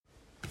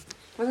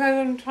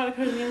I'm trying to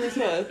put it in this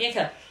word.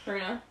 Bianca.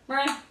 Marina.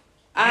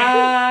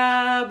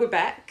 We're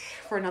back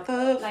for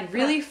another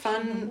really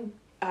fun,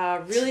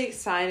 really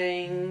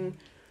exciting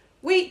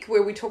week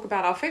where we talk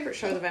about our favourite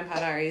show, The Vampire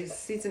Diaries,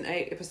 Season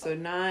 8, Episode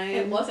 9.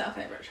 It was our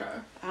favourite show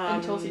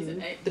until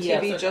Season 8. The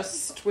TV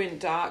just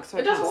went dark, so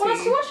it doesn't want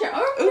us to watch it.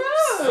 Oh,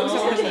 oops. no! So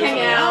We have to hang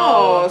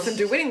out and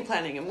do wedding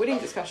planning and wedding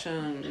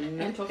discussion.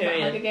 And talk about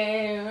Hunger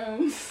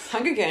Games.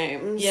 Hunger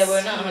Games. Yeah,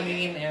 we're not Hunger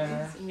Game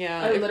era.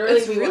 Yeah, I literally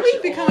it's really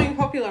becoming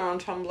popular on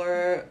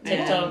Tumblr,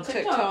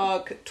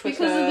 TikTok, Twitter.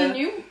 Because of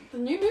the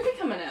new movie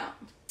coming out.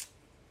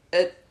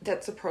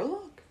 That's a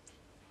prologue?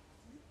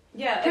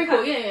 Yeah,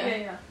 prequel,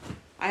 yeah.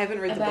 I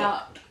haven't read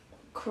about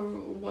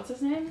what's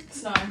his name?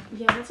 Snow.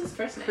 Yeah, what's his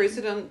first name?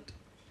 President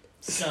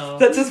Snow.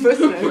 That's his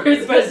first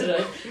name.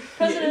 President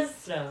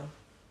Yes. Snow.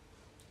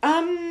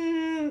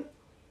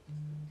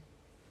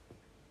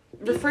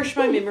 Refresh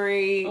my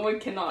memory. Oh, I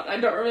cannot. I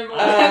don't remember what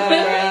I don't happened.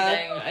 remember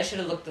anything. I should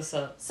have looked this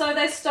up. So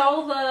they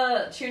stole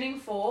the tuning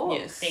fork.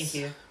 Yes. Thank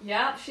you.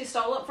 Yeah, she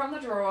stole it from the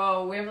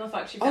drawer, wherever the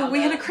fuck she found it. Oh, we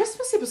had a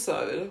Christmas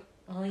episode.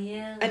 Oh,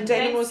 yeah. And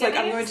Damon was like,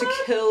 I'm going to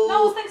kill...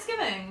 No, it was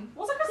Thanksgiving.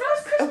 Was it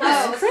Christmas? It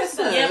was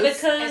Christmas. Yeah,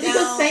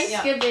 because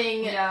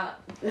Thanksgiving. Yeah.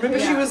 Remember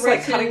she was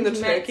like cutting the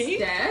turkey?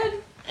 Dad.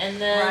 And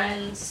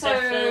then Right.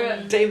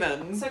 Stefan...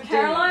 Damon. So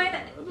Caroline...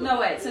 No,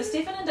 wait. So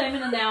Stefan and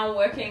Damon are now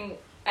working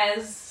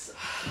as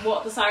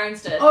what the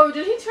Sirens did. Oh,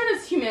 did he turn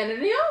his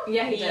humanity on?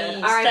 Yeah, he did.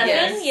 Stefan?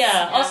 Yes.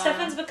 Yeah. Oh,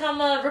 Stefan's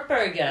become a Ripper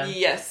again.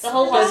 Yes. The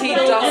whole Because he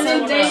hospital does. And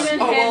then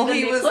Damon Oh, well, had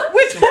he the was... necklace.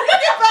 We're talking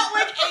about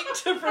like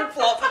 8 different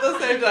plots at the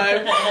same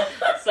time.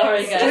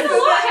 Sorry, guys. There's a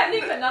lot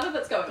happening, but none of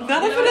it's going on.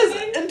 None of You know it what I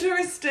is mean?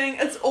 interesting.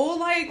 It's all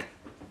like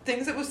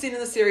things that we've seen in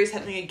the series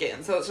happening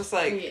again. So it's just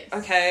like, Yes.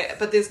 okay,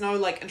 but there's no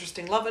like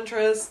interesting love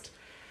interest.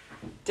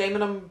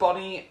 Damon and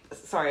Bonnie,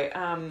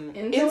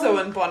 Enzo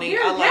and Bonnie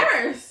You're are in like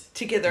Paris.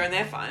 together and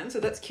they're fine,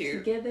 so that's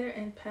cute. Together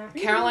in Paris.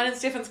 Caroline and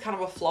Stefan's kind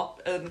of a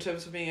flop in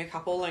terms of being a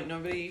couple. Like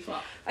nobody.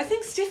 Flop. I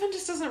think Stefan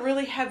just doesn't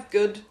really have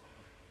good.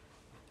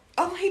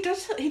 Oh, he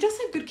does. He does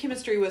have good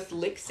chemistry with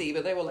Lexi,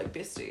 but they were like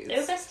besties. They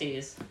were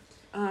besties.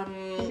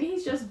 Maybe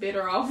he's just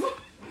better off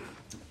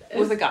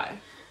with a guy.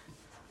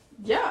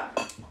 Yeah,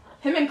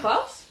 him and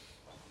Klaus.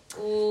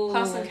 Ooh.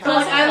 Klaus and So,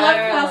 Caroline. like, I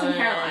love Klaus and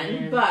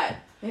Caroline, but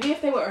maybe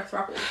if they were a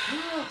throuple.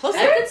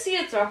 I could see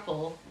a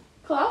throuple.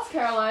 Klaus,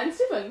 Caroline,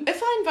 Stefan.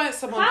 If I invite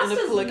someone Klaus in a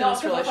does polygamous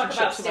not give a fuck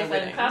relationship about to my Stefan.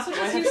 wedding, Klaus would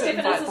do I just have use to Stefan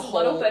invite as the his whole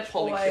little bitch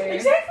poly boy. crew?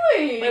 Exactly.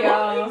 Wait,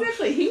 Yeah. what?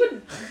 Exactly. He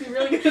would be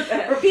really good at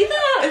that. Repeat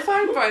that. If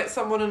I invite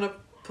someone in a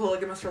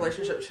polygamous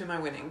relationship to my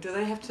wedding, do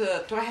I have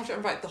to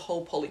invite the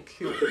whole poly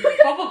crew?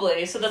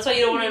 Probably. So that's why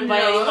you don't want to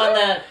invite No. anyone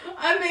that...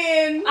 I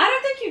mean, I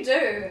don't think you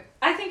do.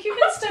 I think you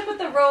can stick with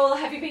the rule,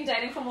 have you been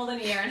dating for more than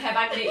a year and have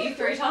I met you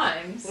 3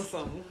 times?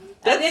 Listen,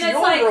 then that's it's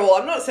your like- rule.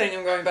 I'm not saying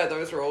I'm going by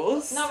those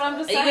rules. No, but I'm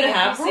just Are you saying gonna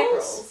have set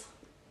rules?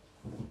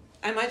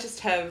 I might just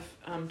have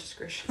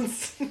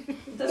discretions.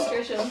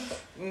 Discretion.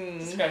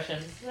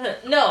 Discretion.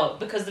 No,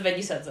 because the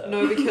venue said so.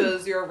 No,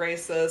 because you're a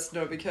racist.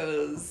 No,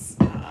 because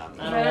I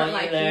don't want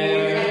like you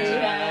there.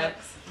 Yeah.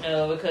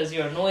 No, because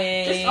you're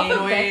annoying. just off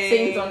of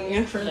vaccines on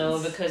entrance. No,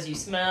 because you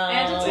smell.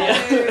 And a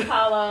tattoo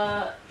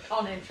parlor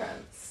on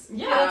entrance.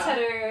 Yeah. Get a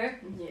tattoo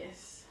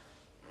Yes.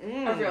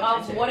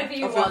 of whatever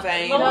you Of a want.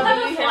 vein. Well, we'll No,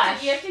 have a you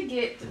flash. You have to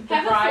get the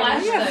Have a bride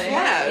flash Yeah, thing.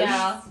 flash.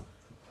 Yeah.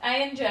 A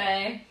and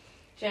J.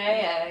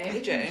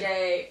 J-A.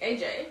 AJ.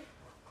 AJ.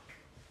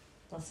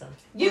 Listen.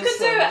 You could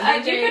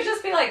Listen, do, you could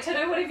just be like, to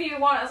do whatever you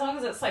want as long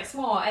as it's like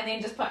small and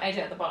then just put AJ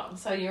at the bottom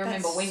so you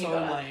remember That's when you so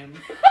got it. lame.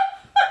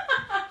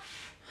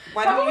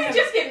 Why don't Probably we have...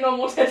 just get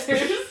normal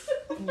tattoos.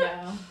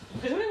 Yeah.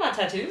 We're talking about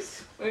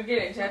tattoos? We're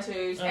getting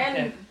tattoos,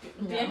 Okay.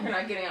 and Bianca and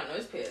I getting our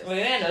nose pierced.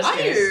 We're gonna nose Are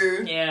pierce.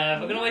 you?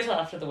 Yeah, we're gonna wait till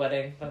after the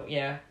wedding, but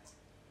yeah.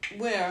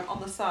 Where? On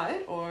the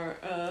side or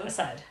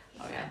Aside.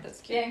 Oh yeah,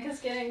 that's cute. Bianca's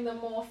getting the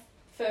more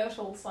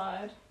fertile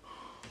side.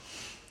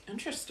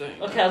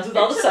 Interesting. Okay, I'll do the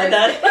other side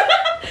then.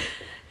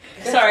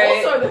 That's Sorry.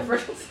 Also the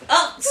first.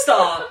 Oh,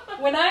 stop.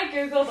 When I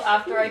googled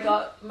after I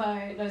got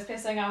my nose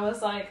piercing, I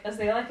was like, is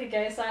there like a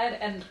gay side?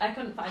 And I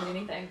couldn't find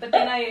anything. But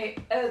then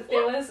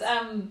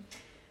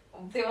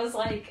there was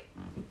like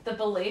the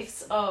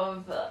beliefs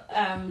of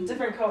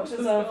different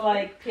cultures of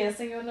like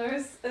piercing your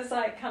nose is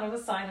like kind of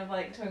a sign of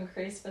like to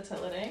increase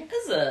fertility.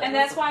 Is it? And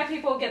that's why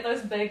people get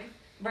those big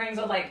rings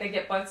or like they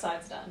get both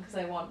sides done because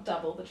they want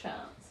double the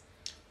chance.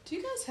 Do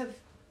you guys have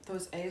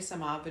those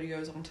ASMR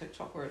videos on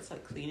TikTok where it's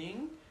like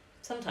cleaning?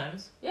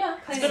 Sometimes. Yeah.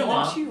 It's I been a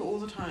while. watch you all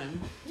the time.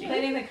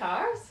 Cleaning the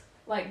cars?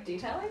 Like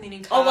detailing?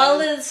 Cleaning Oh, cars, well,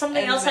 there's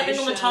something else happening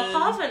on the top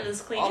animation. half and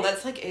it's cleaning. Oh,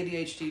 that's like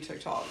ADHD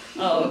TikTok.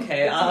 Oh,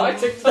 okay. my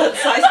TikTok. But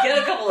I get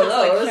a couple of It's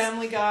like those.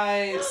 Family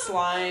Guy,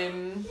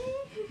 Slime,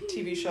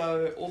 TV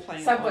show, all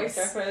playing at Subway once.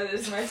 Surfer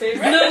is my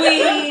favorite.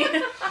 Louis.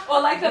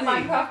 Or like the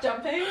Minecraft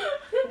jumping?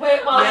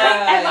 Where, well,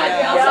 Yeah, and like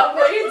yeah.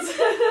 girls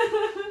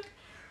upwards.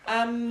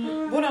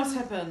 What else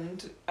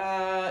happened?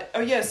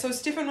 Oh yeah, so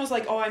Stefan was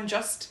like, oh, I'm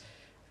just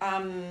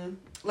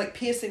like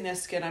piercing their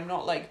skin. I'm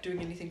not like doing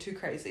anything too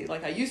crazy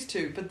like I used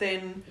to. But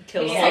then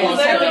Kills Yeah, the he whole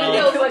literally hospital.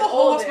 kills killed like the whole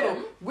all of hospital.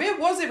 them. Where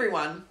was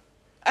everyone?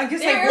 I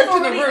guess There they is walked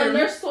in the already a room.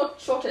 nurse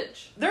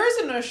shortage. There is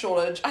a nurse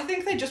shortage. I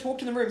think they just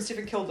walked in the room,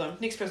 Stephen killed them.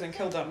 Next person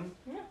killed them.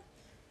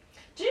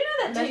 Do you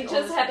know that Maybe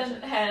teachers all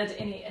haven't had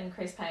any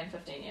increased pay in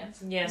 15 years?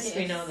 Yes,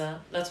 we Yes. know that.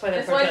 That's why they're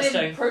That's why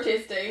they're protesting.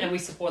 protesting. And we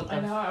support I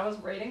them. know, I was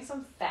reading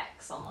some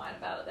facts online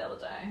about it the other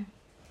day.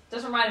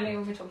 Just reminded me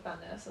when we talked about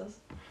nurses.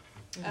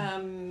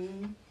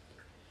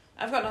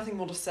 I've got nothing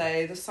more to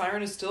say. The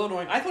siren is still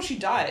annoying. I thought she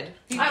died.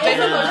 I also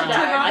David thought she turned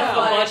died. around. I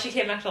Wow. forgot she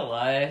came back to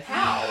life.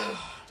 How?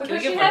 Can we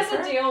Because give she her has a to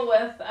friend? deal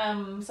with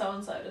so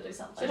and so to do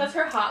something. So does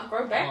her heart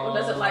grow back, or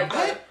does it like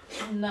I-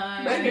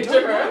 No. Maybe I to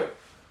don't her? know.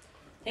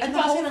 Thank And you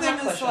the for whole asking thing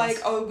hard is like,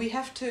 questions. oh, we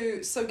have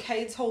to. So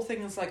Cade's whole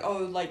thing is like, oh,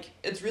 like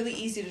it's really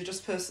easy to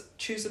just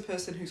choose a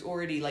person who's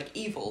already like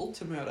evil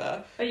to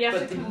murder, But you have but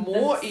to the convince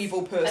more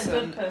evil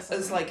person, person.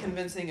 is like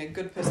convincing a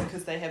good person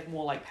because they have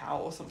more like power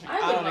or something. I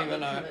would don't not even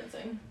be know.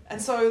 convincing.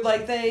 And so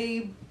like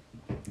they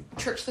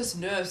tricked this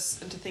nurse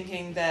into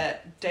thinking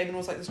that Damon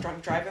was like this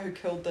drunk driver who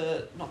killed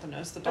the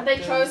nurse, the But doctor.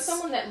 they chose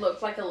someone that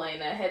looked like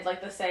Elena, had like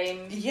the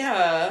same.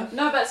 Yeah.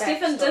 No, but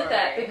Stefan did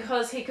that Backstory.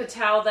 because he could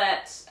tell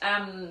that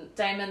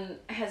Damon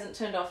hasn't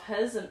turned off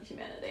his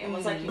humanity and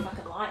was like, you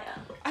fucking liar.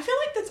 I feel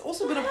like that's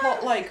also been a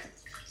plot like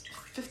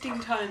 15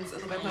 times in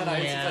the Vampire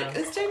Diaries. Yeah. It's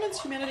like, is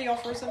Damon's humanity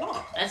off or is it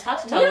not? It's hard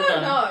to We tell with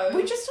don't them. know.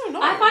 We just don't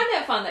know. I find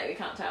that fun that we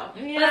can't tell.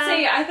 Yeah. But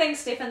see, I think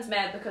Stefan's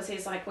mad because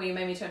he's like, well, you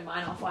made me turn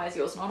mine off, why is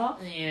yours not off?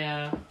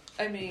 Yeah.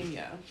 I mean,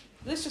 yeah.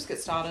 Let's just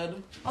get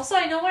started. Also,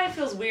 I know why it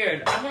feels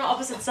weird. I'm on the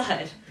opposite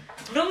side.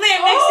 Normally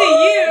I'm next to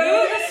you,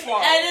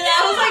 and then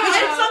I was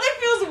like, something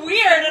feels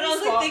weird, and I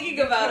was like thinking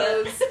about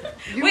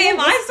it. Wait, am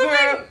I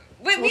something?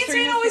 Wait, me and Serena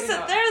Serena always sitting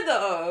sit up. there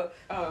though.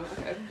 Oh,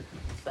 okay.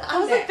 I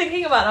was like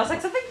thinking about it. I was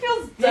like, something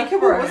feels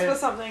Jacob will whisper different.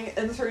 something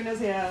in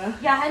Serena's ear.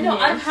 Yeah, I know.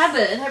 Yes. I'd have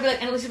it, and I'd be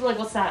like, and Lucy would be like,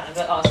 what's that? And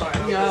I'd be like, oh,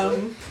 sorry.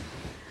 Yum.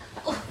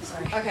 Oh,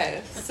 sorry.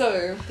 Okay,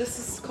 so this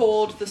is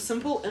called The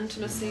Simple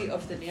Intimacy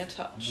of the Near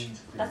Touch.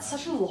 That's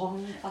such a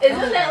long. fucking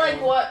Isn't that like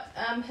title. what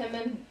him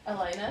and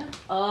Elena?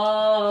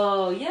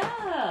 Oh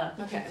yeah.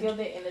 You Okay. can feel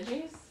their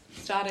energies.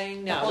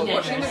 Starting now. Okay. We're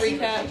watching the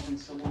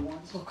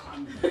recap. Oh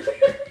god.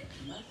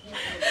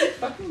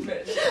 Fucking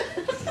bitch.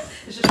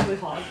 It's just really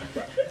hard.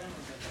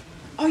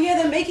 Oh yeah,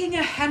 they're making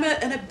a hammer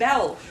and a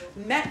bell.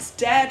 Matt's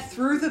dad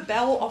threw the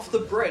bell off the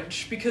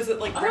bridge because it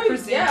like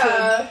represented.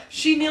 yeah.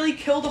 She nearly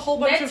killed a whole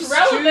bunch That's of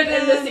relevant in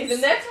this students.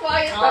 season. That's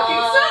why it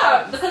fucking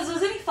sucks. Because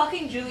was any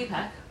fucking Julie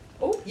Pack?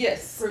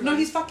 Yes. Ruben. No,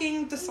 he's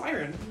fucking the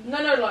siren. No,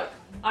 like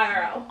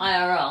IRL.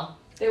 IRL.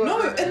 They were No,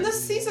 Ruben. in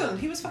this season,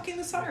 he was fucking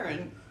the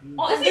siren.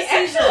 Oh, is he he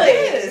actually?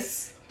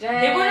 Yes.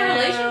 Damn. They were in a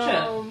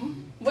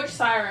relationship. Which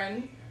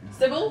siren?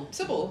 Sybil?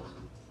 Sybil.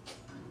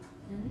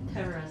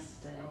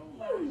 Interesting.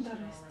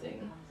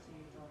 Interesting.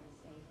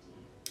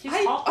 She's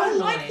I hot or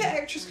like annoying? the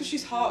actress because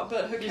she's hot,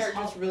 but her She's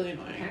character's hot. really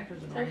Her annoying. character's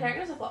Her annoying.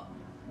 character's a flop.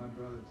 My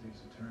brother takes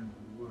a turn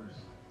for the worse.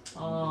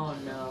 Oh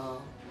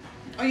no.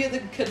 Oh yeah, the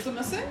kids are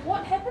missing?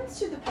 What happens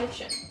to the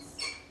patients?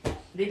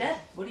 They dead?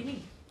 What do you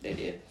mean? They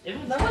did.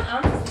 Everyone's No one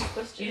answers these You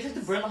questions. just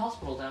have to burn the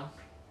hospital down.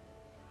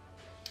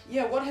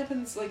 Yeah, what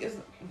happens, like, is...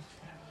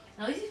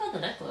 At least he found the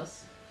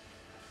necklace.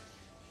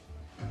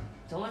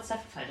 Don't let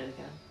Steph find it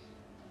again.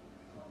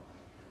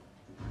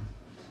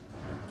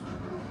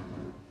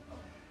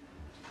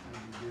 How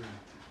you doing,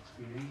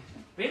 sweetie?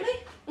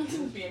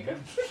 Really? Bianca.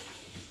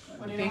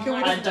 Bianca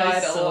would I have died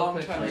died a so long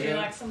quickly. time Would you ago.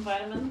 like some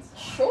vitamins?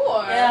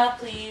 Sure. Yeah,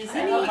 please.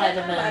 I I need love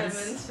vitamins.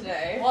 vitamins.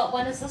 Today. What?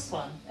 When is this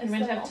one? It's I'm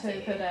going to the have 2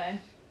 multi. per day.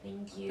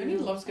 Thank Benny you.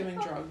 loves giving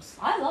drugs.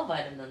 I love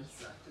vitamins.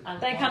 I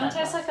They love kind of that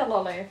taste much. like a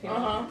lolly if you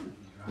want. Uh-huh.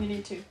 You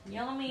need to.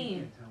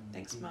 Yummy.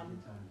 Thanks,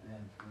 Mum.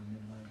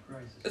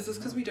 Is Is this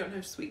because we don't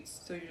have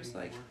sweets? So you're just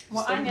like...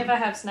 Well, I never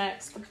have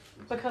snacks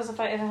because if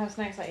I ever have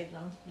snacks, I eat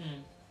them.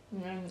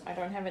 Mm. And I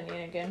don't have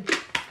any again.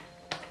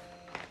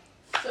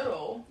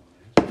 So.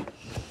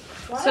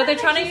 Why So they're don't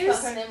trying they to just use-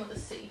 spell her name with a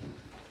C?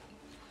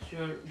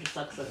 Sure,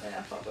 dyslexic.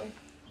 Yeah, probably.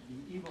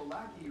 The evil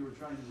lackey you were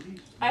trying to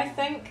reach. I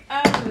think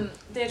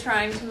they're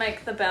trying to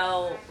make the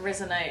bell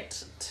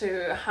resonate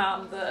to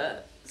harm the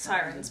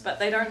sirens, but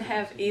they don't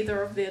have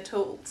either of their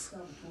tools.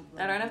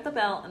 They don't have the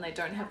bell and they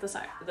don't have the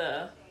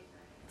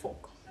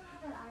fork.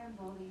 That iron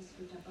bowl we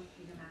scooped up with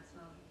Peter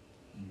Maxwell.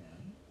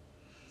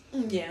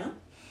 Yeah.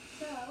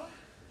 So,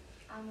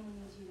 I'm gonna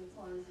need you to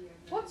close your.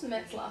 What's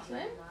Matt's last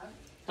name?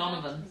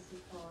 Donovan.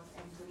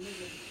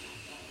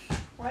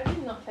 Why did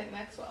you not take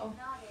Maxwell?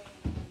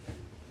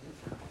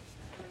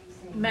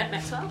 Matt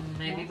Maxwell?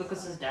 Maybe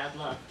because his dad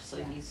left, so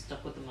he's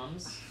stuck with the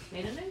mum's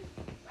maiden name?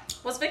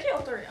 Was Vicky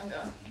older or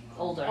younger?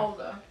 Older.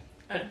 Older.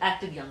 But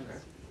acted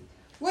younger.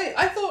 Wait,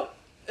 I thought...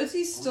 Is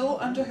he still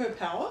under her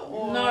power?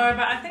 Or... No, but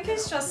I think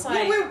it's just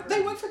like. Yeah,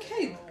 they work for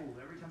Cade.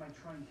 Every time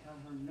I try and tell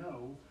her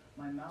no,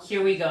 my mouth.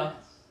 Here we go.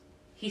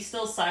 He's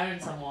still siren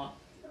somewhat.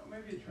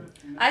 Maybe it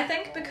trips me. I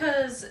think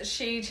because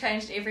she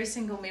changed every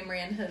single memory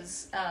in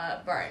his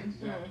brain.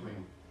 Exactly.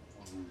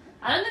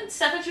 I don't think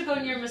Stefan should go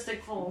near Mystic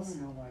I Falls.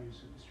 don't know why you're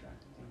so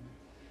distracted, Damon.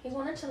 He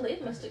wanted to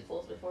leave Mystic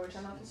Falls before he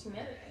turned off his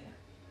humanity.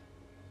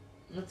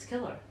 Let's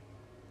kill her.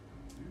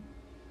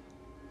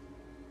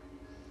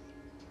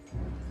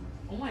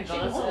 Oh my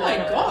god, that's Oh a my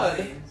lot of God.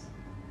 things.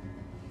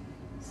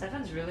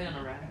 Stefan's really on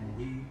a rag. And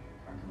we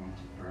are going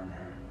to burn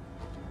her.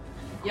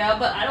 Yeah,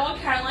 but I don't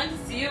want Caroline to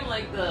see him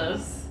like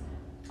this.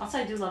 Also,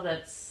 I do love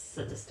that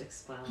sadistic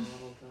smile a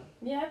little bit.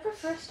 Yeah, I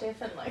prefer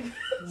Stefan like this.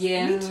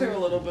 Yeah. Me too, a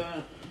little bit.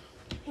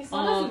 He's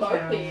not as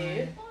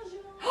mopey.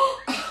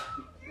 Caroline.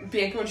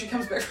 Bianca when she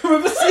comes back from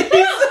overseas.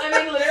 I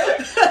mean,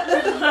 literally.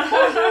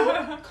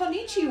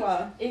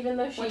 Konnichiwa. Even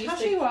though she used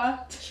to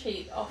Watashiwa.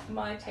 cheat off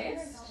my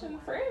test in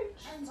French.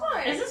 It's Is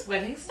fine. this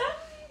wedding stuff?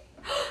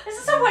 Is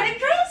this her wedding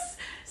dress?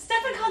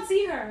 Stefan can't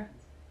see her.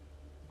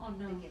 Oh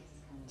no.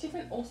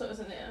 Stefan also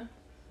isn't there.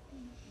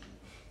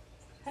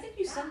 How did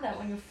you send that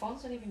when your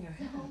phone's not even your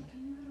hand?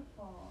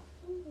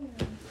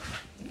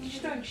 You're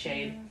just throwing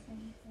shade.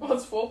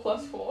 What's 4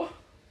 plus 4?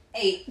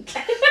 8.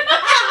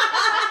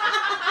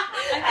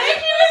 I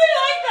actually really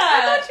like that.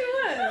 I thought you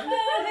would.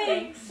 Oh,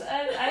 thanks.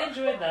 I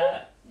enjoyed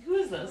that. Who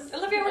is this?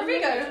 Olivia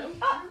Rodrigo.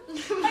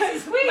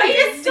 That's sweet.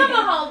 Wait, Summer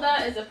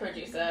Holder is a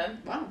producer.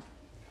 Wow.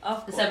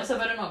 Of This course. episode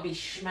better not be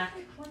schmack.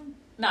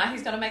 Nah,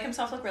 he's gonna make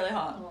himself look really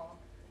hot.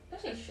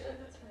 Yes, he should.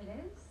 That's what it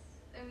is.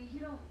 I mean, you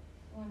don't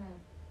wanna.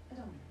 I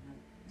don't know.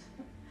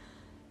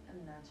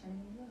 I'm not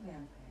turning into a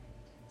vampire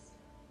anytime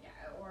soon.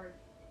 Yeah, or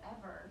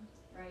ever,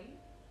 right?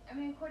 I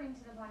mean, according to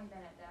the Bonnie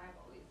Bennett that I've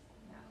always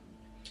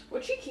known.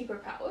 Would she keep her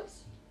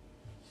powers?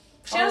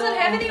 She doesn't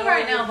have any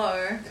right now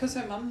though. Because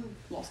her mum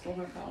lost all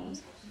her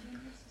powers. You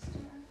and your sister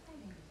are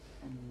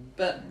fighting.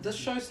 But this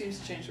show seems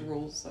to change the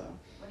rules, so.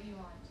 What do you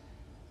want?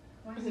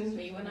 Why This is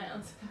me when I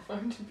answer the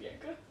phone to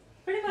Bianca.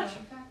 Pretty much.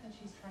 The fact that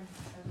she's trying to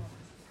settle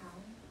his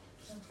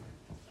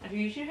power. If you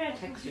usually hear a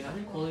text you, I'm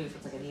gonna call you if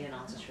it's like I need an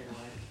answer straight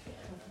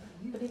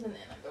away. But even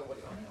then, I go, what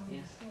do you want?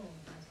 Yeah.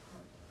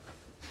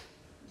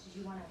 Did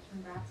you want to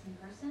congrats in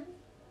person?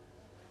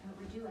 Or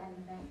would you at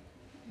an event?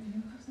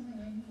 You have something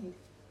I need.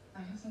 I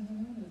have something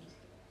you need.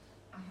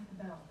 I have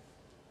the bell.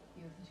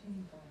 You have the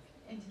tuning fork.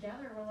 And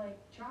together we're like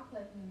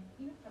chocolate and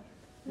peanut butter.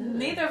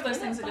 Neither of those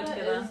things are good Peanut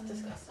together. butter is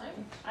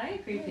disgusting. I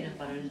agree peanut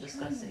butter is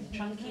disgusting.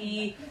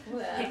 Chunky,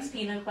 Yeah. pig's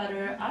peanut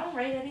butter. I don't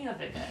rate any of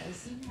it,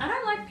 guys. I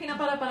don't like peanut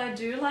butter, but I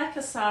do like a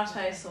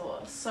satay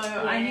sauce. So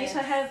I need to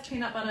have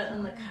peanut butter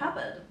in the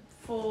cupboard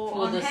for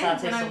For on the hand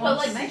satay when I sauce. But want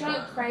like, to you make don't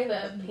one. crave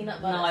a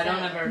peanut butter. No, I don't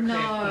sandwich. ever crave No,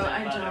 peanut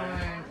I butter.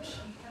 don't.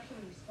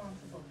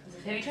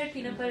 Have you tried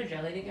peanut butter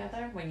jelly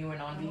together when you were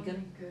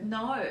non-vegan?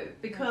 No,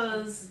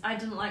 because I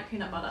didn't like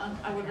peanut butter.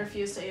 I would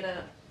refuse to eat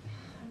it.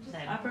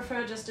 Same. I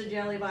prefer just a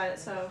jelly by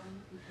itself.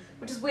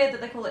 Which is weird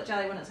that they call it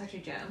jelly when it's actually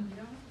jam.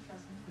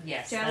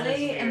 Yes, that is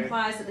Jelly weird.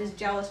 implies that there's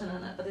gelatin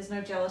in it, but there's no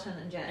gelatin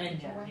in jam. And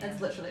jam, yeah. It's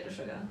literally just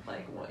sugar.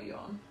 Like, what are you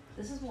on?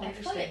 This is more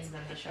Actually, interesting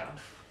than the show.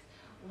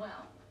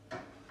 Well,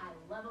 I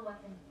love a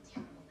weapon with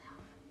terrible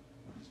power.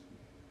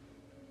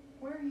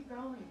 Where are you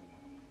going?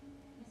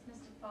 Miss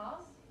Mystic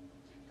Falls?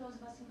 Those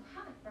of us who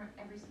haven't burnt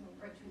every single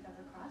bridge we've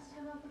ever crossed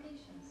have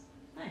obligations.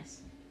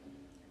 Nice.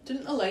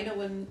 Didn't Elena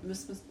win No,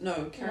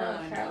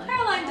 Caroline. No, Caroline.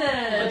 Caroline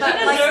did! But But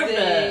she like, deserved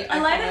it.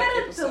 Elena iconic had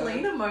a episode.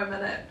 Delina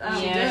moment at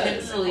Yeah, did.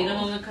 it's the Selena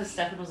moment because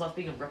Stefan was off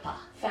being a ripper.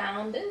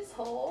 Found his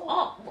hole.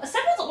 Oh,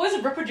 Stefan's always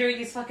a ripper during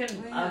these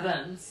fucking yeah.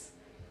 events.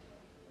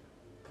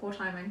 Poor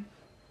timing.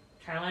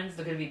 Caroline's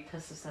gonna be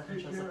pissed if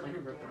Stefan shows up like a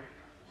ripper.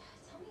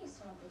 Tell me you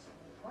still have the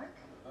tuning fork.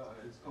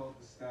 It's called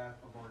the Staff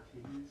of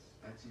Arcades.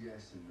 That's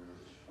yes and no.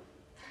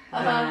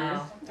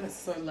 Wow. That's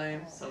so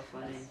lame. So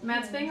funny.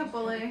 Matt's being a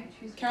bully.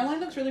 Caroline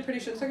looks really pretty.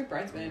 She looks like a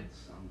bridesmaid.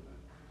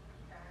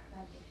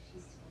 But if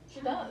she's still She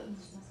in town, does.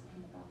 there must have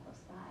been the bell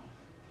close by.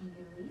 Can you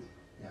get a lead?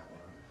 Yeah,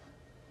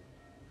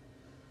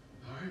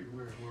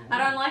 Alright, I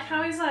don't like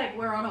how he's like,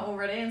 we're on it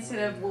already instead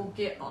of we'll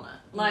get on it.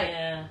 Like,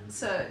 yeah.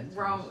 so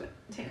wrong with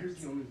Here's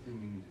tense. the only thing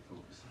we need to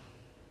focus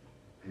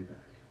on.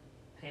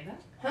 Payback.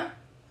 Payback?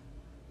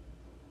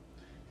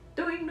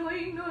 Doing,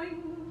 doing,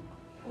 doing.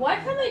 Why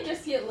can't they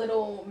just get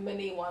little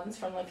mini ones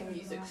from like a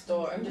music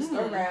store and just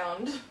go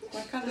around?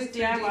 Why can't Just they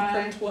 3D DIY.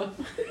 print one?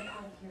 Get out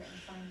of here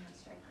and find that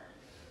striker.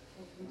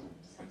 We'll read him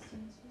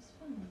substance was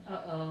fun.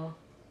 Uh-oh.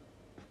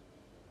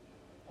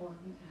 Or we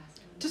could ask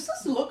him. Does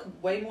this look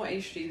way more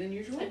HD than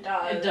usual? It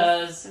does. It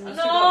does. And we've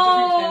still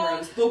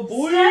got different cameras. The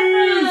boys!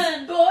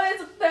 Stefan!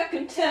 Boys are back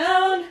in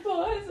town.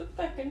 Boys are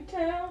back in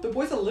town. The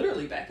boys are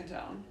literally back in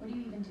town. What are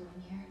you even doing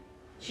here?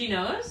 She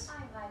knows?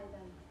 I invited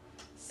them.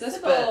 This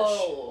bitch.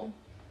 Sybil.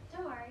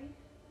 Don't worry.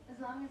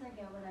 As long as I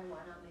get what I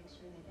want, I'll make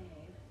sure they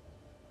behave.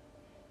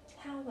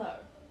 How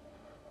though?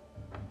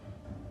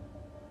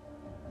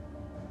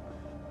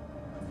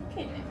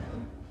 Okay,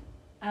 Damon.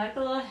 I like the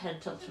little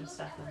head tilt from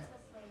Stefan.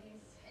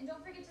 And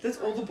don't forget to That's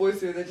all the smile. boys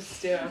do. They just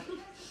stare. Not because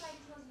society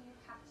tells you you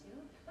have to,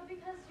 but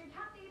because you're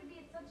happy to be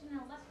at such an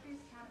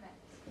illustrious town event.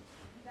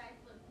 You guys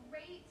look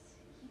great.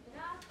 Keep it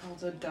up. Oh,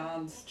 the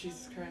dance.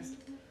 Jesus Christ.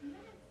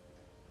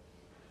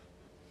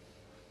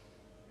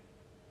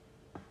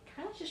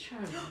 Kind of just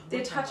trying to. They're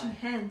whip her touching away.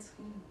 hands.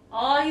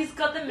 Oh, he's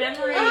got the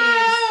memories.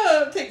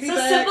 Ah, take me So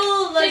back.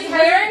 Sybil, like, She's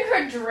wearing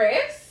her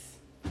dress.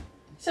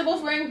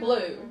 Sybil's wearing blue.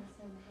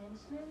 Some henchmen?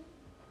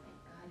 Thank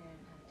God I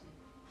didn't have to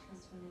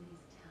trust one of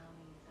these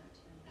townies out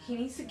to he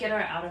needs to get her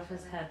out of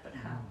his head, but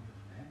how?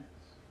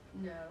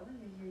 No,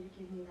 you're here to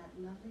give me that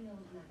lovely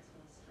old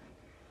Maxwell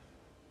striker.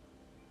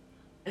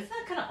 Isn't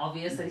that kind of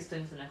obvious that he's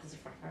doing the necklace in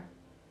front of her?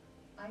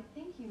 I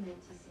think you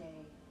meant to say,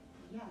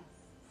 yes,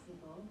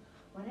 Sybil,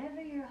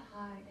 whatever your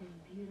heart and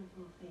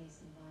beautiful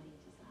face and body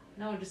desire.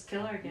 No, just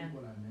kill her again.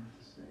 What I meant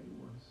to say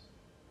was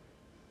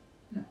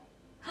no.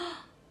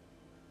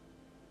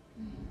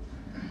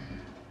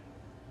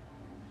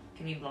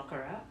 Can you block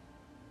her out?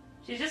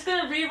 She's just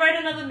gonna rewrite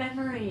another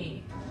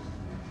memory.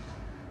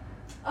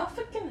 Oh,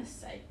 for goodness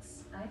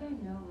sakes. I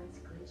don't know what's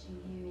glitching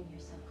here in your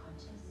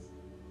subconscious,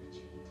 but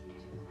you need to get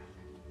to work.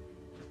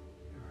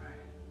 You're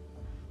right.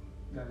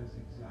 That is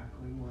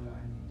exactly what I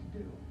need to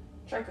do.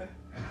 Draco.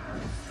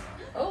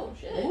 Oh,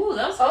 shit. Ooh,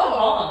 that was kind of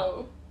hot.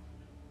 Oh.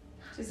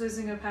 She's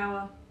losing her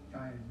power. I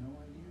had no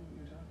idea what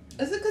you're talking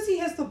about. Is it because he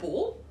has the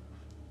ball?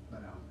 But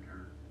I would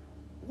hurt.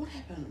 What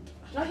happened?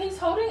 No, he's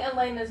holding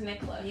Elena's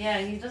necklace. Yeah,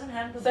 he doesn't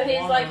have the So he's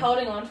ball like on.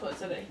 holding on to it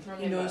so that he can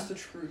remember. He knows the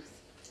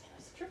truth.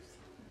 That's the truth.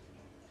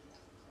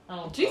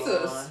 Oh,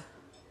 Jesus. God.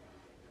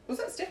 Was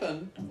that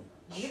Stefan?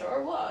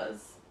 Sure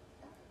was.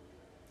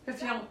 Her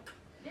This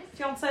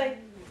fiance.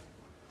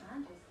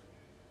 I'm just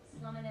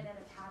slumming it at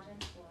a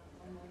pageant for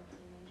hormonal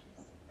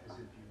teenagers. As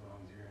if you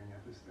volunteering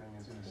at this thing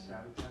isn't a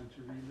sad attempt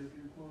to relive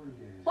your glory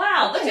days.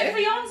 Wow, that's Okay. your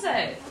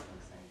fiance.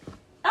 Looks like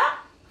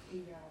Ah! the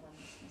year I won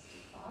this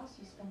Mystic Falls,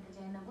 you spent the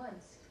day in the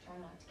woods trying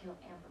not to kill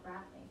Amber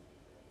Bradley.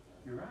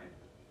 You're right.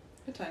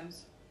 Good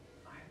times.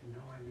 I had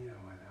no idea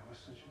why that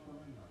was such a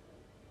dilemma.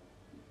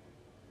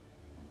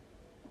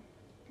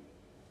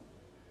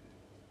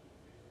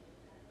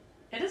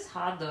 It is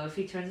hard though if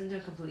he turns into a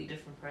completely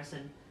different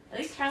person. At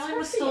least Caroline Her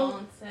was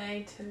still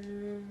fiance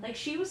too. like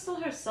she was still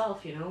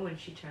herself, you know, when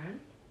she turned.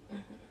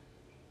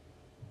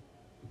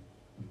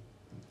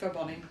 Go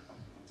Bonnie.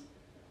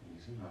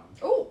 Easy now.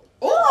 Oh.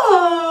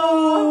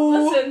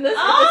 Oh! Listen, this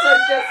episode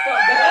just got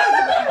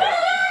better.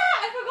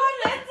 I forgot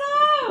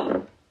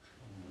Enzo!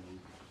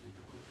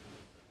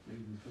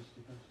 Maybe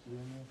fisticuffs to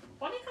them.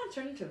 Bonnie can't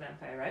turn into a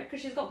vampire, right?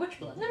 Because she's got witch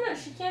blood. No,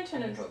 she can't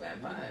turn into a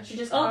vampire. She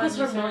just Oh, can't because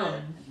her use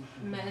mom.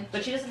 magic.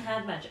 But she doesn't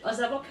have magic. Oh, is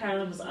that what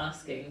Caroline was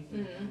asking?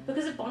 Mm.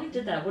 Because if Bonnie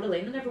did that, would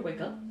Elena never wake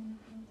up?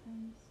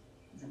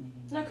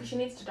 No, because she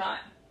needs to die.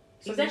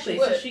 So Exactly. She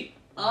So would. she.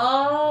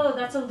 Oh,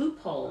 that's a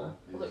loophole.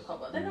 Loophole,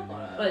 but they're not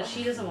gonna. But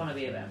she doesn't want to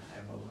be a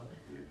vampire, probably.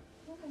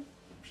 Okay.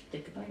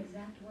 Think about My it.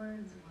 exact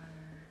words were,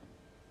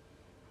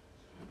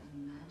 can't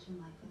imagine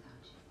life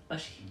without you. Oh,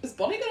 she. Is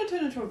Bonnie going to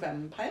turn into a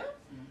vampire?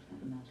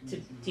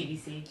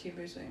 TBC.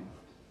 TBC.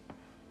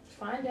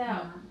 Find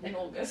out in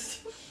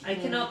August. I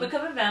cannot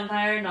become a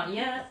vampire, not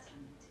yet.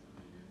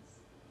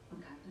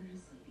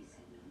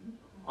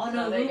 Oh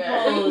no, There you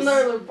go. loopholes.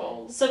 No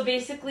loopholes. So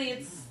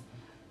basically,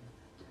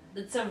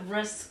 it's a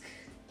risk.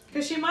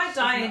 Because she might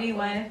die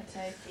anyway.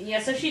 Yeah,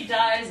 so she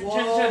dies, turns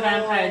into a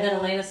vampire, then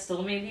Elena's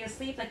still maybe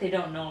asleep. Like they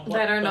don't know. What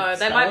They don't the know. They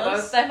spell might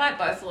is. both. They might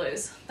both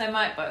lose. They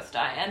might both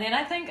die. And then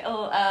I think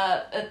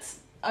it's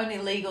only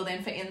legal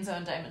then for Enzo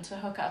and Damon to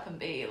hook up and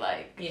be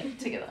like Yeah.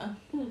 together.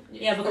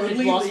 Yeah, because Only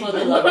they've lost what they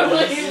legal. love. Only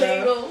most.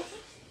 legal.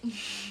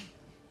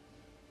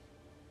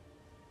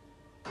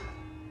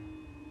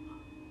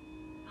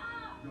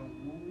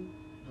 Don't move,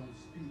 don't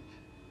speak.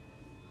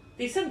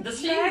 They said this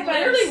She guy by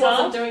literally himself.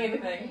 wasn't doing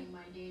anything. My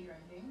day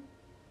drinking.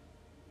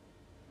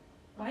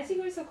 Why is he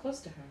going so close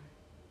to her?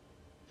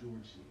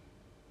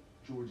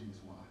 Georgie's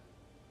wife.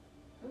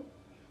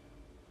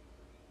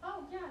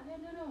 Oh, yeah,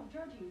 no,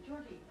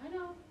 Georgie. I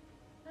know,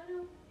 I get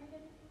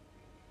it.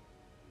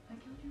 I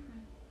killed your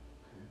friend.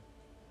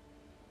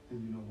 Then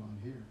you know why I'm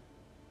here.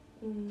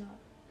 No.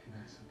 Hey,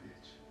 that's a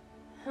bitch.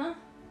 Huh?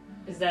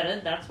 Is that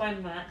it? That's why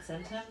Matt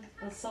sent him?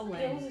 That's so That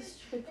lame. was a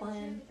stupid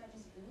plan. I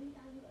just really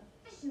value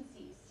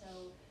efficiency, so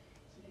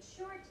keep it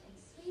short and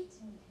sweet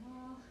and we can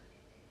all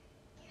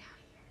get out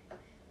of here.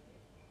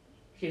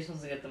 She just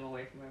wants to get them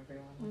away from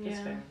everyone. Which is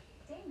Yeah. fair.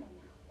 Damon,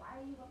 why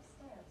are you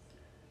upstairs?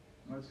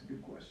 That's a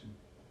good question.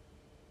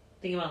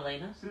 Thinking about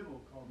Lena? Sybil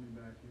called me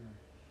back here.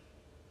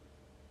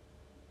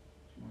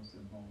 She wants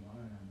that bone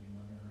iron I've been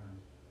running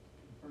around.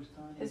 The first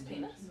time His I've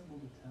penis? been able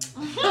to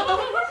tell.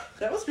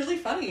 That was really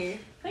funny.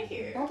 Thank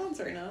you. Well done,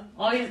 Serena.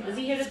 Oh, is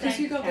he here to Because thank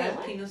you got that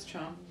Caroline? penis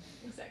charm.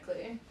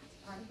 Exactly.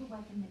 It's part of the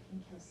weapon that can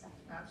kill Seth.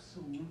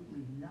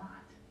 Absolutely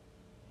not.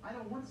 I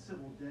don't want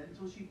Sybil dead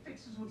until she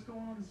fixes what's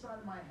going on inside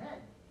of my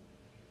head.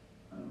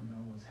 I don't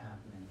know what's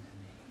happening to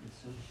me, but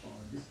so far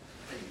this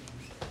thing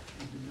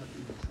has been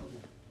nothing but trouble.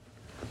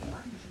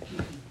 Why did you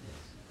give me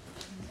this?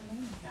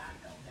 Yeah, I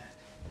know that.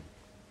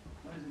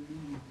 What does it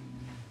mean to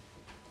me?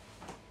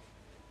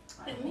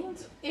 It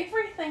means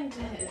everything to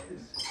him.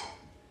 This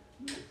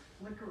little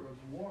flicker of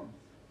warmth,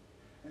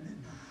 and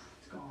then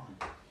it's gone.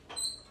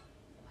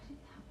 What did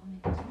that woman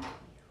do to you?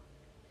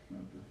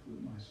 Not to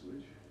flip my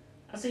switch.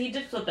 Oh, so he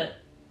did flip it.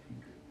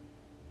 Tinker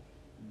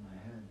in my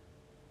head.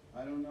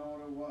 I don't know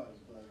what it was,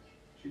 but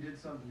she did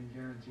something to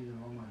guarantee that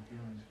all my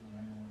feelings for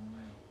anyone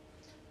away.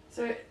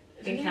 So,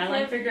 Can he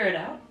Caroline have figure it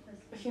out?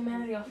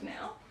 humanity off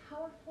now?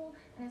 Powerful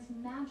and it's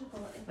magical.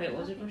 It's Wait, what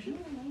was your question?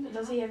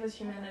 Does he have his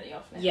humanity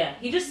off now? Yeah,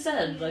 he just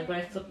said, like, when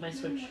I flipped my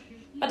switch.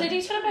 But did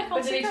he turn it back on?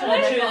 But did he secretly?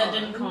 turn it back on? That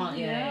didn't count,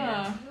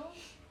 yeah.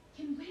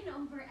 Can win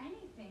over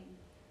anything.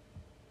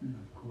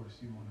 Of course,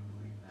 you want to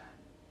believe that.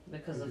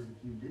 Because of...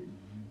 if you didn't,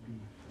 you'd be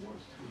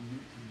forced to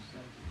admit to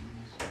yourself that you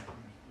missed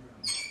something of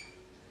thrill.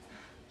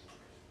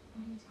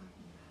 What are you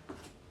talking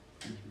about?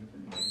 You're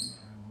driven again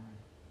by a word.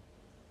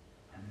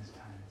 And this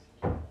time it's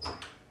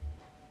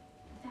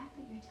The fact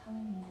that you're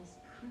telling me this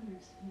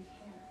proves you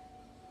care.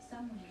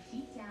 Somewhere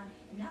deep down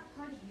in that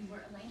part of you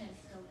where Elena is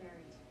still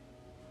buried.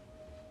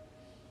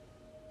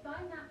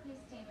 Find that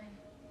place, Damon.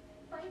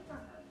 Fight for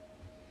her.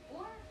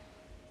 Or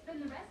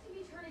spend the rest of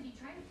eternity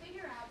trying to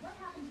figure out what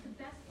happened to the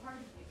best part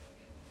of you.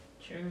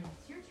 True.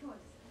 It's your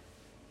choice.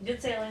 You did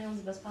say Elena was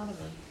the best part of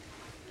it.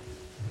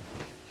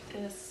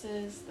 This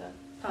is the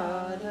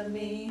part of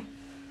me.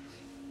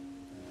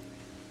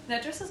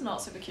 That dress is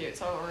not super cute,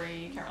 so I'll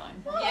worry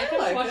Caroline. Well, Yeah, I it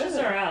like washes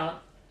it. her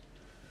out.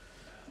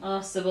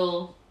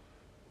 Sybil.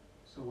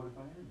 So what if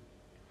I am?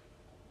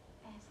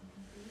 I have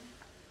something for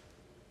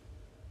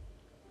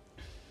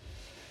you.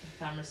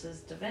 Camera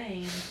says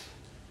Devane.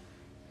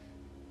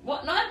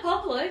 What? Not in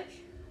public.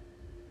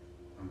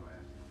 I'm going to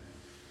have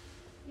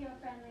to Your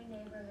friendly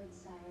neighborhood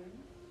siren.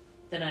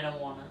 Then I don't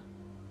want it.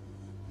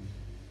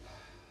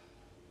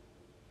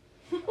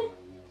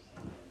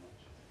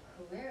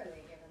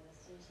 Clearly given the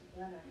stench of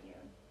blood on you.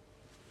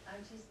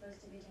 Aren't you supposed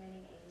to be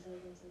turning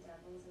angels into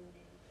devils in the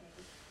name of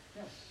faith?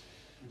 Yes,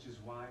 which is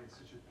why it's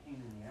such a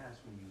pain in the ass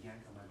when you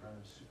yank on my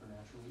brother's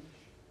supernatural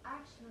leash.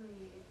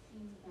 Actually, it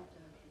seems that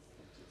dog has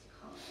slipped its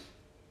collar.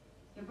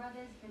 Your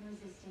brother's been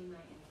resisting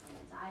my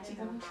influence. I Do you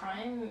don't know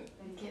try how, and but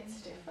it's get been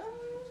Stefan?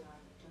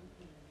 Don't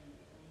believe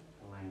me.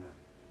 Elena,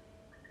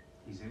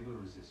 he's able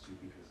to resist you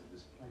because of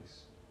this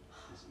place,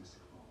 this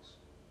Mystic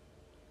Falls.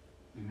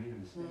 We made a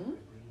mistake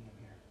by bringing him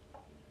here.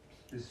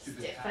 This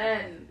stupid Stefan.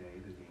 pattern of the day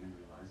that Damon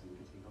realized that we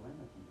could take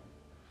Elena from him.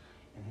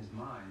 In his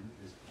mind,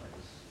 this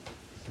place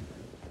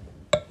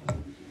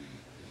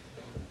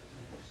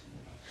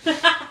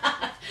is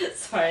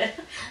Sorry.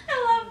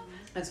 I love...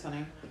 That's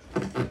funny.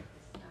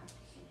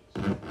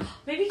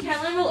 Maybe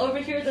Caroline will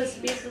overhear this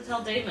and be able to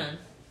tell Damon.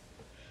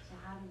 So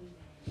how do we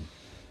manage?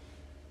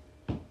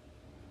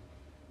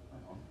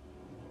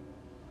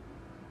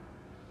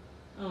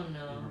 Oh and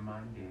no.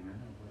 remind Damon of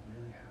what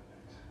really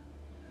happened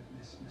at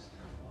this Mystic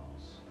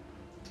Falls.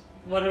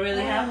 What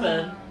really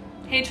happened?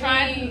 He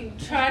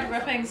tried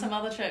ripping some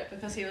other chick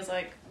because he was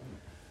like,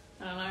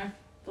 I don't know,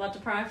 blood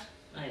deprived.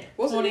 Oh, yeah.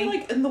 Wasn't he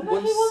like in the No,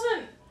 woods? he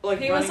wasn't. Like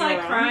He was running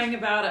like around? crying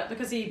about it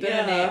because he bit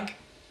her neck.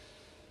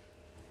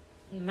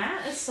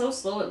 Matt is so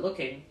slow at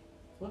looking.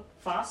 Look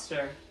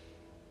faster.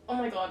 Oh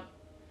my god.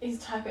 He's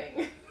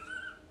typing.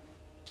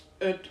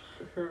 At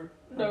her.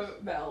 No,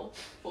 Belle.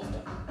 Full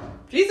stop.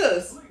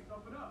 Jesus!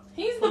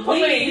 He's the The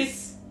police.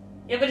 police.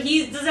 Yeah, but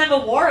he doesn't have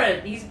a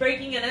warrant. He's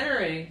breaking and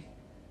entering.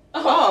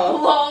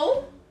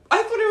 Oh,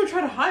 I thought he would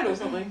try to hide or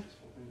something. This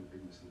whole thing's a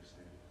big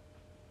misunderstanding.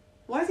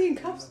 Why is he in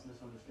Enough cuffs?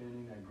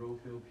 misunderstanding that Grove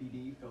Hill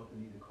PD felt the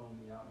need to call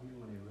me out here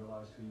when they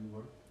realized who you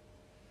were.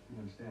 You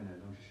understand that,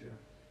 don't you,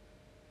 Sheriff?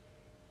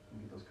 Let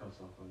me get those cuffs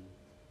off of you.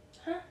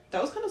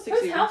 That was kind of lol.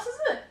 sexy. Whose house is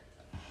it?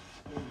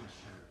 Former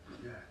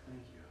Sheriff. Yeah, thank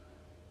you.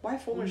 Why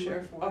former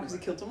sheriff? Oh, because he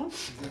killed someone?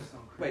 It's gonna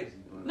sound Wait. crazy,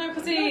 but- No,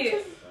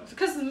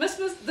 because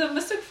the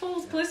Mystic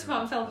Falls Police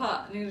Department fell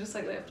apart and he just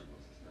like left.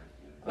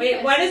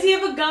 Wait, why does he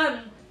have a gun? What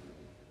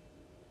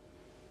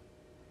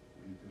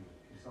are you doing?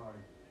 I'm sorry.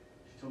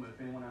 She told me if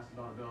anyone asked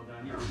about a bell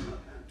down here,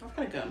 I've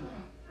got a gun.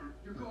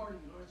 you're guarding,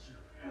 aren't you?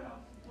 I'm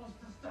supposed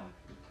to stop.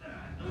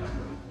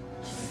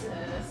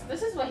 Jesus.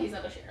 This is why he's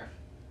not a sheriff.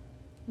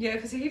 Yeah,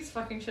 because he keeps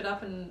fucking shit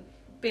up and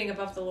being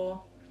above the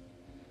law.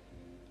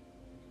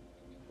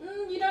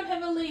 You don't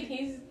have a lead.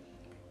 He's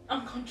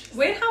unconscious.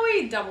 Weird how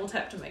we double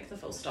tap to make the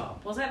full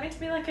stop. Was that meant to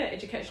be like an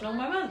educational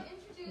moment?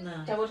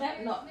 No. Double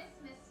tap? Not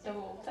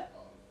double tap.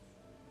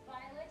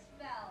 Violet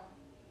Bell.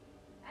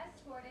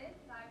 Escorted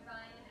by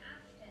Ryan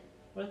Ashton.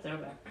 What a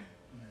throwback.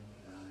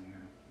 Down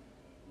here.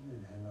 You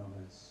didn't hang on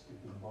that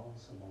stupid ball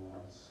somewhere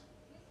else.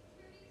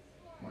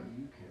 Why do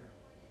you care?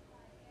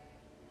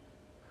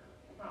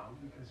 Well,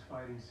 because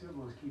fighting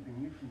Sybil is keeping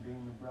you from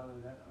being the brother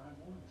that I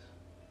want.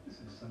 This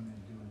has something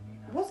to do with me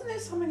now. Wasn't there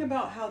something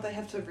about how they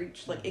have to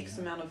reach like X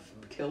amount of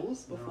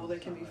kills before they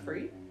can be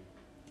free?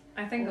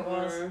 I think it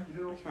was. Or- I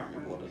can't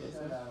remember what it is.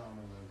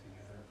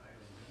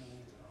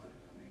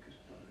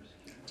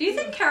 Do you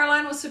think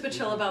Caroline was super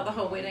chill about the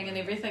whole wedding and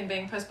everything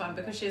being postponed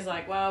because she's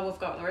like, well, we've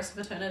got the rest of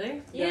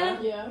eternity? Yeah.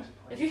 Yeah.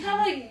 If you have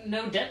like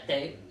no death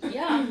date,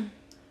 yeah.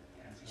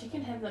 She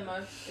can have the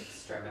most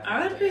extravagant.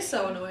 I would be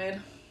so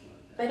annoyed.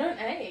 They don't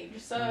age,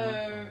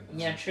 so.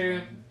 Yeah,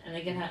 true. And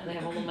they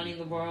have all the money in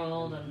the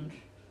world, and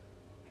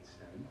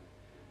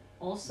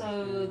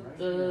also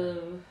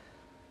the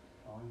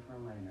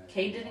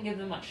Kate didn't give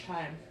them much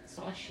time. It's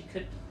not like she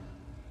could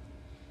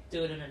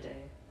do it in a day.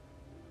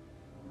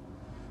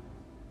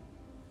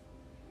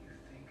 You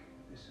think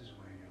this is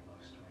where your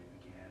love story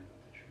began, but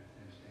the truth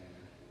is,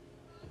 David,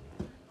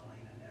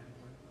 Elena never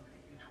would look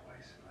at you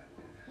twice if I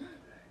did that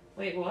day.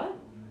 Wait, what?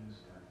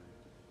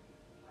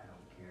 I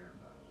don't care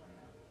about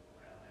Elena,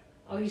 really.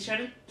 Oh, he's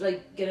trying to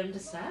like get him to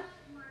snap.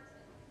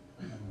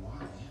 And why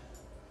are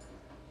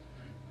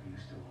you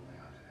still holding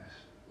on to this?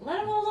 Let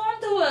him hold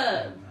on to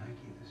it. When I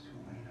gave this to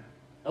Elena,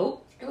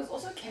 Oh, It was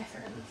also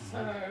Catherine,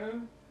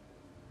 so.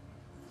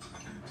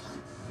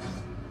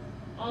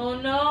 oh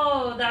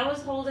no, that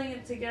was holding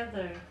it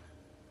together.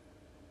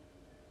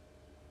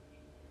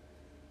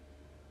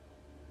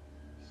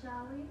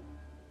 Shall we?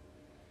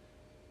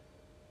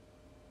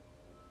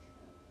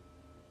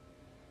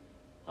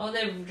 Oh,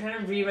 they're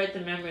trying to rewrite the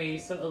memory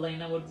so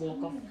Elena would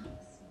walk off. Not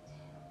listen to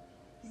him.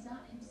 He's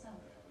not himself,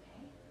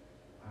 okay?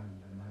 I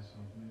haven't been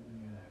myself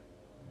lately either.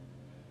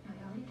 I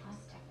already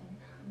lost Stefan.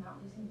 I'm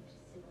not losing you to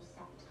civil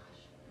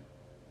sabotage.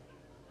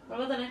 What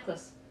about the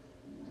necklace?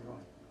 Do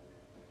I?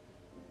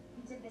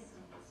 We did this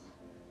dance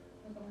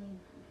with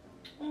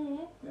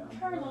Elena. Yeah.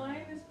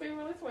 Caroline has been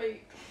really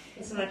sweet.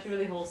 This is actually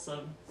really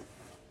wholesome.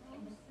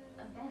 This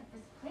event,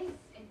 this place,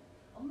 it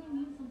only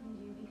means something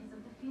to you because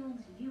of the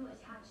feelings you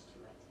attach to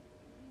it.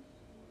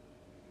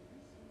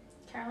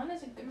 Caroline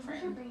is a good Your friend.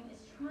 lizard brain is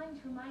trying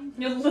to remind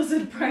you. Your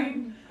lizard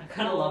brain. I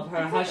kind of love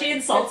her. How she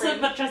insults him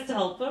but tries to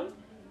help him.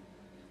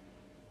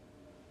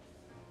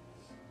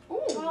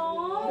 Ooh.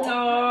 Aww.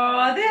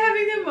 Oh, they're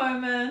having their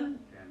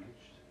moment.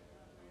 Damaged.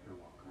 You're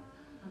welcome.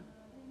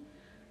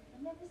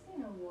 I've never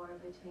seen a war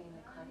between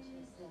the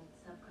conscious and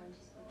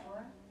subconscious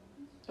before.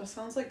 That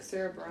sounds like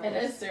Sarah Brown. It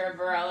is Sarah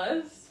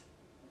Bareilles.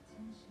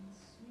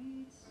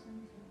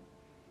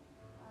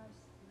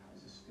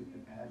 It's a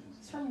stupid pageant.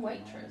 It's from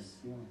Waitress.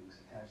 Feelings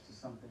attached to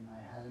something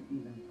I haven't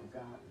even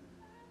forgotten.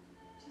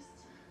 Just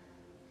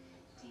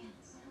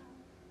dance.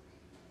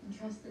 And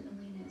trust that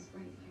Elena is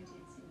right here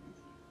dancing with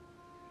you.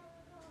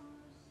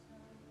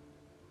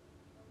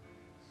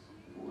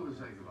 For the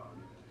sake of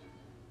argument,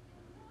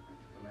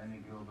 Elena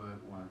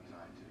Gilbert wanted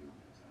I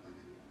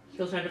to.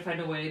 He'll try to find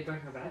a way to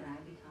bring her back. Could I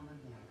become a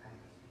vampire?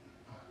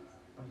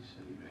 Well, you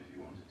said even if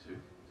you wanted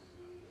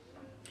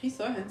to. He's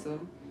so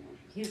handsome.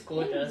 He's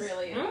gorgeous. He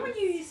really is. Remember when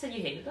you said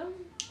you hated him?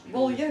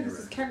 Well, yeah, because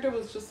his character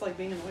was just like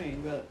being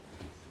annoying, but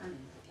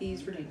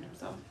he's redeemed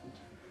himself.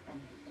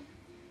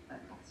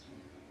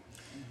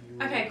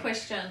 Okay,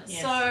 question.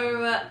 Yes.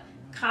 So,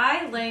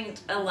 Kai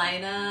linked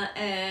Elena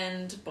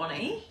and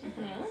Bonnie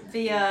Mm-hmm.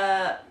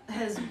 via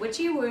his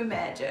witchy woo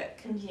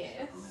magic.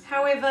 Yes.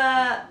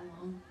 However,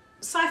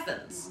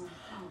 siphons.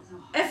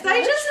 If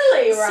they just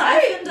Literally,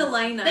 right? siphoned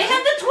Elena, They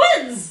have the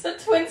twins! The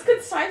twins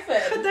could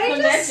siphon. could they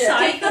the just magic.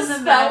 Take the siphon the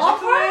spell magic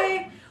off her?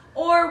 away?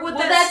 Or would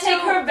Would that that still,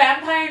 take her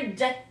vampire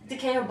and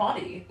decay her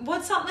body?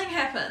 Would something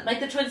happen? Like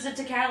the twins did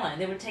to Caroline.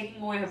 They were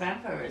taking away her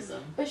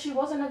vampirism. But she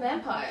wasn't a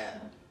vampire.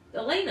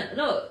 Elena,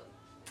 no.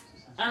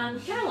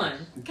 Caroline.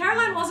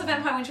 Caroline was a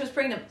vampire when she was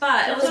pregnant,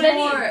 but it was But any-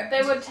 more.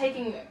 They were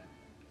taking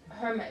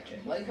her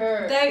magic, like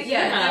her. They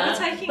Yeah, were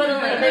taking but her.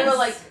 Elena's- they were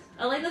like,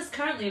 Elena's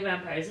currently a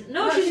vampire.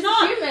 No, No, she's she's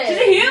not. human. She's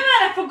a human.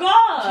 I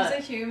forgot. She's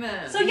a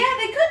human. So yeah,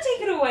 they could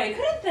take it away,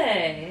 couldn't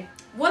they?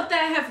 Would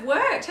that have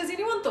worked? Has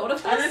anyone thought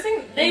of I don't this?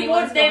 think They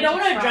anyone's would. They going don't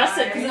to want to address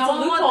it try. because it's No a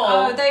one. loophole.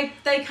 Oh,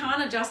 they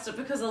can't adjust it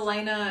because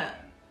Elena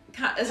isn't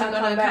Can't going to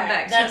come come back.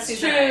 back. to That's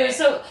season true. 8.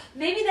 So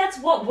maybe that's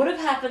what would have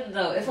happened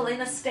though if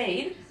Elena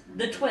stayed.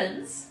 The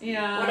twins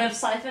Yeah. would have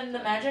siphoned the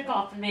magic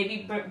off and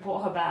maybe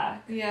brought her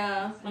back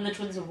Yeah. when the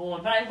twins were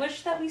born. But I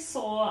wish that we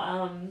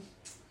saw.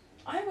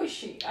 I wish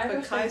she. I But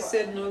wish Kai they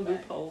said were. no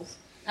loopholes.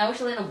 I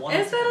wish Elena wanted.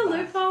 Is to that a come back.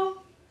 loophole?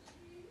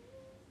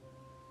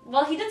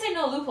 Well, he did say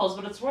no loopholes,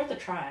 but it's worth a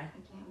try. I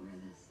can't wear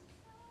this.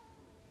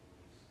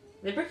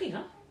 They're breaking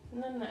up.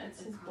 No,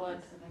 it's his blood.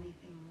 Of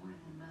anything more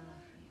than my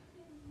love for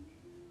you.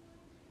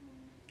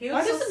 He Why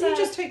looks so doesn't he sad.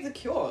 just take the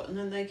cure and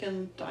then they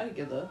can die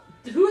together?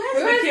 Who has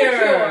Who the has the cure?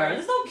 cure?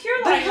 There's no cure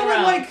They lying had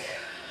around. it like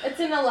It's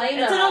in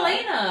Elena. It's an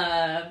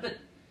Elena, but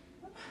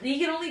you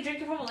can only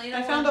drink it from Elena.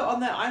 I found it on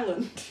that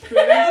island.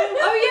 Remember?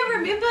 Oh yeah,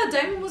 remember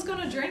Damon was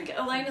going to drink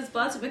Elena's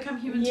blood to become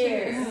human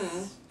Yes.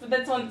 too. But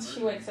that's once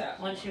she wakes up.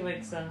 Once she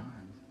wakes up.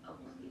 Oh,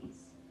 please.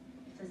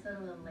 If this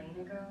little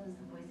Elena girl is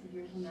the voice of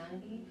your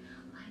humanity,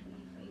 I'd be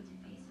afraid to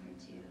face her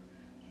too,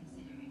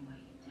 considering what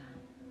you've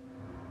done.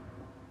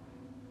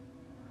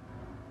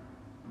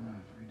 I'm not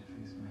afraid to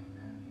face my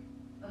humanity.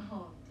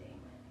 Oh,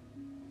 Damon.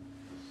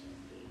 You should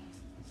be.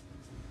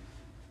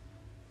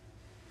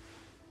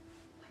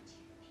 What do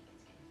you think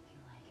it's gonna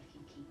feel like if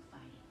you keep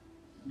fighting?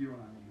 You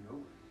and I will be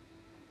over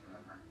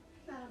forever.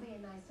 That'll be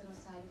a nice little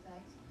side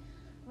effect.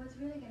 What's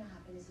really gonna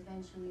happen is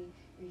eventually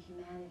your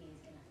humanity is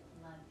gonna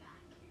flood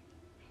back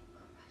and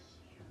crush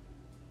you.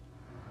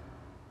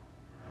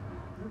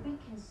 You'll be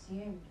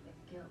consumed with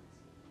guilt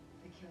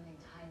for killing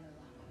Tyler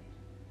Lockwood.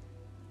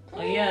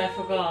 Oh yeah, I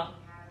forgot.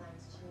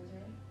 Caroline's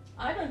children.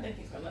 I don't think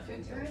he's gonna feel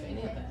guilt for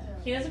any of that.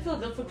 He doesn't feel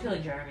good for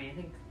killing Jeremy. I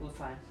think we're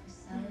fine. For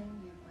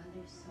selling your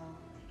brother's soul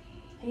to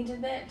Kate. He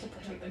did that to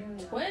protect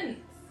the twins.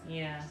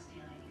 Yeah.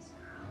 Stealing his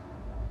girl.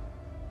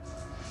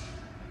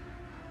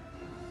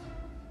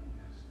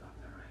 Stop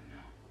that right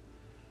now.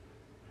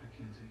 I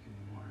can't take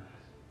any more of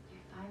this.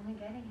 You're finally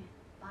getting it.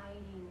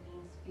 Fighting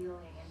means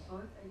feeling, and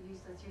both are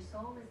useless. Your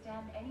soul is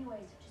damned anyway,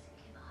 so just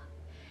give up.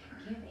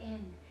 Give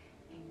in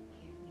and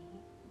give me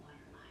what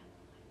I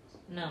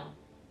want. No.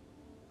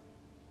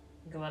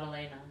 Go about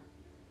Elena.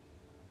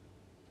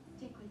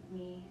 Stick with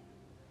me,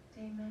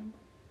 Damon.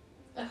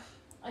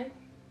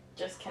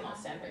 Just cannot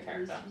stand her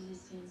character. Lose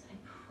resistance, I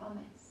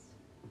promise.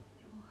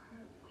 It will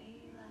hurt way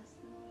less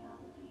than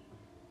reality.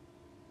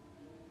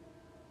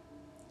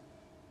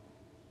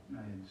 I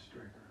had to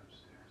strike her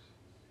upstairs.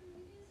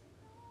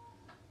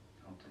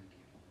 I'll take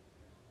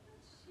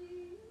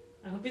you.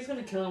 I hope he's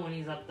gonna kill him when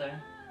he's up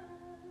there.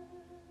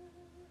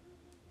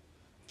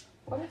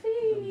 What if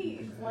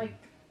he, like,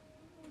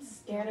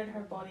 scattered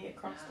her body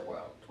across the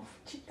world? Would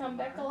she come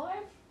back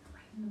alive?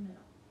 Right in the middle.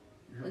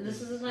 And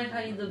this is like how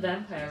you the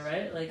vampire,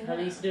 right? Like how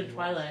they used to do in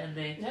Twilight, and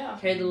they Yeah.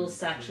 carry the little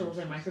satchel with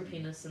their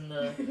micropenis in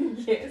the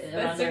Yes, around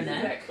that's their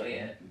neck. exactly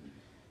it.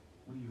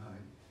 What are you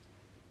hiding?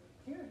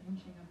 You're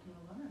inching up to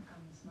 11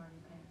 on the smarty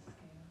pants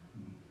scale.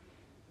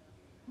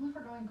 Well, if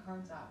we're going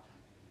cards up,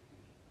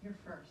 you're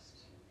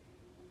first.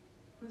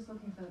 Who's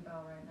looking for the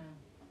bell right now?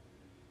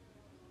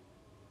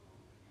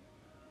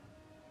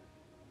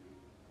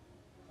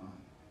 Fine.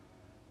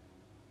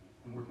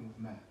 I'm working with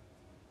Matt.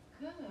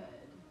 Good.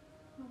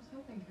 I was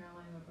hoping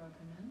Caroline would rope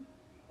him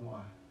in.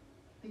 Why?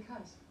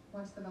 Because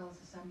once the bell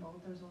is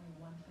assembled, there's only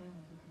one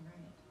family who can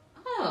ring it.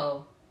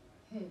 Oh,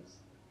 His.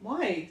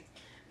 Why?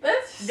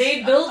 That's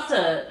they built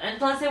it, and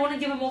plus they want to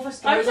give him more for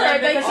story. I'm sorry,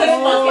 they because just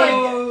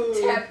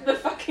he's fucking. like tap the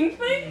fucking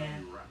thing. Yeah.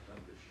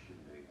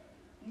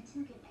 You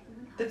two get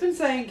everyone They've been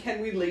saying,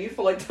 can we leave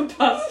for like the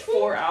past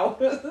 4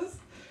 hours?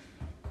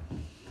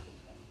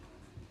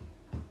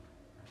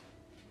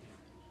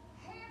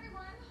 Hey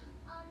everyone,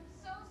 I'm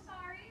so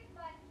sorry,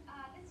 but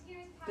this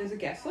year's There's a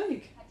gas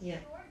leak. cut Yeah.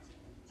 short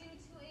due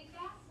to a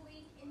gas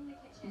leak in the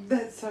kitchen.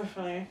 That's so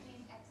funny.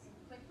 Please exit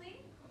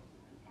quickly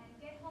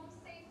and get home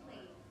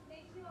safely.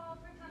 Thank you all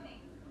for coming.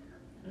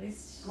 At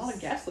least A lot of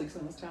gas leaks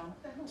in this town.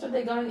 So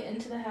they're going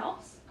into the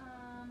house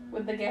Um,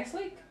 with the gas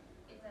leak?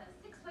 it's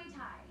a 6-way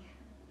tie.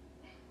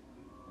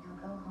 Now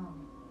go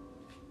home.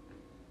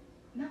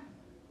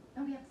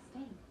 No, we have to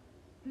stay.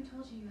 Who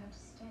told you you have to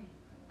stay?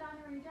 The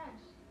honorary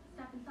judge,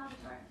 Stefan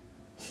Salvatore.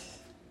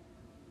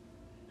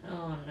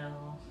 Oh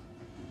no.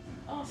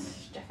 Oh,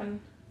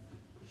 Stefan.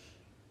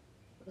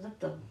 Let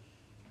the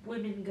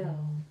women go.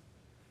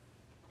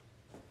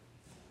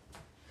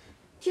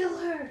 Kill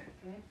her!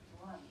 Good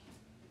one.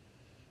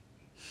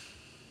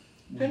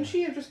 Couldn't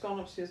she have just gone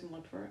upstairs and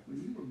looked for it?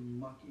 When you were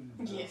mucking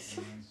about Yes.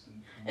 once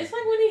and It's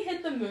like when he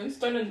hit the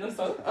moonstone in the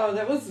soap. Oh,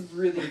 that was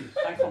really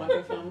iconic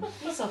of him.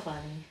 What's so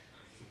funny?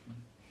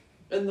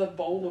 In the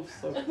bowl of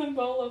soap. In the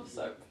bowl of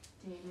soap.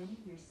 Damon,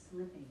 you're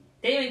slipping.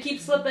 Damon, keep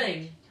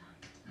slipping.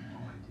 Oh,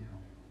 I do.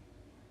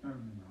 I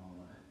remember all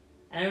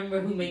that. I remember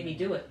who made me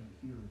do it.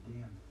 Can't feel a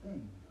damn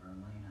thing for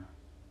Elena.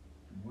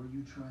 The more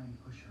you try and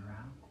push her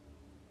out,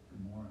 the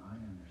more I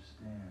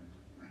understand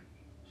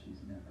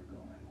she's never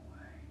going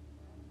away.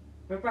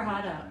 Rip her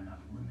heart Got out. enough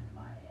room in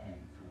my head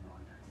for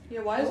what I did.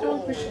 Yeah, why is no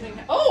one questioning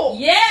her? Oh!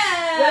 Yeah!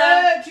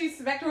 Yeah, she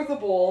smacked her with a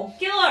ball.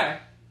 Kill her!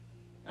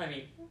 I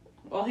mean,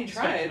 Well, he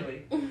tried.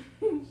 respectfully.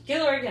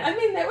 Kill her I again.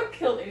 mean, that would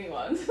kill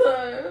anyone,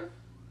 so...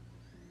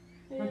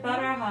 Rip out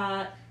her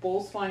heart.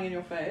 Balls flying in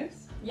your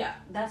face. Yeah.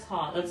 That's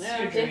hot. That's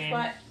Yeah. your Death dream.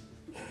 by...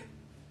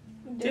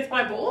 Death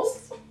by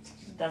balls?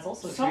 That's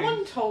also a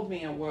Someone told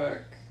me at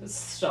work. dream.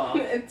 Stop.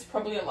 It's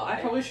probably a I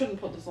lie. probably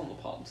shouldn't put this on the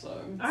pod,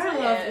 so. I So,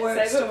 love yeah, work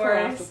Save it for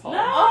after stories. pod.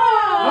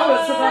 No!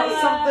 No, it's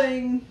about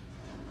something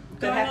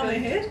that Going on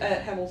happened ahead?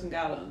 at Hamilton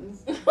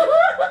Gardens.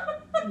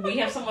 We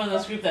have someone in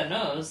this group that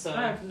knows, so.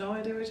 I have no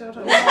idea what you're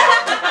talking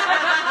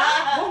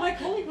about. Well, my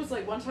colleague was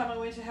like, one time I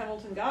went to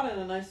Hamilton Garden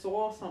and I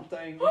saw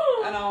something,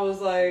 and I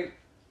was like,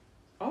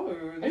 oh,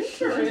 this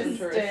is interesting.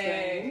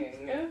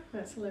 Interesting.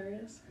 That's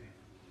hilarious.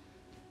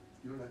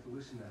 You don't have to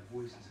listen to that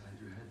voice inside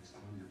your head that's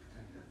telling you to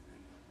protect that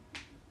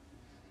thing.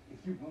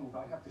 If you move,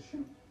 I have to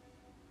shoot.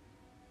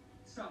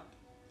 Stop.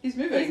 He's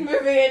He's moving.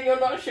 moving and you're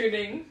not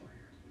shooting.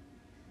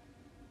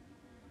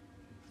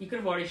 You could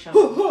have already shot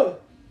him.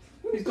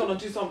 He's gonna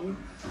do something.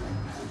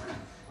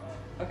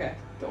 Okay,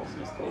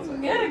 Dawson is cool.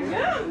 Get a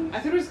gun. I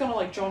thought he was gonna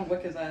like John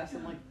Wick his ass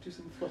and like do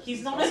some flips. He's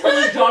and not stuff. as cool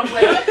as John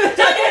Wick.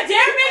 Don't you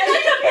dare make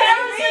a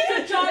comparison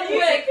to John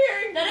Wick!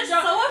 That is so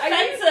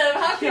offensive.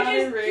 How could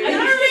Keanu you? Reeves. I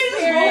literally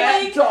just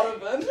Matt rolling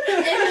Donovan.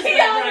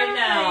 right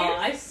now.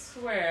 I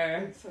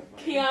swear. It's so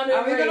funny. Keanu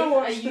Are we gonna Reeves,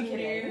 watch are the you new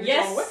kidding?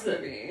 Yes. John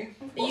Wick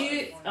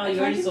movie? Oh, you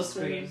already saw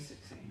Scream.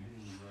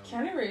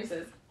 Keanu Reeves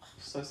is...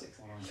 So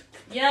sexy.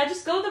 Yeah,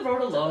 just go the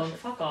road alone.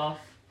 Fuck off.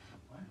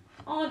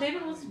 Oh,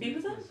 David wants to be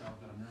with him? Myself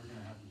that I'm never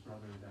gonna have the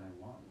brother that I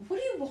want. What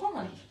do you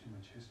want? There's too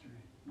much history.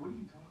 What are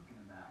you talking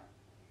about?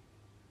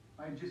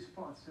 I just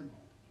fought Sybil.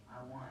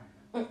 I won.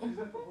 Is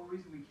that the whole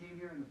reason we came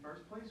here in the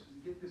first place? Was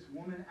to get this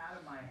woman out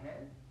of my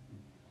head?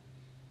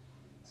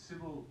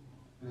 Sybil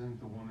isn't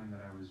the woman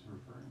that I was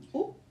referring to.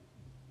 Ooh.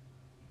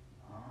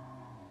 Oh.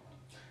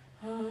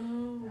 Oh.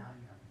 Now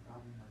you have a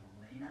problem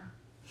with Elena?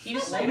 You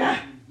just Lena.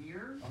 In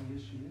here? Oh,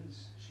 yes, she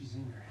is. She's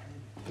in your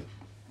head.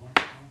 More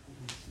powerful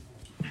than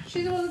Sybil.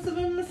 She's the one that's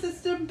in the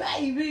system,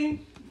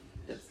 baby.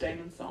 It's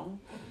Damon's song.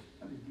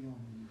 I've been dealing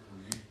with you for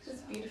weeks.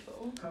 It's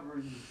Beautiful.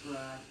 Covering your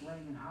tracks,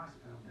 laying in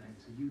hospital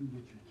beds so you can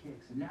get your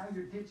kicks. And now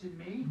you're ditching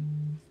me?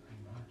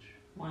 Pretty much.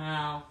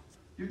 Wow.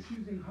 You're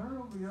choosing her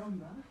over your own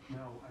brother?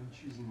 No, I'm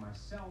choosing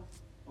myself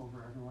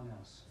over everyone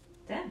else.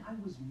 Damn. I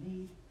was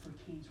made for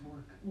Cade's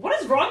work. What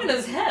is wrong in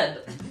his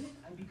head? The minute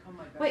I become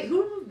my best Wait,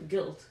 who removed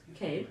guilt? self,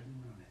 Cade?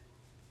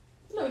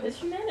 No, his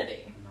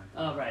humanity.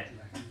 Oh, right.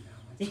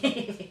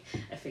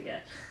 I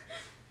forget.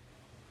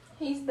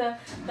 He's the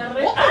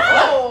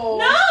Oh!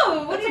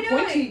 No! What That's are a you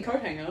doing? pointy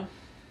coat hanger.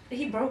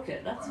 He broke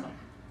it, that's fine.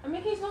 I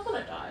mean, he's not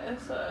gonna die,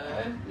 so...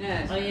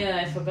 Yeah. Oh yeah,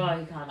 I forgot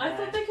he can't I die.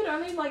 thought they could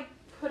only, like,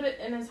 put it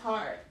in his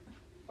heart.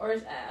 Or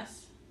his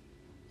ass.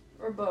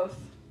 Or both.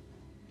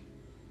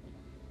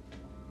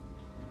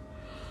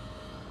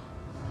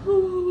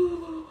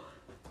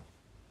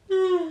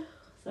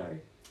 Sorry.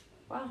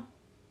 Wow.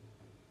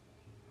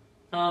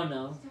 Oh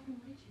no. Stefan,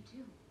 what did you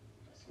do?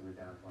 So we're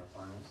down to our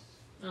finals.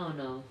 Oh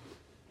no.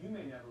 You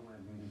may never win a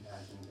beauty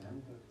pageant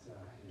again, but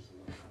here's a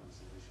little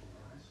consolation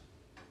prize.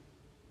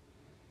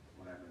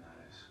 Whatever that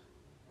is.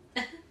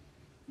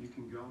 You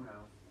can go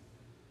now.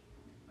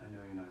 I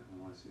know you're not going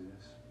to want to see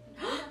this.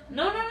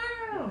 No.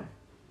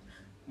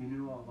 You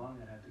knew all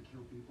along I had to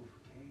kill people for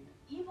Cade.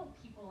 Evil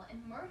people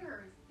and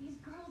murderers. These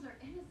girls are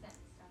innocent,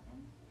 Stefan.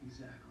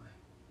 Exactly.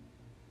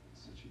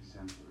 Such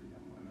exemplary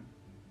young women.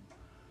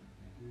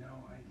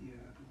 No idea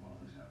the world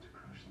is out to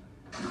crush them.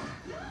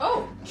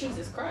 Oh,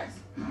 Jesus Christ.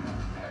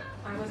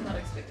 I was not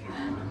expecting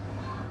that.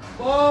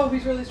 Whoa,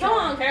 he's really Come strong.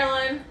 on,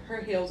 Caroline. Her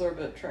heels are a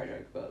bit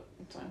tragic, but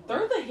it's fine.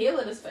 Throw the heel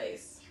at his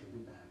face. Surely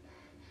back.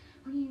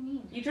 What do you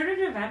mean? You turned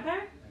into a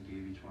vampire? I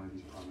gave each one of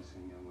these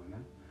promising young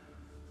women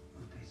a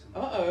taste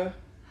of Uh-oh.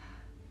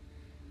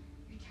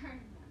 Return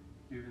them.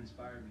 You've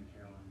inspired me,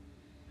 Caroline.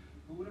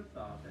 Who would have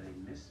thought that a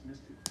Miss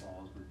Mystic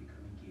Falls would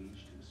become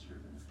engaged to a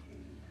servant of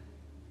Cade?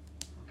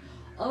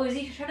 Oh, is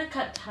he trying to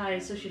cut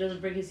ties so she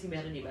doesn't bring his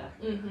humanity back?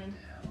 Mm-hmm.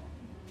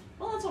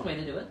 Well, that's one way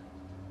to do it.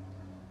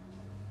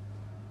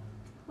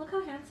 Look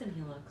how handsome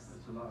he looks.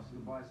 That's a loss to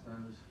the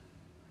bystanders.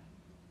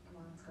 Come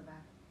on, let's go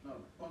back. No,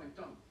 Bonnie,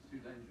 don't. It's too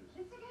dangerous.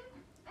 It's again.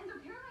 And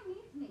so Caroline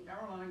needs me.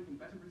 Caroline can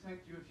better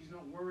protect you if she's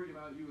not worried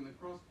about you in the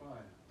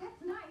crossfire. That's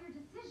not your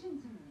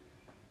decision to make.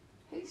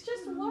 He's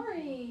just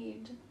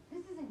worried.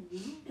 This isn't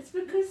you. It's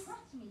You because...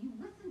 trust me. You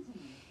listen to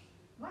me.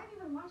 Why have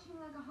you been watching me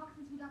like a hawk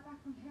since we got back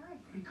from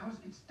Paris? Because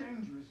it's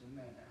dangerous in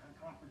there. I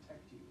can't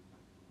protect you.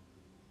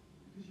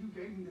 Because you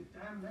gave me the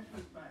damn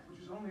necklace back,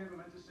 which was only ever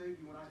meant to save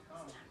you when I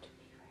can't.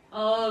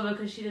 Oh,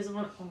 because she doesn't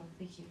want... Oh,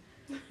 thank you.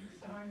 You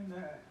die in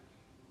there.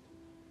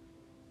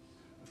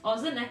 Oh,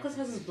 so the necklace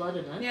has his blood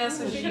in it? Yeah,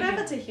 so she could have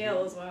it to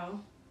heal as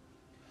well.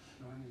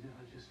 Not only did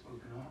I just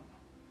spoken up,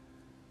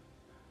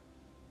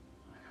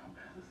 I can't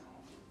bear the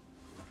thought.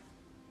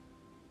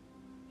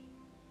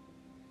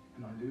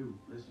 And I do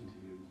listen to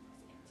you,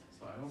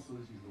 but I also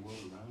listen to the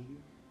world around you,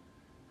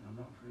 and I'm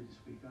not afraid to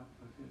speak up if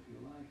I fear for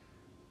your life.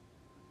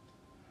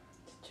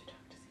 It's too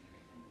dark to see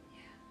everything.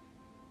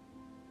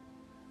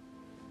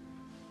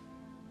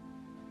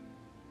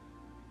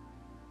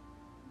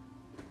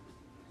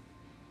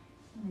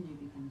 When did you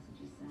become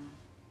such a sap?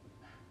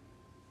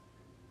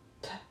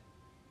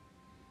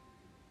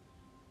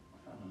 I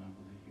fell in love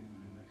with a human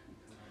who makes me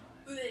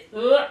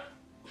feel alive. Ugh.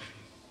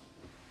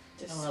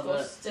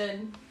 Disgusting.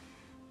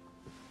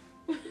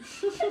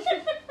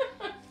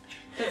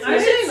 I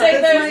should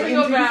say that's those my for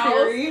your indie vows.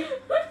 theory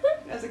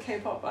as a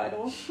K-pop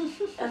idol.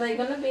 Are they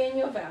gonna be in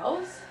your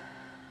vows?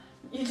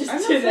 You just I'm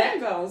not do saying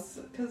that. vows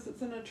because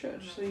it's in a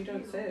church, so you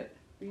don't say it.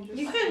 You just.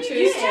 You can You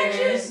choose can to.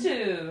 choose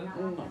to.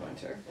 I'm not going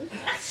to.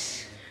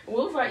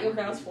 We'll write your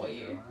vows for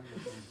you.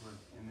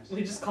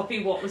 We just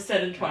copy what was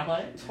said in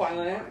Twilight.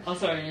 Twilight. Oh,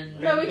 sorry, in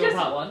No, we Rainbow just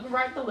Part 1.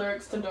 write the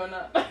lyrics to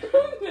Donut.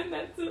 And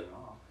that's it.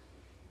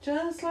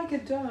 Just like a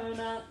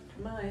donut,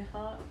 my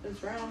heart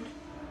is round.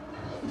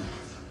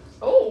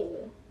 Oh.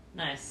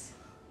 Nice.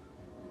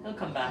 He'll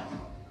come back.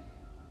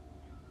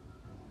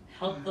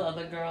 Help the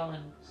other girl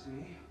and...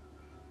 See?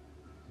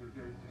 You're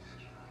good.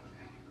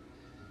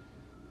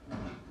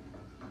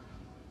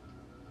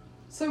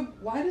 So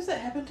why does that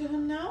happen to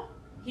him now?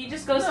 He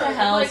just goes No, to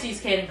hell, like- sees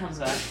Kate and comes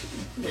back.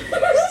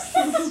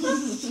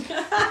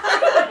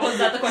 Was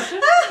that the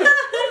question?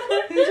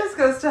 He just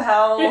goes to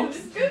hell.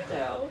 It's good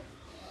now.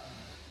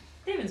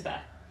 Damon's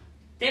back.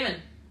 Damon,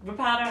 rip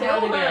out her Kill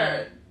heart her.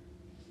 again.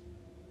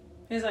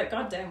 He's like,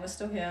 God damn, we're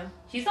still here.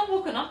 He's not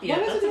woken up Why yet.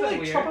 does That's he a bit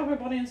like weird. chop up her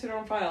body and set her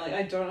on fire? Like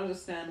I don't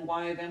understand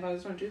why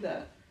vampires don't do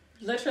that.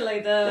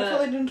 Literally, That's what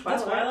they did in the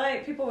Twilight.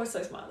 Twilight people were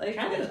so smart. They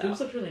Charlie's figured it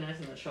boobs out. look really nice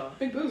in that shot.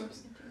 Big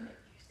boobs.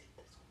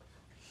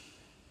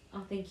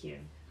 Oh, thank you.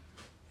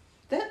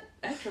 That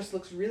actress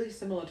looks really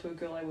similar to a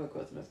girl I work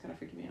with, and it's kind of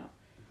freaking me out.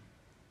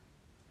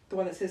 The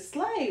one that says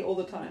 "slay" all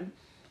the time.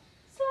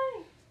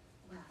 Slay.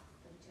 Well,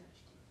 the judge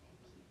didn't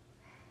pick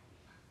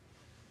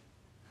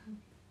you.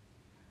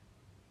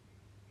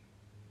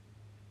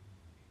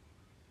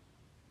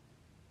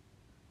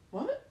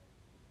 What?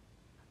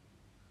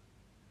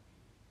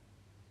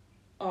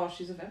 Oh,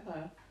 she's a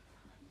vampire.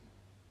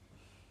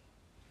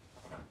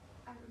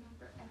 I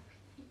remember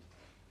everything.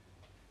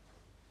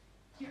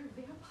 You're a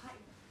vampire.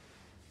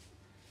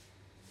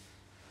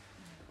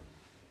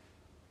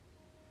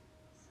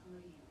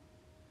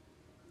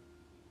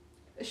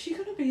 Is she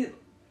gonna be? At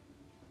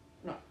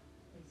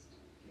least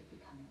you're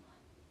becoming one.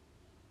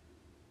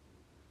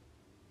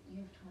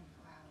 You have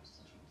 24 hours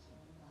to drink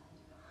human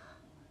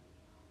blood.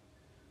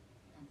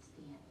 That's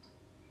the end.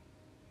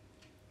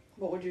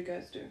 What would you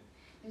guys do?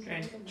 There's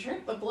Drink. no way to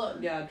Drink the blood.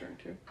 Yeah, I'd drink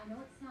too. I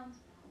know it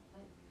sounds bad,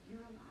 but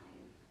you're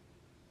alive.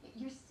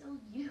 You're still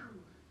you.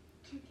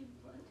 Drinking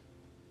blood.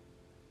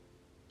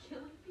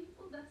 Killing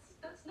people?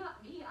 That's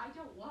not me. I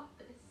don't want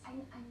this.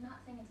 I'm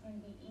not saying it's going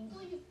to be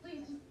easy.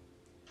 Please, just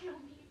kill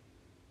me.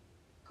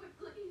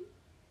 Quickly.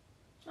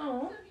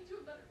 Oh. Send me to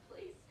a better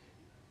place.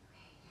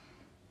 Okay.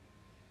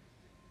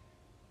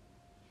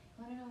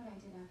 Want to know what I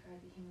did after I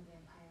became a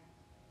vampire?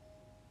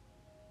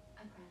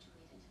 I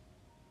graduated.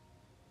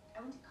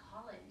 I went to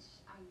college.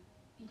 I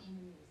became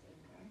a news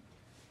anchor.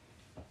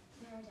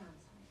 There are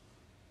downsides.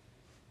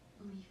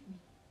 Believe me.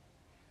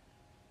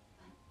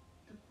 But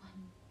the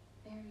one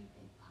very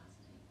big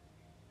positive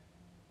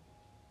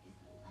is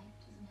that life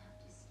doesn't have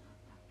to stop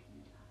after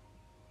you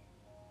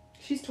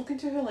die. She's talking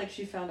to her like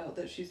she found out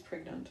that she's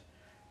pregnant,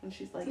 and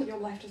she's like, "Your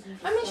life doesn't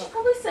have to I mean, she's stop."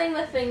 probably saying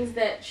the things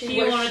that she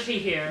wished- wanted to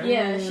hear.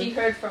 Yeah, she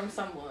heard from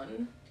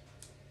someone.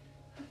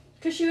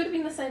 Because she would have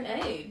been the same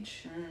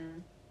age.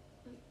 Mm.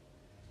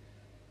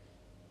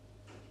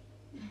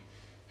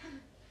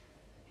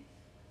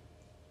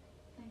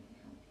 I can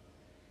help.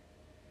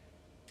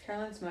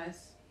 Caroline's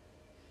nice.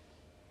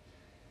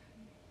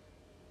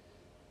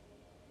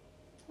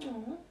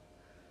 Aww.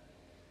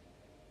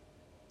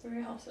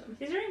 Very wholesome.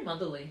 She's very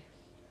motherly.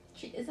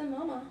 She is a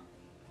mama.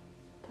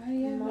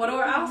 What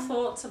are our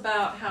thoughts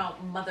about how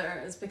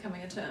mother is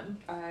becoming a term?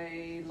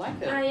 I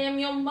like it. I am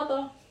your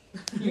mother.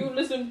 You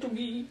listen to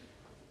me.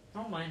 I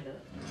don't mind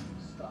it.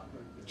 Stop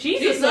right there.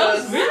 Jesus, that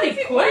was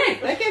really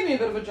quick. That gave me a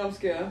bit of a jump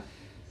scare.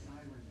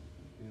 Siren.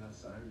 You're not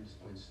Siren, you're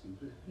just plain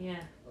stupid. Yeah.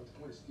 Well, the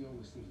point of stealing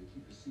was things to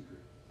keep a secret.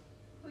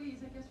 Please,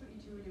 I guess what you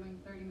two were doing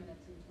 30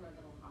 minutes into our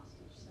little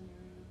hostage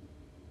scenario.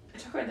 It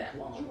took her that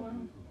long.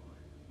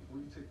 Before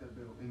you take that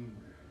bell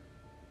anywhere,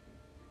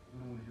 I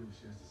don't want to hear what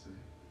she has to say.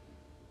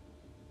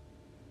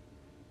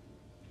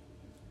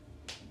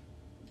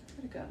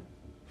 Pretty good.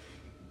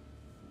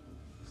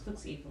 This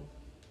looks evil.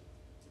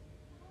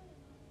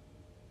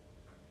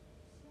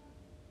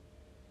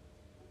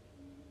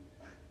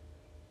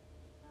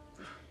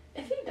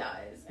 If he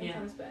dies and Yeah.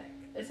 comes back,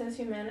 is his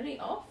humanity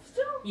off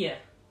still? Yeah.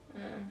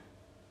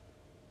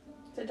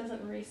 So it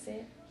doesn't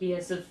reset. He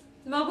has a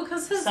Well,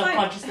 because his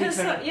Subconsciously his,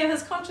 turn it.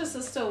 his conscious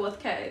is still with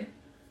Cade.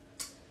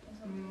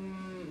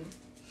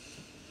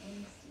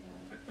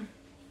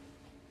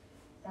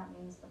 That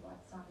means the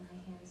blood's on my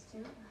hands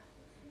too.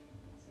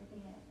 So be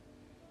it.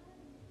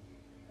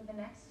 For the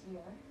next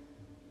year,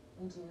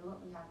 we do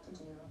what we have to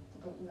do to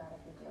get you out of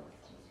your deal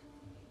with Kate.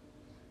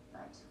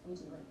 But we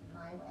do it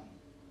my way.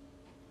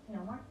 No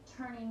more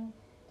turning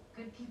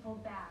good people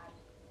bad.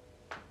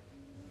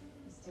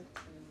 We stick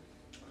to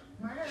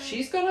murder.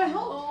 She's gonna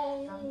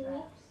help. Drug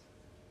threats.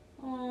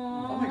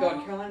 Oh my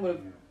god, Caroline would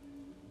have.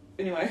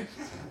 Anyway.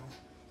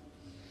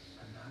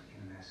 I'm not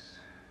in this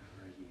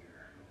for a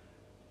year.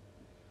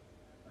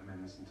 I'm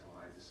in this until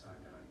I decide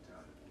that I'm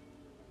done.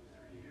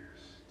 3 years,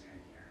 10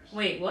 years.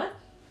 Wait, what?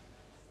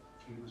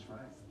 Kate was right.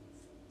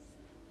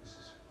 This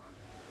is fun.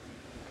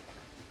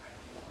 I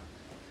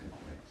don't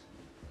want to quit.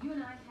 You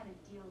and I had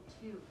a deal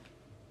too.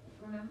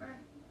 Remember?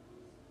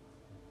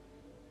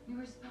 We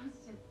were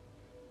supposed to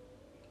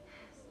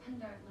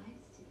spend our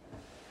lives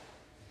together.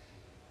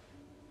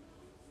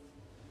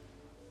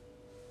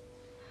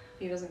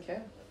 He doesn't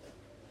care.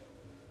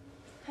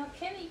 How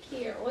can he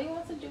care? All he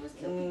wants to do is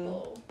kill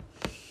people.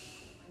 One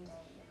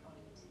day you're going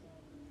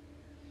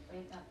to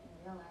wake up and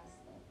realize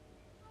that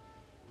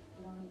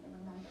you don't even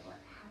remember what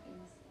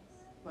happiness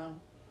is. Wow.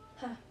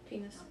 Ha,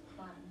 penis. Not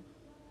fun.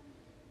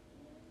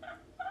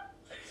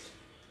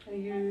 Are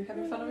you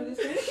having fun over this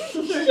game?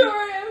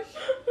 Sure am.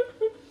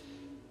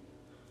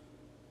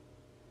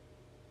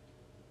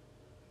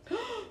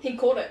 He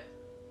caught it.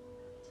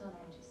 Till then,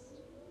 just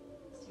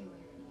stay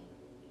away from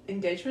me.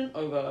 Engagement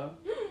over.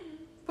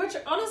 Which,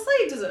 honestly,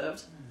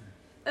 deserved.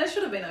 It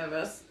should have been over,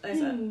 I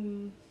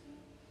said.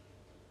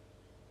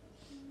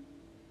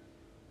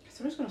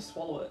 Someone's gonna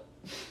swallow it.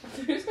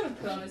 Who's gonna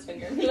put on his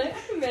finger and be like,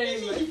 I'm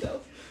marrying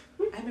myself?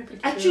 I'm a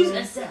pretty I girl. choose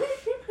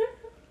myself.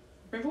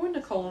 Remember when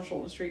Nicole on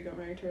Shortland Street got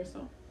married to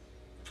herself?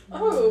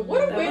 Oh,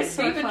 what a That way to was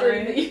so save it funny.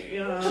 during the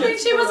Yeah.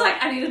 She was like,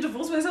 I need to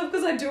divorce myself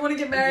because I do want to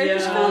get married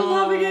because she Yeah. fell in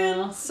love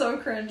again. So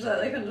cringe that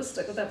they couldn't just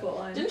stick with that plot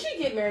line. Didn't she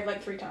get married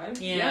like 3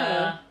 times?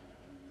 Yeah.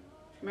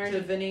 Married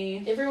to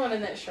Vinny. Everyone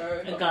in that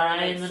show. A got guy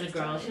married, and then a 6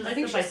 girl. times. She's I like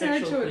think the she's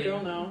married bisexual to a queen.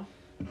 girl now.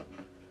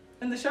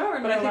 In the show or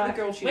in But I real think life?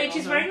 the girl cheated Wait, on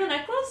she's her. wearing the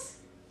necklace?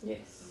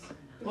 Yes.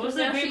 What was Because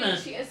the now agreement?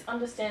 She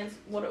understands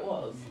what it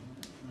was.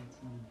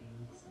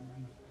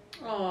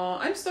 Aw,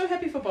 I'm so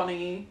happy for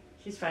Bonnie.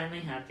 She's finally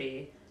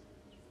happy.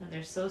 And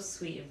they're so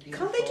sweet and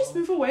beautiful. Can't they just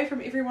move away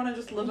from everyone and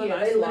just live a Yeah,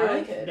 nice they literally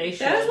life? could. They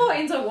should. That is what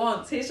Enzo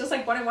wants. He's just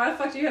like, Bonnie, why the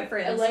fuck do you have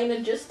friends? Elena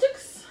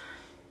Logistics?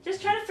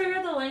 Just try to figure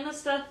out the Lena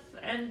stuff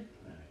and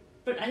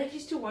But I think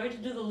she's too worried to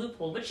do the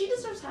loophole. But she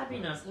deserves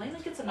happiness. Elena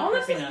gets enough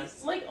Honestly,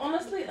 happiness.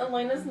 honestly,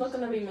 Elena's not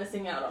gonna be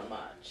missing out on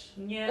much.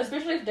 Yeah.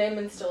 Especially if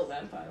Damon's still a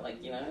vampire,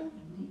 like, you know?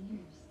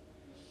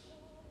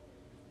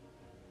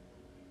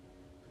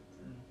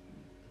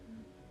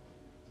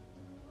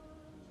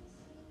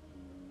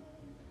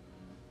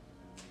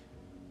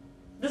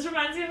 This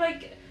reminds me of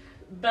like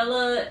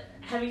Bella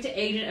having to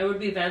age and Edward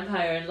be a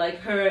vampire, and like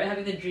her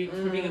having the dream of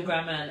her being a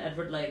grandma and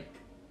Edward like.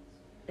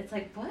 It's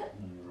like what?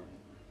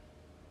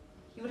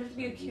 He would have to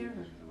be a cure.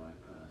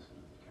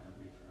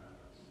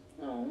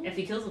 Oh. If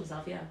he kills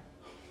himself, yeah.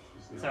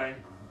 Sorry.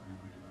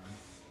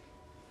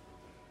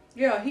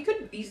 Yeah, he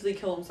could easily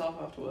kill himself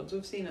afterwards.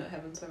 We've seen it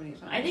happen so many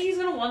times. I think he's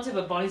gonna want to,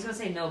 but Bonnie's gonna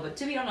say no. But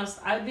to be honest,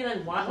 I would be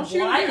like, why? What's she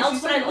gonna Why do? else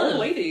She's would like I an old live?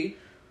 lady.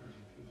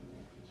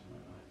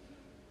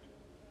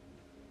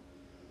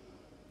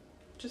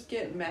 Just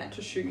get Matt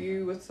to shoot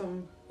you with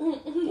some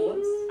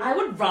bullets. I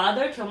would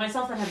rather kill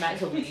myself than have Matt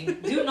kill me.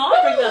 Do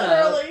not bring that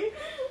up. Really?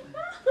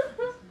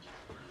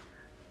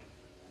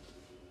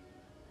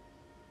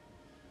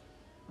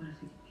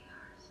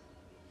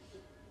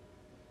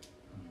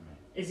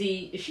 Is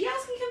she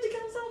asking him to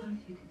kill himself?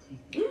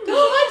 That's what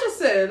I just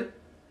said.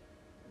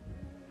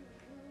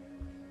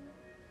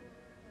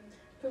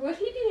 But would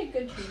he be a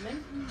good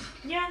human?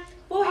 Yeah.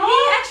 Well, he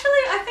actually,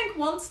 I think,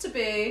 wants to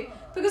be,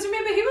 because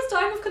remember, he was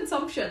dying of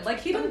consumption. Like,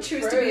 he didn't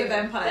choose to be a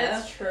vampire.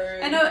 That's true.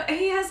 I know,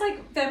 he has,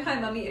 like,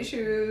 vampire mummy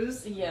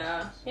issues.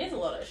 Yeah, he has a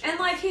lot of issues. And,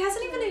 like, he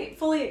hasn't even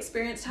fully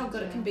experienced how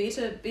good it can be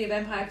to be a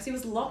vampire, because he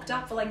was locked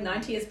up for, like,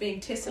 90 years being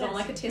tested on,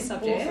 like, a test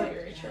subject. Also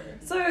very true.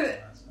 So,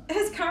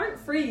 his current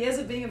 3 years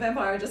of being a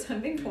vampire are just him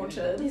being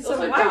tortured. He's so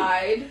also why-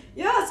 died.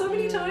 Yeah, so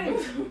many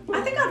times.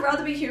 I think I'd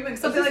rather be human,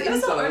 because I'd be like, it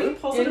was the only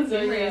positive Enzo,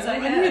 memories yeah. I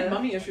And he had had.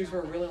 mummy issues for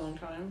a really long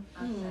time.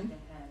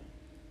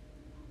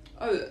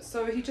 Oh,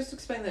 so he just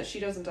explained that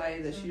she doesn't die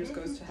either. She just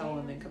goes to hell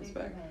and then comes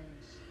back.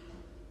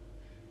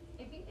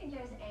 If you think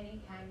there's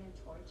any kind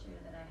of torture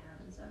that I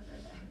haven't suffered,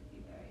 I would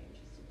be very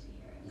interested to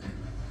hear it.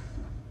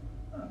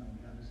 Oh,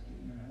 you gotta just get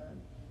in your head.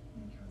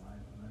 Make your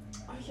life a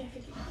living. Oh yeah, he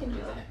can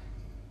do that.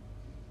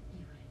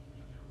 You wouldn't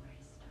even know where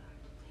to start.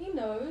 He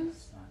knows.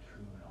 It's not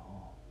true at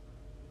all.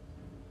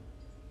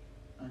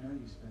 I know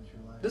you spent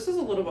your life. This is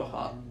a little bit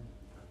hot.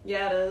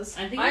 Yeah, it is.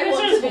 I think I you guys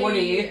want are to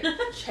 40. be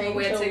chained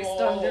Weird to a sex wall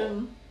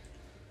dungeon.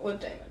 with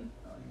Damon.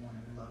 The only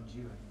one who loved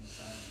you had been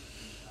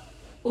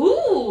silent.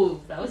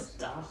 Ooh, that was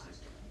dark.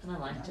 And I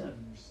liked Now it.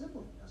 even your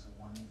sibling doesn't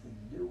want anything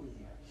to do with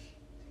you.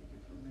 Take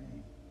it from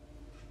me.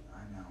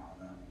 I know how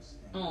that one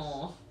stings.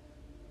 Aww.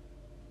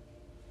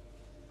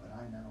 But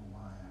I know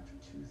why after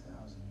 2,000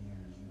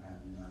 years you have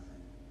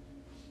nothing.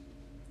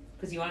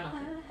 Because you are I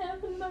nothing.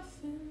 have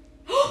nothing.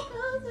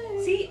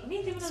 See, me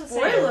and Damon are the same.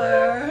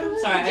 Spoiler!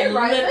 Sorry, Did you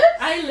write this?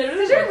 I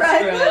literally Did you wrote the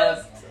write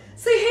script.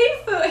 See,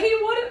 he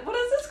what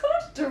is this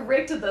called?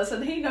 Directed this,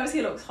 and he knows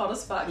he looks hot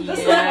as fuck. This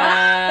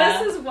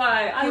Yeah. is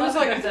why I He love was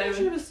like, I him, think I David.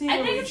 should have seen I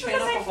a think it's chain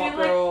because up I a hot feel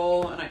like-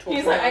 girl, and I told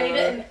He's her. like, I need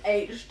it in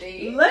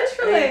HD.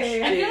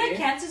 Literally. I feel like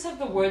cancers have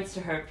the words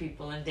to hurt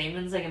people, and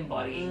Damon's like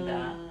embodying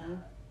that.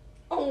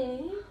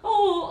 Oh,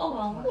 Oh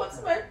well.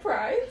 what's my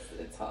prize?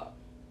 It's hot.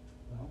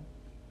 Well,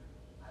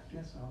 I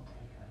guess I'll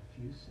take a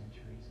few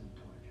centuries of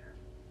torture.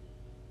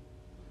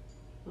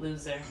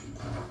 Loser.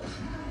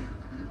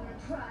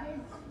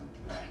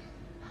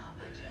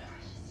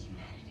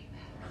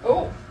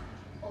 Oh,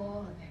 All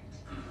of it.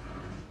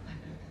 But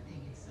not the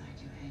thing inside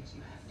your head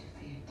you have to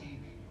fear,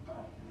 Damon.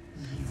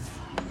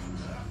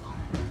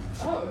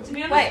 oh. To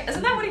be honest, Wait,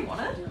 isn't that what he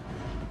wanted?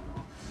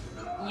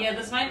 yeah,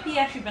 this might be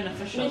actually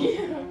beneficial. He's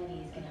gonna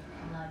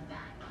flood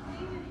back.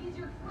 Damon, he's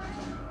your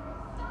friend.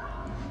 I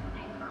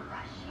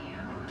crush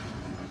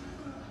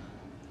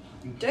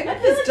you. Damon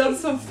has done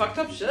some fucked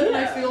up shit, and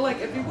I feel like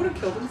if he would have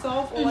killed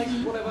himself or like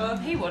whatever,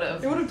 He would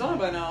have. he would have done it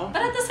by now.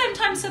 But at the same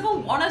time,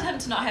 Sybil wanted him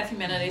to not have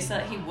humanity so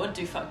that he would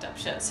do fucked up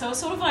shit. So it's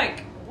sort of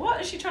like, what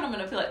is she trying to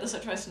manipulate the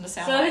situation to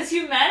sound So like? his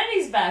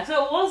humanity's back.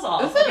 So it was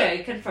off. Is it?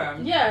 Okay,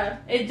 confirmed. Yeah.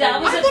 That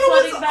was I it thought it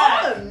flooding was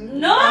back. on.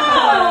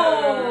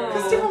 No.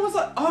 Because Stefan was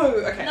like, oh,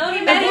 okay. No, It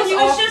humanity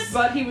was off, just.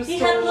 but he was He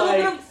still had a little like,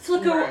 bit of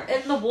flicker right.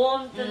 in the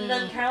warmth, and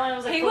then Caroline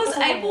was like, He was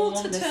focus on the able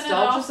to warmth. turn it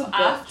Nostalgia's off a bitch.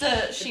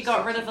 after she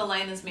got rid of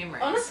Elena's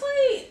memories. Honestly,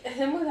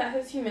 him without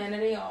his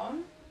humanity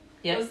on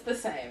Yep. was the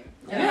same.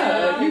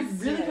 Yeah, you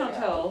Yes. really can't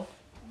tell.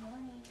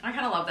 I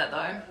kind of love that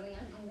though.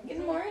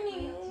 Good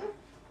morning.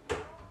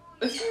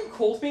 If you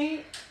called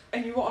me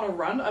and you were on a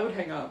run, I would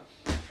hang up.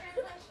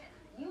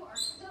 You are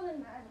still in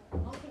bed.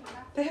 Looking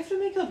back. They have to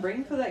make a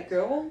ring for that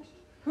girl.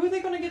 Who are they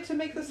going to get to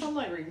make the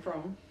sunlight ring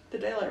from? The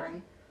daylight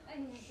ring. I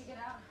need to get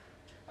out.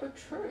 Oh,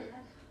 true.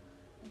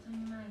 What's on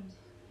your mind?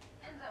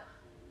 Enzo,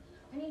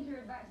 I need your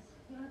advice.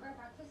 You want to grab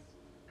breakfast?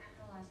 I'm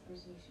the last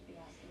person you should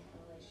be asking for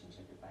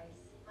relationship advice.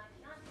 My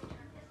fiance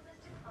turned his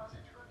mystic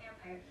closet into a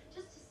vampire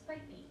just to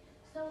spite me.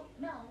 So,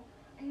 no,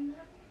 I'm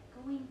not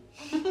going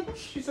anywhere.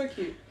 She's so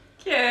cute.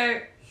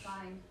 Cute.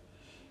 Fine.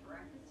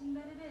 Breakfast in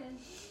bed it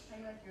is. How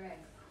do you like your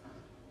eggs?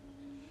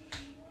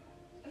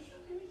 Are you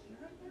really here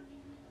right now?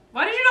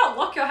 Why did you not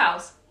lock your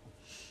house?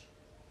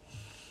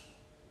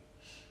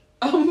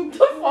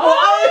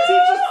 What?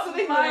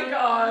 my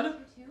god.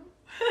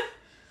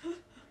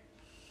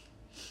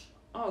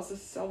 Oh, it's a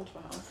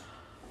Salvatore house.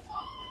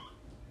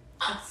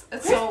 It's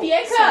Where's so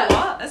Bianca?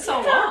 what? It's so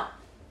what? I'm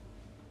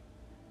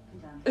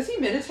done. Is he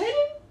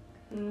meditating?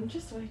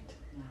 Just wait.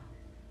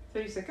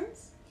 30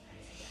 seconds?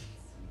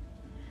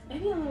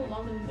 Maybe a little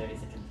longer than 30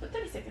 seconds, but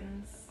 30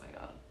 seconds. Oh my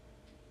god.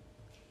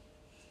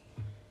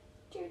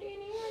 Mister, I'm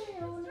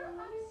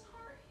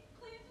sorry.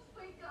 Please just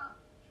wake up.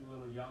 Too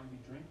little young to be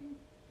drinking?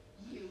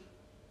 You.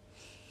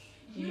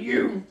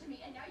 You. did this to me,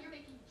 and now you're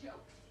making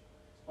jokes.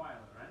 It's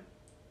Violet, right?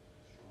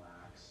 Just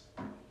relax.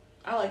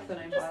 I like the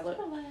name Violet.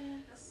 Relax.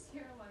 That's what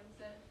Caroline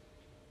said.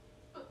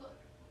 But look,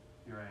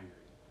 You're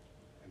angry.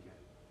 I get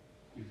it.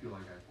 You feel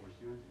like I forced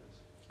you into this.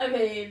 I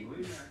mean,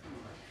 Believe me, I can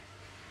relate.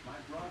 My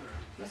brother.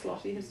 Miss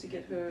Lottie has to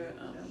get her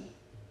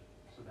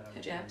So that I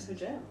her jabs. would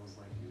girls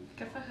like you.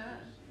 Good for her.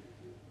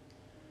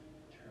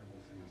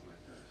 Terrible things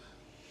like this.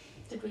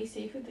 did we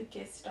see who the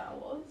guest star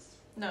was?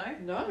 No.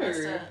 No.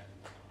 Missed it.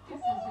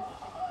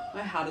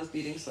 My heart is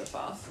beating so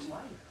fast. It's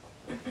life.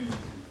 It's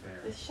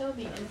fair. This shall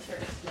be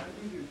interesting. I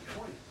gave you a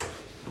choice.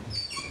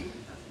 You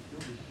didn't have to kill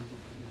these people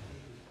for your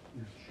behavior.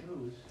 You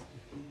chose to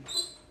kill me.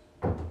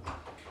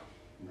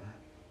 And that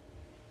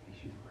makes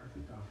you the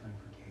perfect offering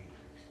for Kate.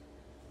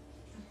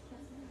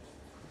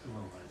 It's a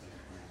little hard to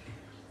explain.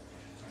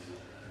 I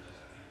just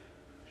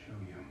show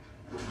you.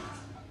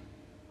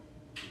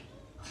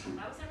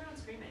 Why was everyone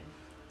screaming?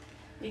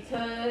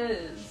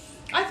 Because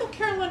I thought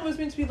Caroline was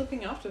meant to be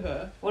looking after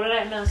her. What did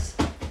I miss?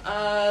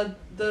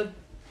 The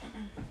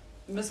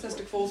Miss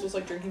Mystic Falls was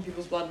like drinking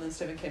people's blood and then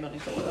Stephen came out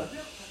and killed her.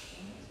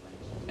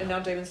 And now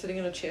Damon's sitting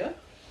in a chair.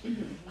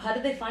 How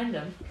did they find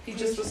him? He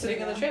just was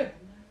sitting in the chair.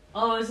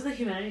 Oh, is it the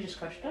humanity just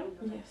crushed him?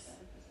 yes,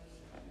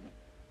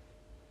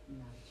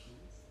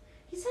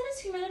 He set his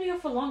humanity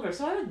off for longer,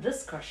 so why would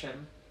this crush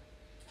him?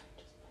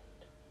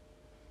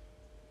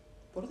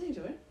 What are they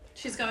doing?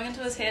 She's going into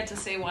his head to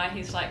see why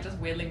he's like just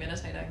weirdly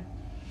meditating.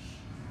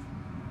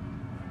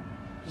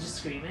 He's just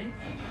screaming.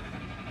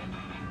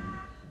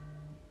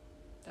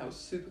 That was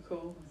super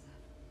cool.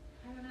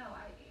 I don't know.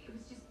 It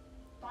was just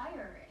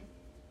fire and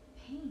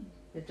pain.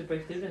 They have to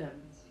break through to him.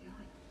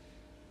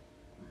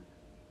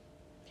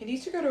 He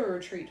needs to go to a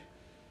retreat.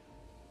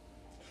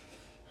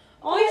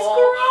 Oh, he's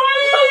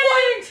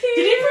crying!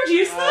 Did he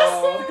produce this?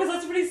 Oh. Because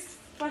that's pretty.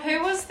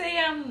 Who was the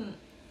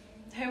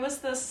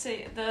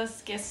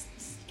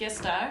guest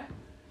star?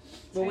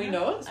 Will we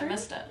know it? I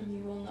missed it.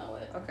 you will know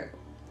it. Okay.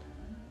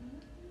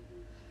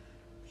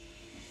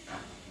 Wow.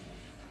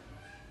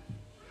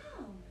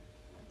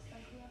 Looks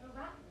like we have a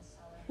rat in the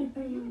cellar.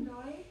 Are you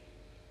annoyed?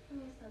 I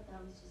always thought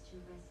that was just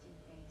your resting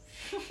face.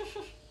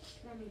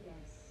 Let me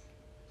guess.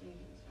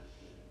 Jaden's not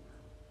feeling well.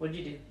 What'd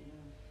you do?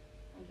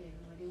 I gave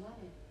him what he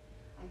wanted.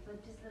 I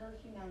flipped his little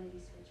humanity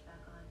switch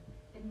back on.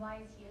 Then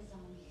why is he a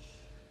zombie?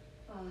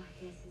 Well, I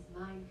guess his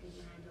mind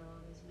couldn't handle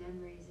all those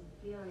memories and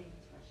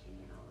feelings rushing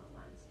in all at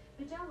once.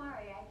 But don't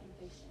worry, I can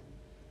fix him.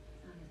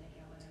 As long as I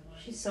get what I want.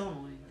 She's so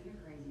annoying. You're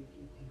crazy if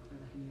you think we're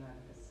letting you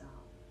out of the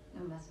cell.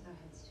 No mess with our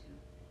heads too.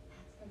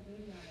 That's the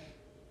beauty of it.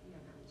 You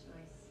don't have a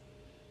choice.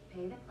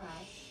 Pay the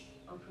price,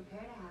 or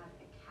prepare to have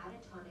a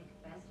catatonic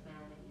best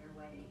man at your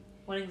wedding.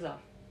 Wedding's off.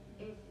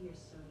 If you're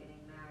still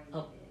getting married,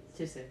 Oh, it is.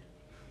 too soon.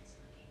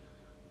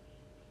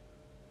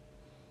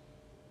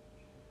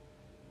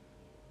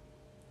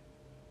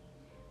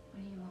 What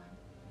do you want?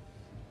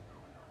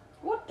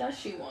 What does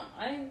she want?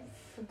 I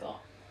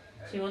forgot.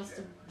 She wants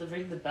to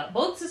ring the bell.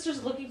 Both sisters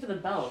are looking for the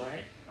bell,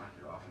 right? Knock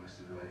it off,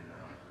 Mr. Delaney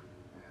now.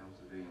 The hell's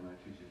the big and I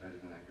treat you better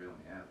than that girl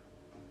in the app.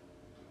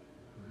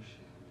 Who is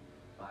she?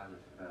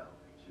 Violet Bell.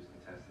 She was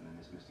contestant in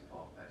Miss Mystic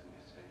Falls pageant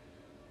yesterday.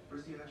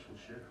 Where's the actual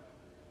sheriff?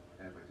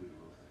 Halfway through the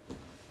roof.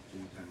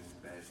 Jimmy turned in his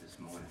badge this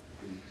morning.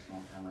 Didn't a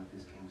small town like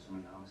this came with so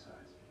many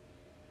homicides.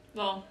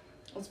 Well,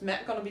 Was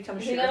Matt gonna become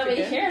Is he sheriff gonna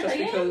be again? sheriff Just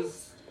again?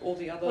 because all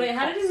the other Wait,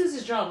 how did he cops- lose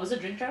his job? Was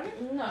it drink driving?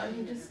 No,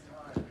 he just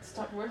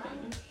stopped working.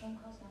 Phone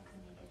call's not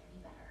gonna make it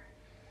any better.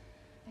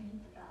 I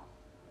need the bell.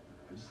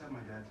 I just had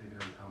my dad take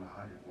it out of town to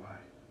hide it. Why?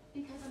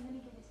 Because I'm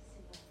gonna give it to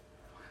Sybil.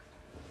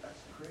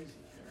 That's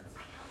crazy, Karen.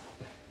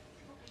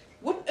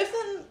 Would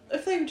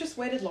if they just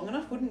waited long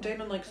enough, wouldn't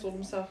Damon like sort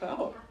himself We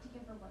out? have to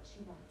give her what she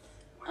wants.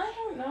 I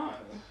don't know.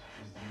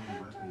 She's the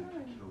only weapon that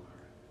can kill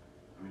her.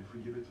 I mean, if we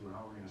give it to her,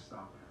 how are we gonna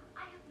stop her?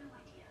 I have no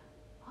idea.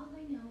 All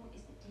I know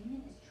is that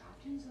Damon is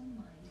trapped in his own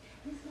mind.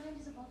 And his mind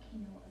is a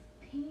volcano of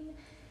pain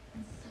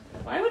and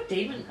suffering. Why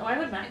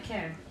would Matt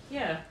care?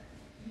 Yeah.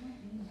 You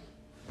don't mean it.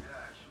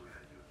 Yeah, actually,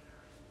 I do.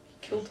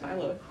 Killed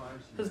Tyler,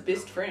 his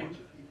best friend. A bunch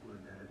of people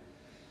are dead.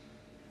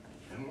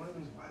 And one of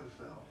them's Violet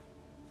Fell.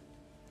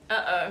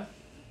 uh-oh. What?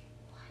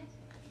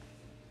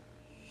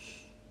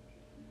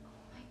 Oh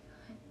my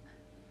god.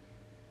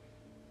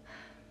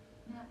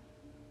 Matt,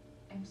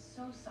 I'm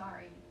so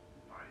sorry.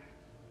 Why?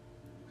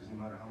 Because no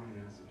matter how many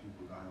innocent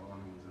people die, all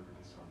anyone's ever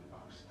concerned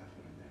about is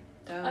Stefan and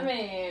Damon. I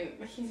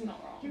mean, he's not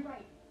wrong. You're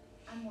right.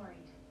 I'm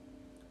worried.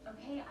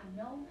 Okay, I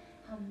know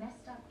how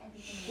messed up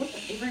everything is.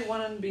 Wouldn't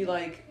everyone be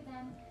like, For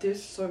them,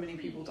 there's so many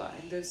people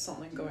dying, there's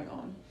something going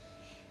on.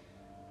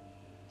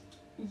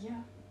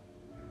 Yeah.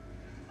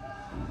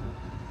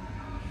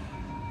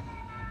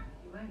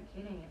 You weren't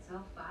kidding. It's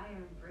all fire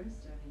and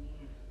brimstone in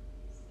here.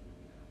 It's gonna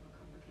be a lot more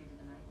complicated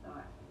than I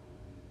thought.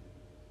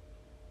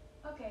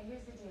 Okay,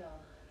 here's the deal.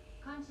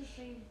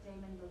 Consciously,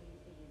 Damon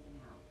believes that he's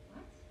in hell.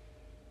 What?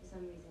 For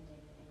some reason,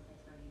 Damon thinks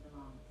that's where he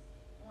belongs.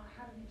 Well,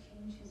 how did he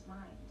change his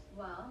mind?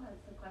 Well,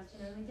 that's the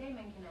question only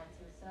Damon can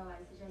answer, so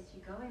I suggest you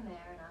go in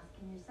there and ask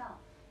him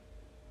yourself.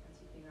 Once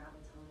you figure out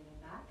what's holding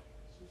him back,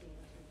 you should be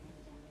able to repair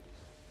the damage.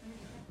 Where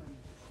did that one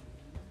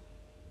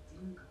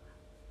didn't go out?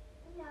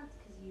 And yeah, it's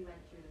because you went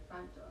through the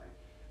front door.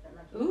 But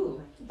like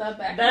Ooh. The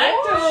back Back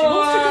door. door. She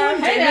wants to go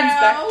in Hey Damon's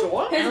now. back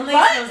door? Emily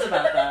butt? knows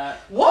about that.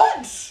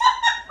 What?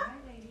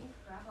 Alright, ladies,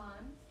 grab on.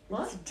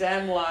 That's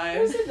damn Who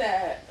lies. said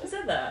that? Who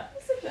said that? Who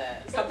said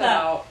that? Cut that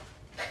out.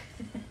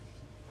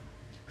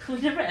 We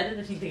never edit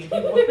anything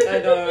anymore. I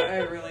don't. I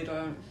really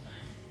don't.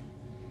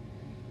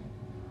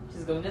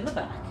 She's going in the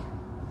back.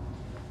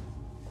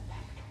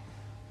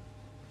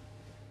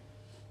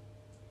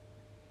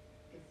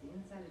 Guess the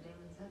inside of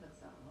Damon's head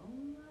looks a whole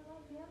lot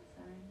like the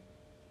outside.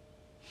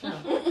 Oh.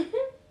 Okay,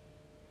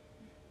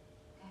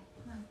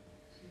 come on.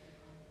 Should be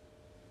fun.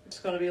 It's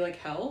gonna be like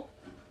hell.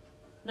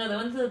 No, they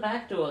went to the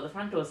back door. The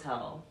front door's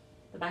hell.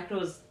 The back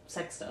door's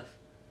sex stuff.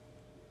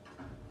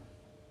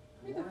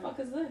 Who the fuck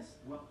is this?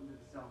 Welcome to the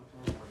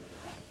Salvatore Party.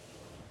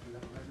 You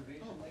have a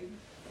reservation? Oh, lady.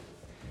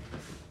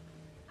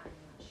 I'm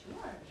not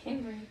sure.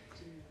 Henry.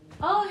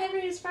 Oh,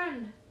 Henry's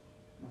friend.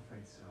 I'm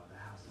afraid so. The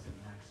house is at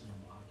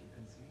maximum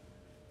occupancy.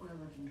 We're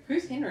looking for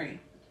Who's Henry?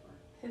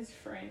 His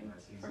friend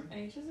That's easy. from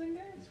ages ago?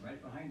 He's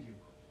right behind you.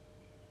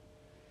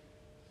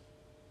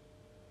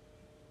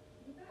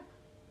 you back.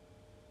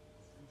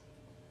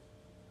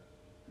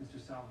 Mr.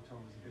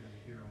 Salvatore was a bit of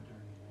a hero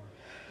during the war.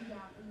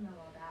 Yeah, we know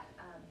all that.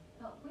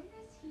 But where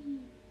is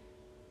he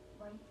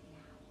right now?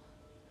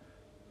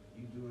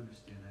 You do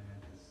understand I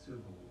meant the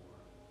Civil War.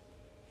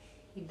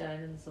 He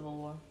died in the Civil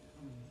War.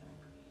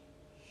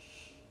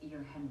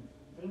 You're Henry.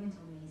 Damon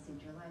told me he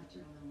saved your life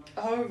during the war.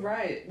 Oh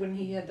right, when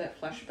he had that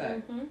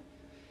flashback. Mm-hmm.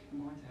 I'm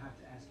going to have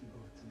to ask you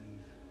both to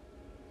leave.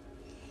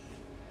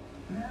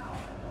 Now!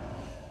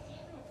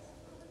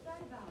 What was that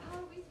about? How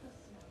are we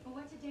supposed to know? But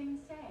what did Damon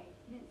say?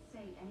 He didn't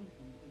say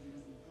anything because he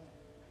wasn't there.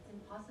 It's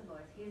impossible.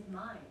 It's his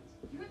mind.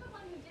 You're the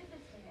one who did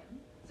this to him.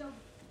 So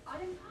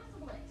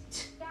unimpossible it.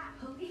 That,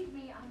 believe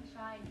me, I'm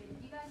trying. But if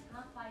you guys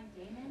can't find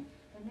Damon,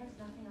 then there's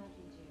nothing I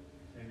can do.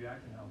 Maybe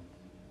I can help.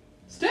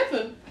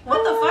 Stefan!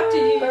 What the fuck are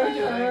you doing?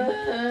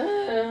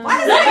 Why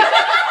is that?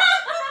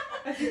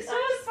 I think That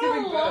was so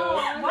giving birth.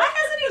 long. Why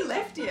hasn't he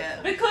left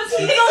yet? Because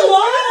he's a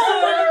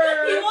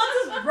loser. He wants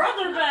his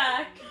brother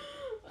back.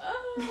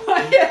 Why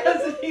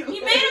hasn't he? He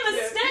left made a yet?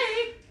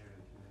 mistake.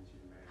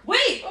 Wait!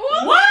 Wait,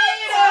 what?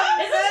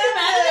 Is this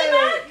humanity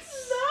back?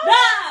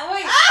 Nah,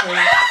 wait.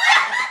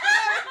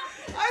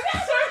 I'm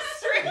so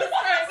stressed right now.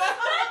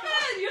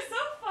 Stefan, you're so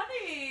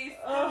funny.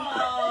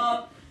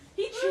 Stop.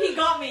 He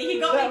got me. He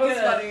got That me was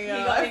good. funny. He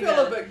Yeah. got I me feel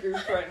good. a bit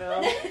goofed right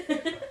now. That's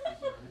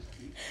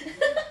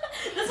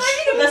why I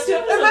think the best two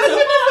episodes. Imagine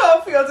if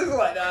our fiance's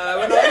like, nah,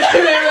 we're not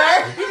doing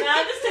that. Nah,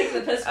 I'm just taking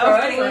the piss, bro.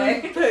 After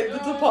Anyway. we paid the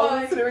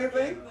deposits and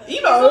everything. It's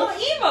Emo.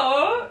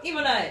 all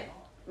emo night.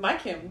 My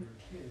Kim.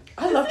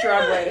 I love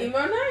driveway.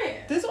 Emo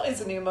night. There's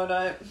always an emo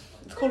night.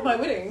 It's called my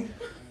wedding.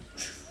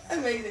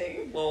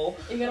 Amazing. Lol.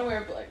 You're gonna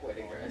wear a black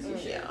wedding dress. You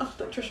should. Yeah,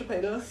 that Trisha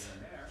paid us.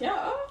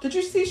 Yeah. Did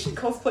you see she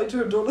cosplayed to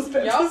her daughter's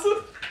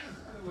baptism?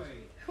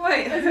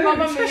 Wait, Is who?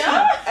 Mamma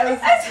Mia? As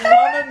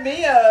Mamma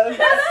Mia. That's so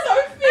That's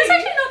funny.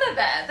 actually not that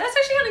bad. That's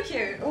actually kind of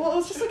cute. Well, it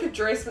was just like a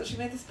dress, but she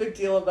made this big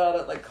deal about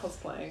it, like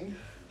cosplaying.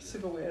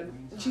 Super weird.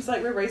 And she's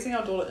like, we're raising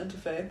our daughter into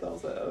faith. I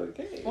was like,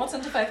 okay. What's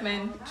interfaith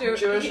mean?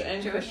 Jewish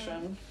and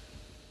Christian.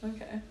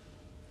 Okay.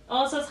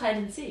 Oh, so it's hide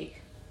and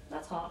seek.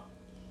 That's hot.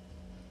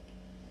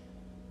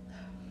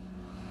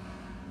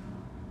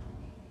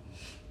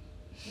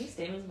 At least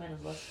Damon's mind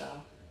is less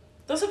style.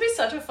 This would be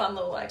such a fun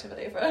little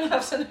activity for an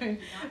afternoon.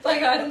 Play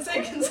hide and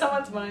seek in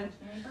someone's mind.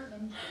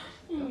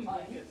 Oh my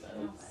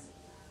goodness.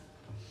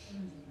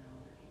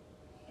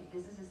 If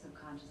this is his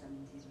subconscious, that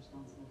means he's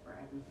responsible for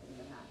everything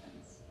that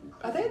happens.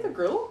 Are they at the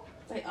grill?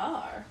 They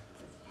are.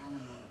 This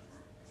animal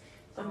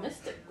attack. The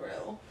Mystic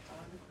Grill. All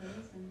the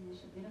clues, and they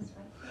should lead us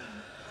right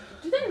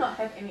there. Do they not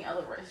have any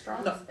other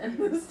restaurants No. in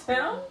this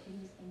town?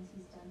 Things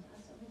he's done to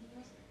us over the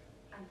years.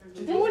 I forgive Do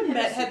You they know when have a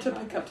Matt had to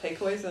supermarket? pick up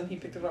takeaways and he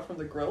picked it up from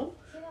the grill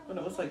Say that when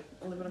it was like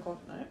 11 o'clock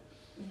at night?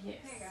 Yes.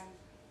 Hey guys.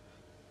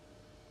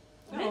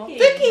 Oh.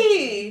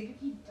 Vicky!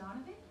 Vicky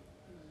Donovan?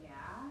 Yeah.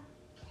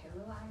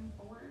 Caroline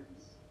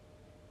Forbes?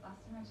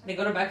 Last time I checked. They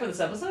got her back for this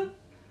episode?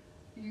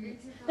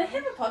 They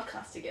have a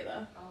podcast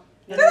together. Oh.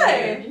 Do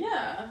they?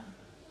 Yeah.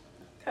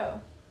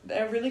 Cool.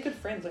 They're really good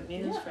friends. Like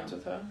Nina's Yeah. friends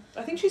with her.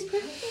 I think she's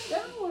pregnant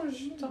now or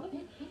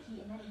something.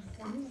 Vicky in that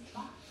exact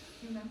spot.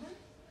 Remember?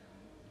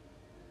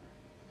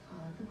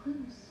 Follow the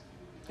clues.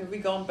 Have we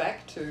gone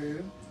back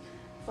to?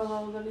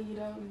 Follow the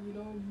leader.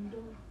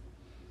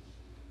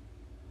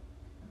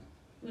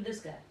 Who's this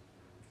guy?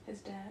 His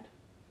dad.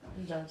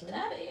 Johnson.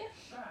 Daddy.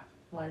 Ah,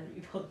 Why did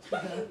you put through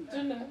that?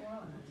 Don't know. I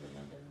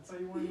thought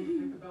you wanted me to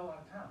take the bell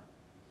out of town.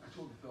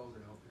 told the fellas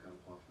I'd help pick out a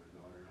plot for their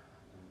daughter.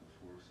 I've done it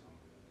before, so.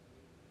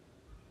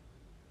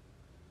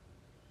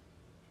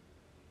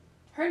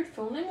 Her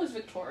full name was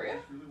Victoria?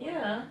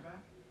 Yeah.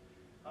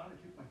 How to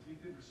kick my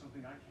teeth in for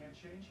something I can't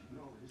change?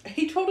 No, it's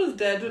He told his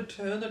dad to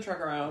turn the truck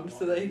around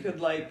so that he could,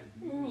 like,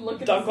 Ooh,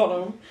 look at dunk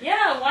on him.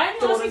 Yeah, why are you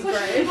asking Daughter's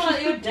questions grave.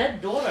 about your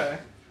dead daughter?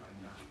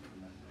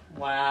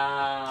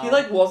 Wow. He,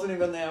 like, wasn't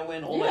even there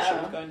when all that shit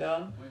Yeah. was going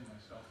down. blame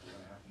myself for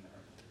what happened to her.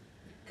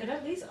 Could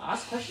at least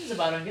ask questions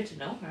about her and get to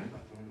know her. I'm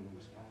not the only one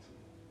responsible.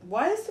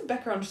 Why is the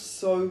background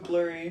so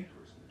blurry? The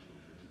person that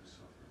killed Vicky was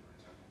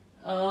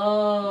suffering mentally.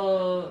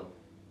 Oh.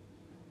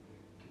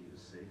 Can you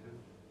just save him?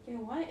 Yeah,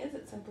 why is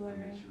it so And blurry?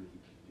 make sure he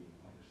keeps being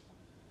punished.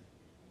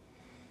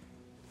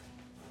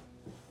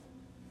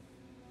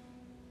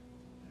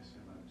 Yes, I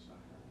let him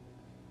suffer.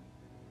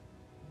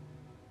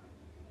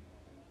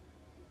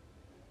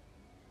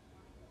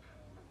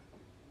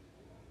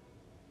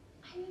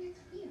 I mean, it's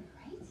weird,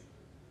 right?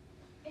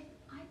 If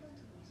I built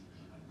a rosy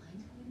paper line,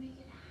 it would make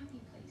it a happy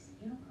place.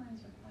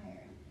 Unicorns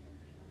required.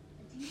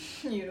 But Dean,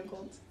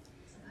 Unicorns.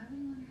 so why would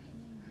he want her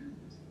hanging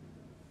around?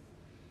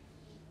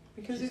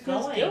 Because She's he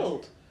feels going.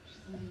 guilt.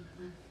 She's living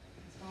for left.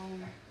 That's all.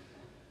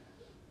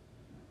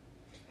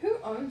 Who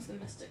owns the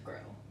Mystic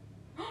Grill?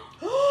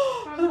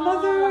 Her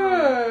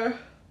mother!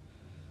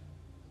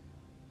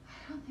 I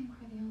don't think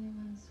we're the only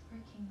ones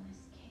working this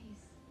case.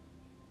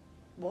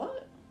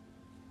 What?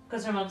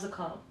 Because her mom's a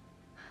cop.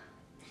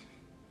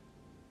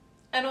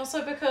 And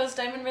also because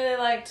Damon really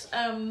liked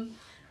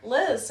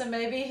Liz, so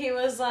maybe he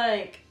was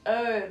like,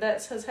 oh,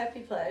 that's his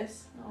happy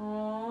place.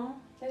 Aww.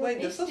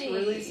 Wait, this is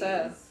really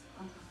sad.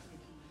 I'll talk to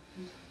Vicky.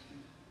 You talk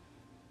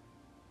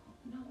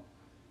to her. No,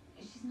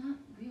 she's not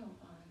real,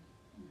 Vaughn.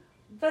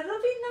 But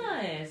that'll be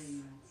nice.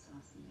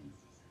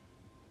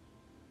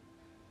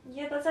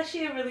 Yeah, that's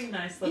actually a really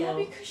nice little...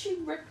 Yeah, because she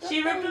ripped up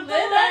She ripped the up the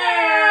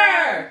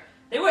letter!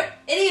 They were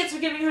idiots for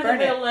giving her Burn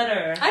the it. real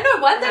letter. I know,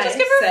 why'd they I just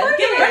give her a said phone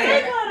give Give her it. a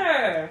number? fake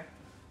letter!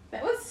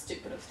 That was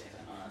stupid of Stefan,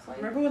 honestly.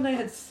 Remember when they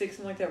had sex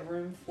in, like, that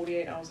room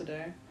 48 hours a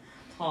day?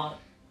 Hot.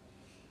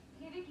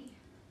 Hey, Vicky.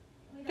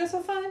 Guess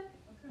I'm fine.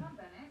 What's going on,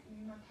 Bennett? You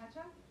need more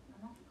ketchup?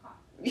 I'm off the clock.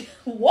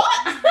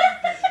 What?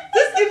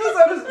 This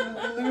episode is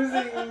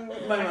losing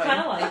my I mind. kind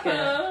of like it.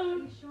 Are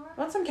you sure?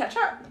 Want some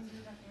ketchup? Can you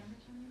do that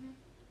bandage on your neck?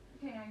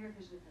 Okay, now you're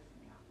officially pissing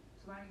me off.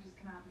 So why don't you just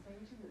come out and say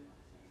what you really want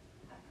to say?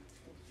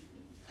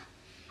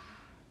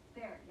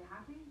 There, you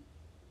happy?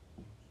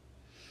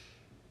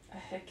 A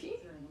hickey?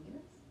 Is there anything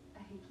good?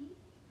 A hickey?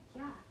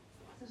 Yeah.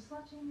 So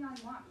slut shame me all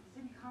you want, but this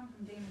didn't come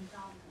from Damon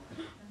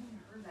Salvatore. I've never even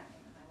heard that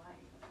name in my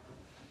life.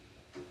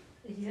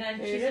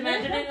 She's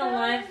imagining a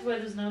life where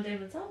there's no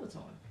Damon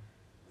Salvatore.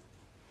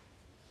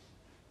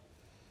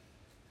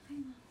 Hi,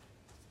 Mom.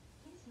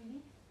 Hey,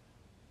 sweetie.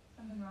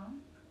 Something wrong?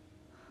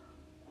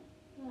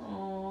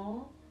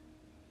 Aww.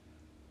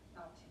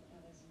 I'll take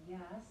that as a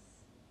yes.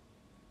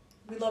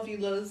 We love you,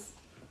 Liz.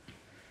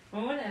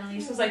 Remember when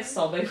Annalise was like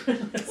sobbing when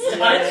Liz Yeah.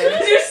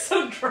 died? She was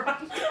so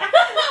drunk. Oh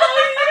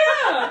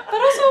yeah!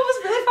 But also it was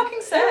really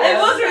fucking sad. It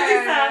was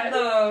really sad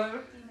though.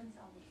 Demon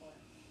Salvatore.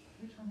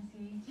 Which one is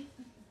he?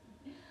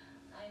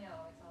 I know,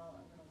 it's all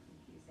a little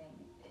confusing.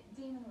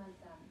 Damon was,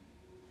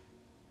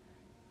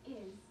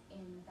 is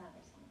in the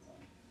Founders Council.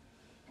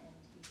 And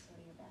he's sort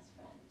of your best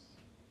friend.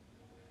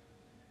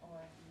 Or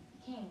he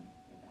became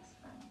your best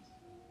friend.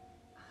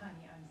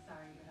 Honey, I'm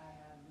sorry, but I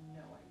have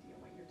no idea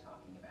what you're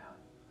talking about.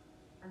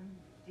 Are you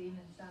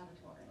Damon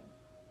Salvatore?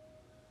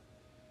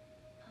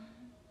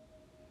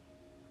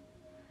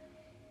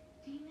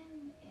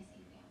 Damon is a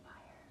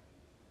vampire.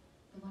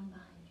 The one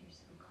behind your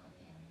so-called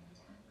animal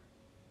attack.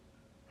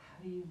 How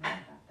do you know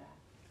about that?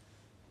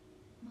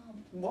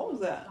 Mom, What was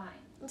that? fine.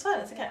 It's fine,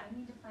 it's okay. I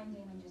need to find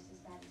Damon just as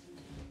bad as you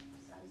do.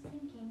 So I was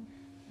thinking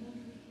maybe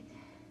we could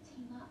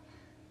team up.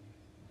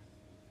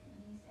 What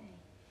do you say?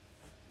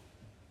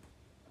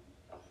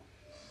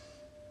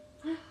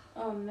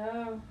 Oh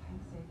no.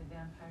 I'd say the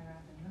vampire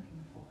I've been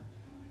looking for.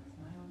 It's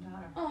my own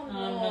daughter. Oh Oh no.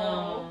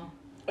 no.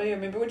 Oh yeah,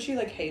 remember when she,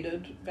 like,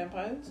 hated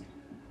vampires?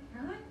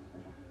 Really?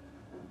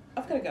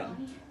 I've got a gun.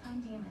 Bonnie,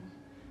 find Damon.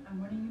 I'm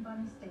warning you,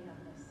 Bunny, stay on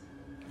this.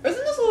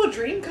 Isn't this a little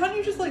dream? Can't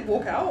you just, like,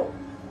 walk out?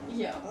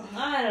 Yeah.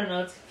 I don't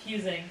know, it's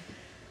confusing.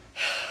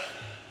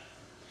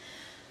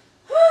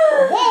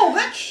 Whoa,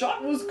 that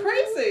shot was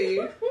crazy!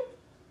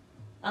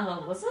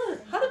 Oh, what's that?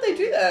 How did they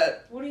do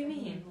that? What do you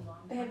mean?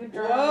 They have a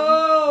drone.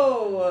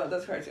 Whoa!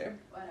 That's crazy.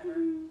 Whatever.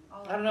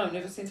 I don't know, I've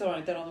never seen someone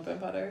like that on the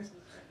Vampire Diaries.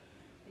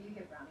 But you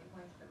get brownie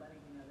points for letting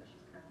me know that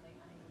she's currently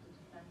unable to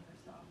defend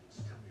herself.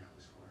 Just tell me how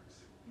this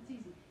works. It's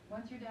easy.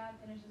 Once your dad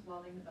finishes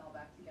welding the bell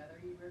back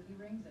together, he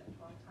rings it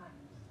 12 times.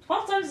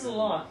 12 times is a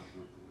lot.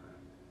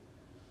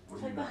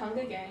 It's like the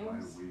Hunger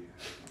Games.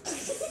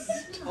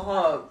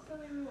 Stop.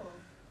 Silly rule.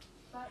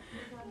 But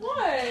your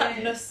Why?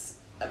 Katniss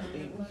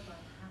Everdeen.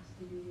 bloodline has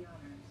to do the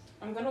honors.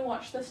 I'm gonna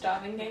watch the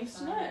Starving Games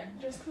tonight,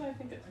 just because I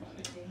think it's When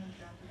funny. Damon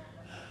drafted that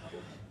one for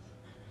public.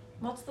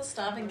 What's the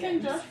starving Can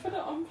game? Josh put it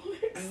on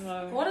Plex?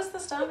 No. What is the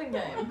starving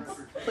game?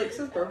 Flix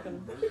is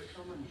broken.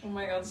 Oh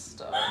my god,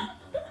 stop.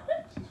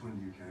 Since when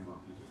do you care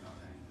about people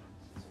dying?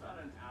 It's about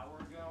an hour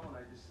ago when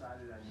I decided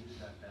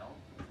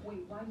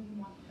Wait, why do you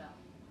want the bell?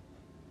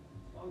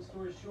 Long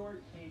story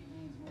short, Kate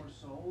needs more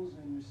souls,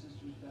 and your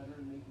sister's better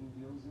at making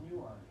deals than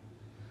you are.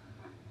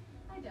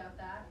 I doubt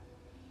that.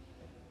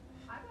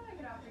 I thought I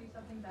could offer you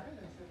something better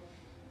than Sybil.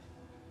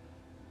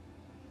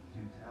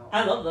 Do tell.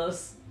 I love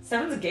those.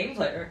 Seven's a game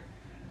player.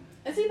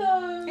 Is he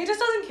though? He just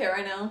doesn't care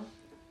right now.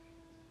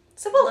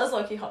 Sybil is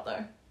low-key hot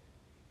though.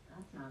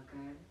 That's not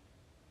good.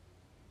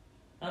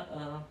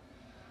 Uh-oh.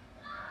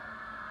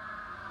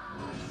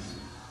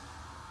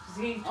 Is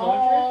he getting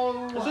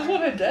tortured? This is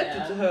what her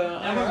dad did to her.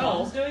 Now her IRL.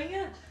 mom's doing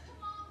it?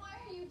 Mom, why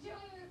are you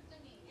doing this to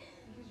me?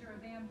 Because you're a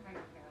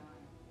vampire,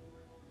 Caroline.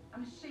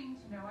 I'm ashamed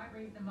to know I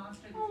raised a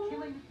monster that's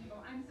killing the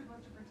people I'm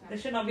supposed to protect.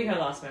 This should not be her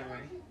last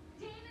memory.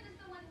 David is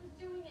the one who's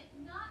doing it,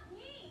 not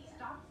me.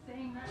 Stop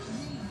saying that to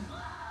me.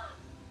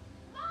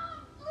 Mom,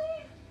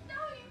 please. No,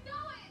 you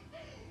know it.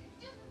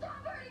 Just stop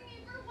hurting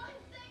me for 1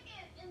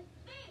 second and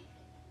think.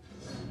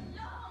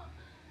 No.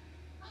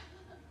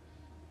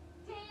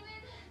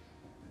 David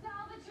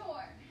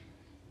Salvatore.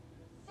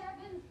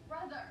 Stefan's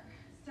brother.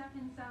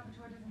 Stefan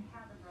Salvatore doesn't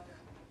have a brother.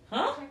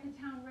 Huh? Check the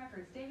town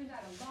records. David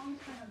died a long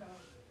time ago.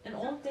 In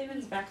all of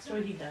David's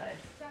backstory, he died.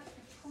 That's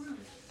the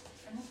truth.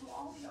 And this will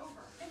all be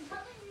over. I'm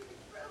telling you the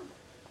truth.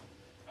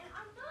 And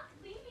I'm not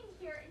leaving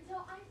here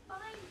until I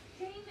find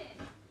David.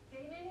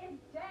 David is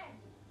dead.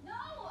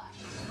 No!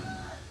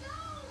 No!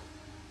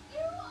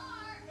 You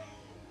are!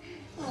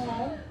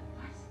 Aww.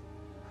 What?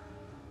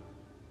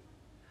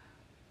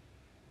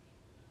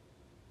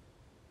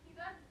 You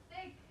got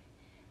sick.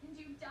 And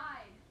you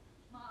died,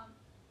 Mom.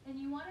 And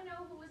you want to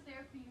know who was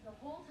there for you the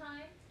whole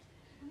time?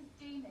 It was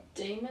Damon.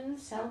 Damon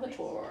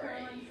Salvatore.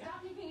 Caroline,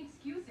 stop making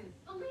excuses.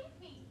 Believe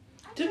me.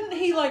 I Didn't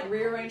he like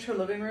rearrange her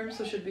living room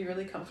so she'd be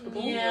really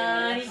comfortable?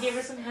 Yeah, he gave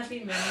her some happy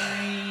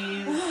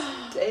memories.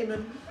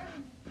 Damon.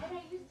 And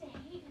I used to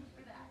hate him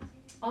for that.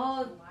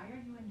 Oh, Why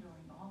are you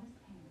enduring all this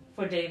pain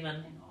for Damon.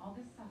 and all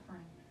this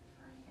suffering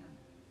for him?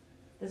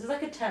 This is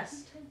like a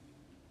test. Because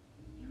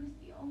he was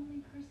the only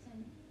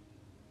person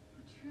who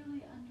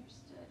truly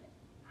understood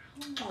how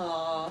much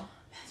Aww.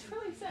 That's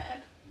really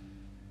sad.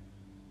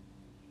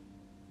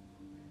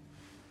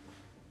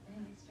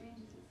 and as strange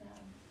as it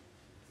sounds,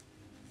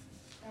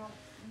 that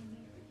made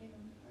me forgive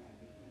him for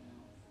everything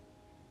else.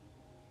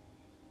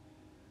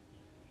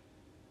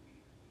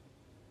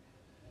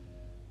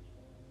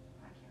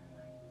 Bye,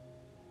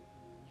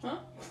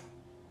 Caroline.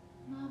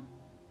 Mom,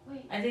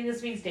 wait. I think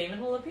this means Damon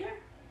will appear.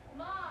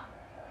 Mom!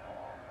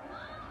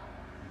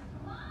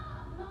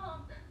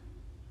 Mom!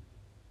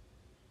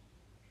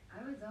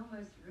 I was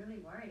almost really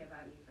worried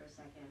about you for a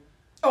second.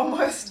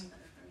 Almost.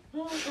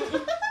 But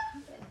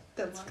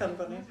That's kind of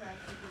funny. Is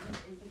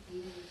the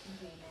key to reaching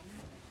Damon.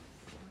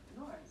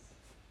 Yours.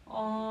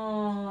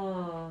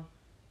 Oh.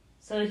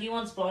 So he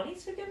wants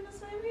Bonnie's forgiveness,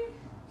 maybe?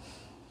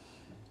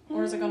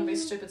 Or is it gonna be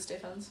stupid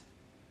Stefan's?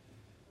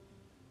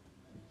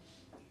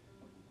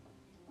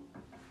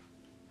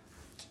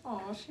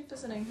 Oh, she's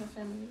visiting her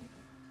family.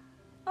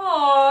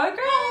 Oh,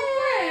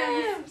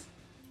 Grams!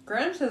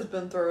 Grams has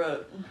been through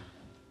it.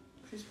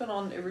 She's been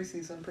on every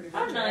season pretty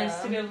How much. nice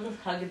to be able to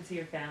hug and see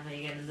your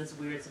family again in this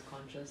weird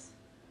subconscious.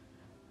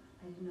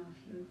 I didn't know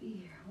if you would be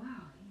here.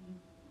 Wow,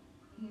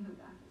 you even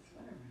got the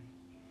sweater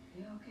right.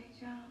 You okay,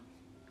 Joe?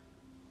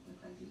 Look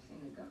like you've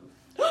seen a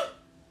ghost.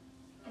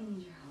 I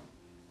need your help.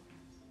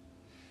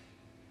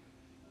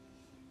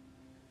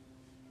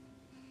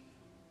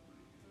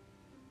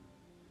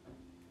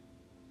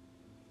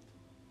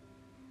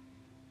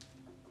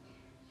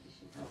 You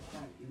should help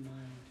quiet your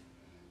mind.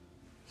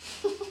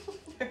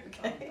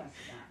 Okay.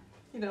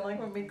 You don't like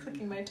when me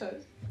clicking my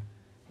toes?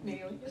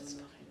 Neil, it's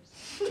fine.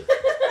 You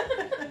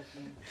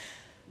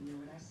know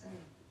what I say?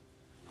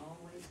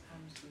 Always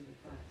comes through the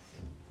cracks.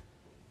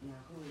 Now,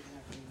 who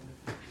exactly will it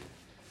be?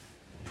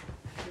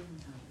 Didn't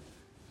tell me.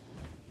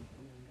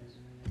 Because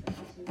remember,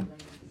 it's too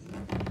late to see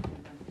it.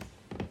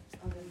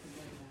 Oh, then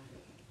forget about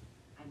it.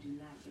 I do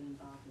not get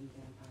involved in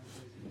vampire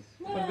business.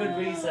 For good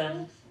reason.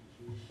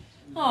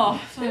 Oh,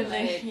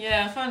 finally.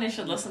 Yeah, finally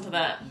should listen to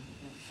that.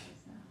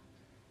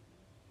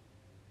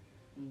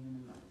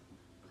 Even the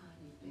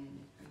Honey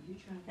Bandit, are you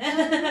trying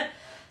to...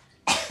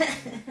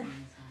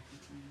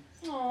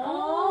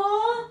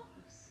 Aww.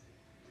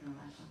 The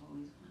life I've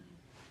always wanted.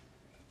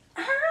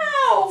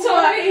 Ow!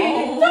 Sorry. Oh,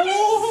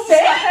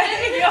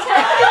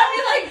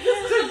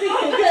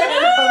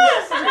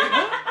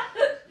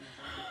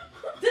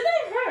 Did I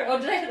hurt? Or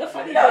did I hit a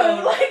funny No,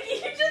 bone? like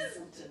you just.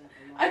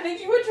 I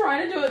think you were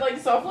trying to do it like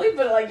softly,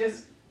 but it, like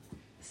just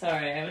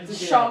Sorry, I meant to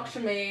do shocked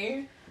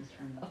me.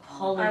 that.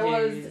 I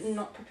was Apologies.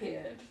 not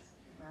prepared.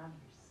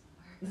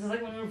 This is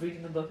like when we were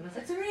reading the book and I was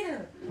like,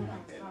 Serena! Oh my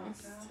goodness.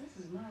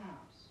 This is my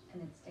house.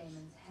 And it's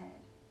Damon's head.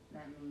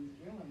 That means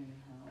you're willing to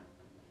help.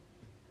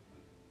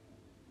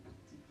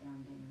 Deep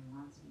down, Damon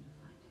wants me to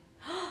find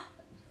it.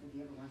 If he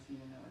ever wants me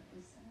to know what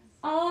this says.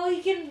 Oh,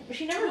 you can.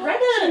 She never read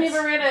it. She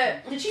never read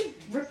it. Did she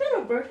rip it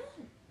or burn it?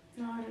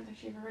 No, I don't think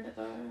she ever read it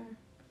though.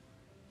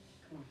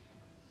 Come on.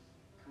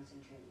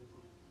 Concentrate with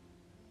me.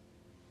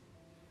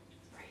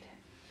 Read it.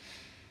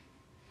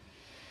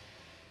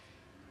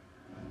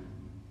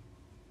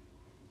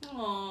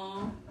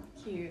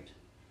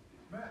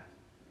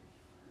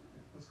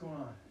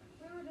 going on?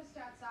 We were just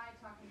outside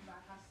talking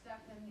about how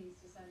Stefan needs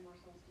to send more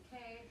souls to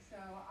Cade, so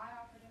I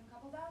offered him a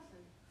couple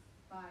thousand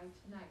by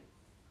tonight.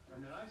 And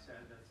then I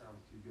said, that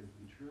sounds too good to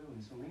be true. And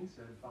Celine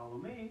said, follow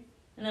me.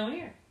 And then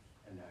we're here.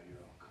 And now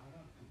you're all caught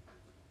up.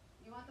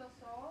 You want those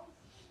souls?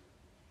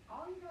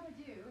 All you gotta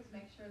do is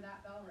make sure that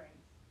bell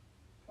rings.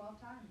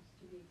 12 times,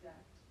 to be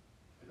exact.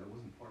 But that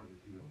wasn't part of the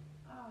deal.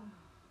 Oh,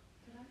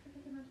 did I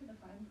forget to mention the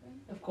fine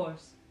print? Of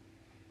course.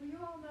 Well, you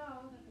all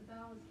know that the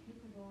bell is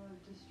capable of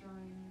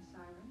destroying the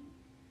siren.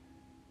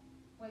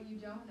 What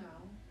you don't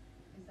know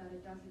is that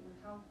it does it with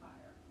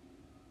hellfire.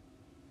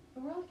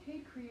 The world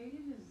Cade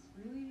created is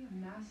really a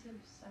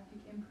massive psychic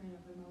imprint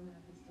of the moment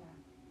of his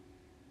death.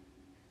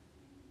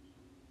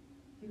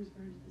 He was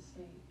burned at the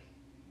stake,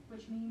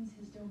 which means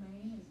his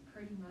domain is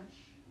pretty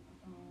much a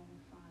ball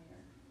of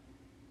fire.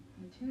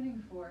 And the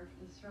tuning fork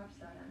disrupts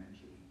that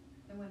energy,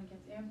 and when it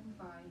gets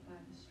amplified by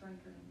the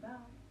striker and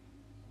bell,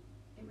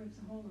 it rips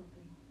a hole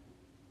open,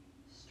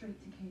 straight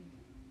to Cade.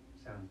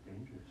 Sounds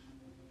dangerous.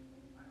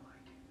 I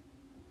like it.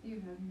 You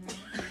have no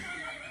idea.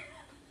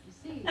 You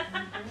see, when you go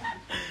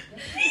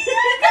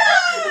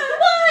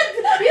What?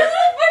 The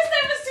first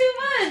time was too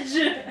much.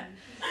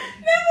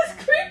 That was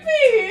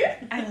creepy.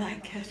 I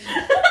like it.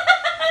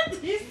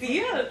 Did you see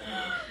it? I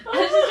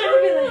was just trying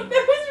to be like,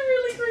 That was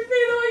really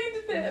creepy the way you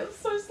did that. It was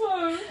so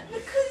slow.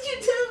 because you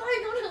didn't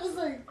like when I was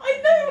like, I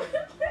know.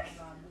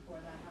 on before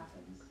that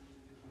happens.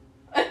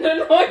 I don't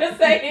know what you're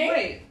saying.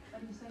 Wait, What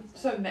do you say,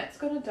 so Matt's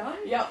gonna die?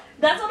 Yep.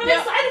 that's what I'm Yeah.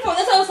 excited for.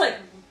 That's why I was like,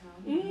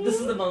 this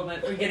is the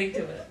moment. We're getting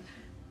to it.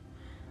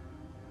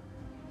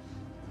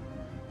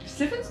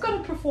 Stefan's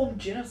gotta perform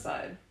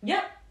genocide.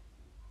 Yep.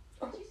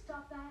 Would you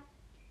stop that?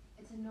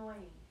 It's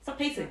annoying. Stop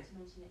pacing. Not to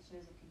mention it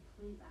shows a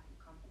complete lack of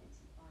confidence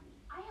in Bonnie.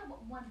 I have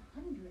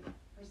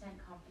 100%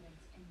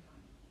 confidence in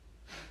Bonnie.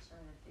 I'm not sure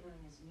the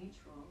feeling is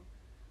mutual.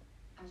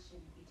 I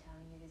shouldn't be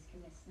telling you this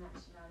because I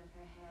snatched it out of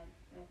her head,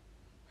 but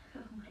who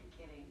am I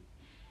kidding?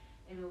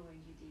 It'll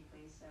wound you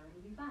deeply, so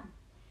it'll be fun.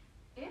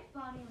 If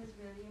Bonnie was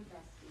really your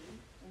bestie,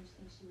 don't you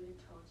think she would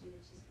have told you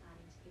that she's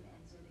planning to give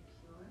Enzo the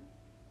cure?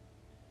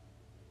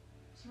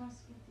 She wants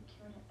to give the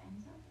cure to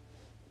Enzo?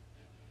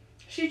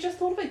 She just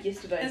thought of it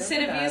yesterday.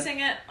 Instead don't of feel bad. using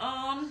it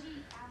on, She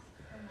asked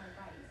for my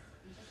advice.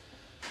 You just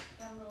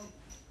got a little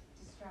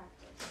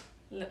distracted.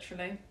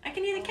 literally, I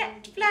can hear the cat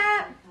Always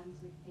flap. comes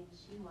with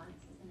things she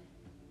wants, isn't it?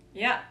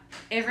 Yeah.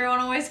 Everyone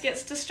always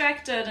gets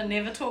distracted and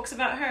never talks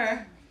about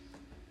her.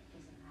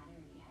 Doesn't matter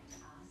if you have to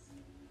ask.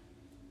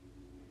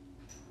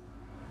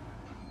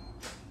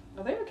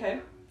 Are they okay?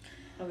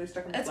 Are they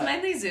stuck in the It's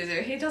flat? mainly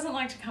Zuzu. He doesn't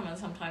like to come in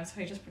sometimes, so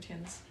he just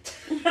pretends.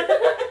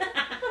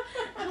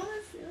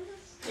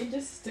 He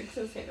just sticks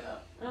his head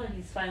out. Oh,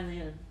 he's finally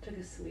in. Took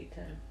a sweet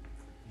time.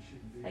 You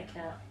shouldn't be. Hi,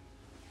 cat.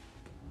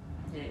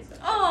 Yeah, he's got.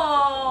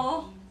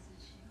 Oh.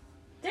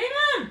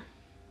 Damon!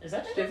 Is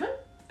that Stefan?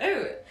 Ooh.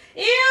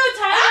 Ew,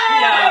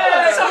 Tyler!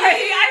 Yeah. Sorry, I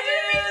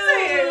didn't mean to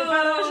say it,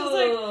 but I was just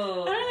like, I Ew.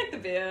 don't like the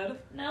beard.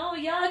 No,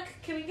 yuck.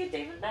 Can we get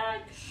Damon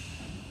back?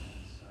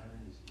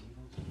 Siren is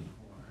evil to the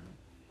core.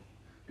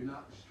 You're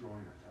not destroying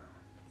our town.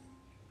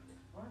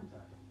 Aren't I?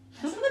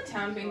 Hasn't the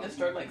town been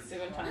destroyed like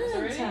 7 times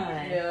already?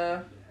 Time. Yeah. The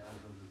hands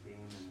of the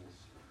demon is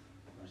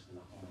worse than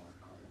a Hallmark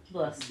card.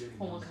 Bless.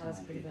 Hallmark cards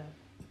are pretty bad.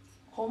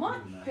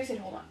 Hallmark? Who said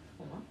Hallmark?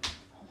 Hallmark. Oh,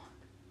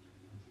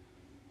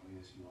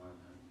 yes, you are,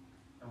 man.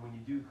 And when you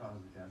do cause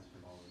the deaths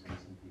of all those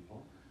innocent people,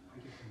 I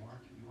get to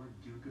mark your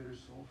do-gooder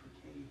soul for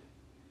Cade.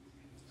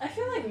 I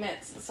feel like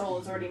Matt's soul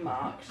is already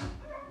marked.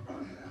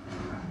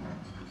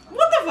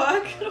 What the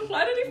fuck?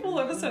 Why did he fall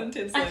over so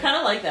intensely? I kind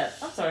of like that.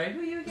 I'm sorry. Who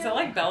are you Is again? that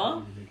like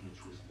Bella? You're making a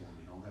choice for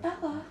me. All that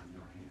Bella. in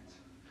your hands,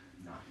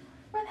 not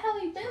mine. Where the hell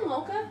have you been,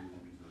 Loka?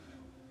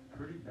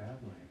 Pretty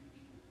badly.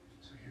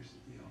 So here's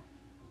the deal.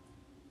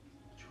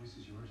 The choice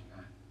is yours,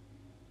 Matt.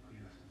 But you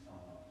have to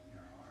follow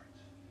your heart.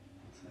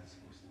 What's that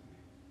supposed to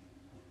mean?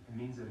 It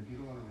means that if you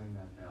don't want to ring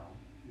that bell,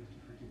 you have to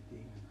forgive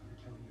Damon for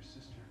killing your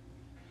sister.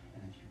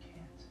 And if you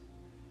can't,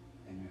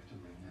 then you have to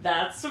ring that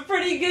That's a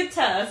pretty good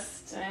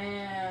test.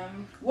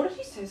 Damn. What did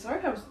he say?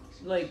 Sorry, I was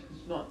like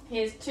not He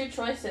has 2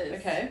 choices.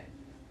 okay.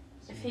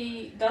 If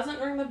he doesn't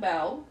ring the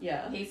bell,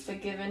 Yeah. he's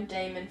forgiven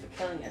Damon for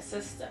killing his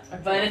sister.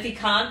 Okay. But if he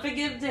can't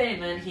forgive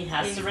Damon, he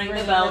has He's to ring the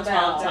ringing bell the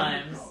bell. 12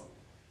 times.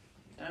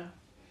 Yeah.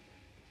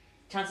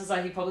 Chances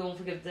are he probably won't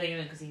forgive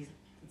Damon because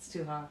it's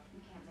too hard. You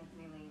can't make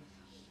me leave.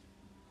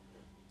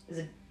 Is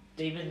it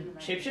Damon You let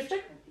me shapeshifter?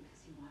 quit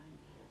because you wanted me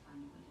to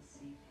find a way to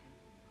save him.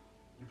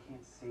 You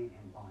can't save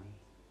him, Bonnie.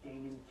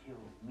 Damon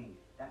killed me.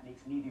 That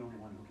makes me the only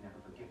one who can ever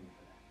forgive me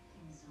for that.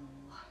 Damon's done a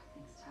lot of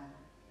things,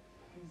 Tyler.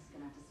 He's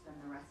gonna have to spend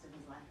the rest of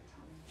his life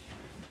atoning.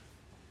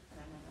 But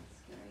I know that's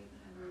scary,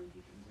 but I believe he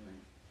can do it.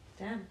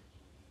 Damn.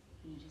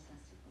 He just has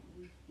to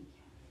believe he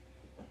can.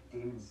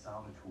 Damon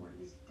Salvatore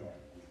is dead,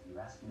 and if you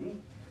ask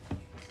me,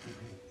 he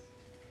is.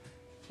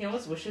 He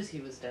always wishes he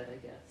was dead, I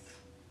guess.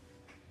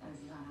 That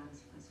is not how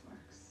this place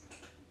works.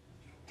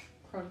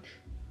 Crunch.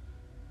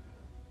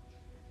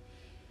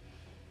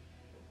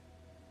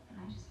 And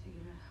I just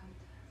figured out how it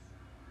does.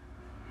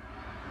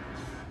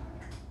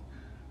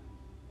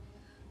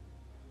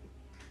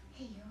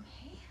 Hey, you okay?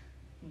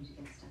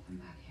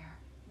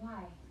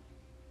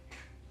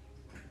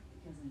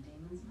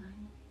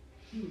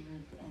 He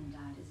lived and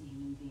died as a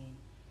human being.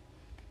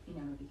 He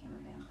never became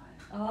a vampire.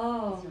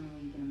 Oh. It's the only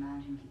way you can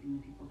imagine keeping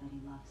the people that he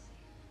loves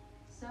safe.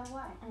 So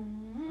what?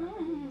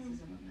 This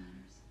isn't what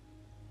matters.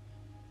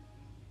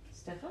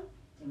 Stefan?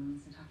 Damon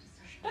wants to talk to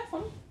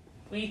Stefan.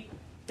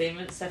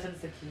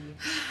 Stefan's the key.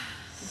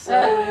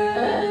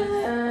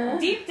 So,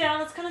 Deep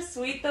down, it's kind of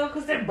sweet though,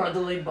 because they're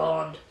brotherly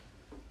bond.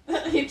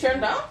 he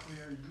turned up?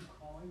 Where you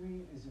calling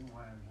me isn't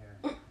why I'm here.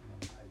 I'm on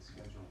a tight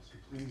schedule, so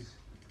please,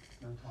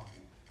 no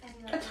talking.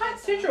 A tight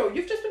schedule.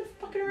 You've just been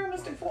fucking around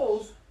Mystic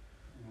Falls.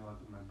 Any luck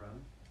with my brother?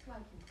 Work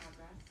in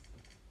progress.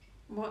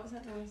 What was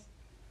that noise?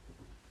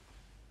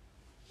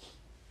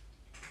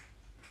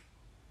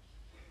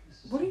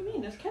 This is What do you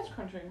mean? It's cats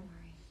crunching. Don't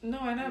worry. No,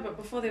 I know, but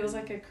before there was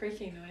like a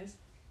creaky noise.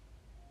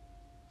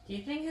 Do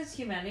you think his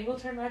humanity will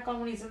turn back on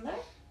when he's in there?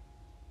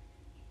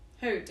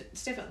 Who?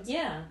 Stefan's?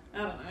 Yeah. I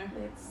don't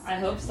know. I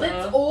hope so.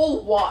 Let's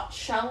all watch,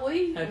 shall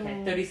we?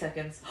 Okay, 30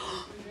 seconds.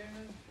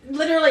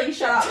 Literally,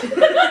 shut up.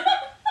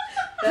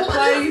 That's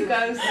why you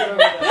guys sit over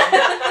there.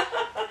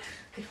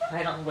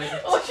 Right on the way.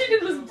 All she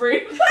did was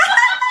breathe.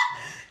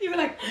 You were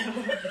like, To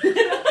let you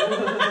know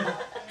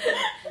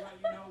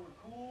we're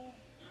cool.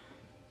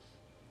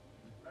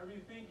 Whatever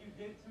you think you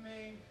did to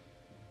me,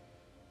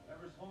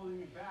 whatever's holding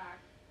me back,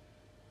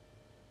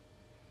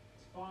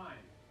 it's fine.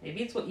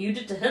 Maybe it's what you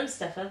did to him,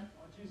 Stefan. Why don't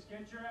you just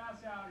get your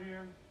ass out here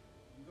and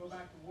go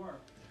back to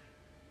work?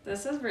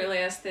 This is really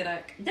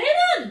aesthetic.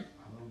 Danon!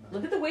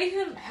 Look at the way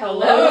him.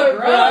 Hello,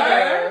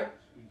 brother.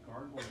 Sweet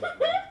gargoyle.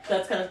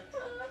 That's kind of.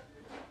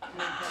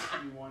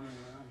 You wandering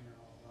around here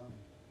all alone.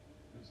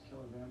 There's a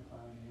killer vampire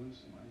on the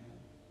loose in my head.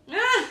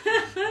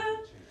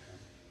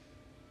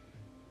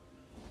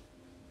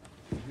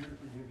 I'm here to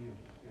forgive you,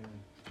 Bailey.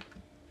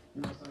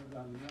 You must have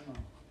gotten the memo.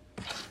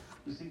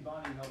 You see,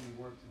 Bonnie helped me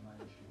work through my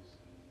issues.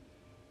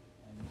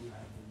 And you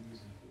have the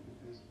reason for the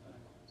visit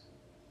backwards.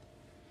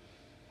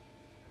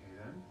 Okay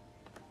then?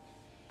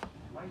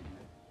 Like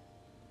it.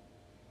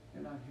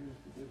 You're not here to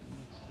forgive me.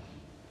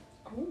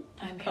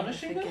 I'm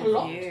Punishing them? forgive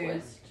Plot you.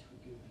 twist.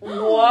 Forgive me.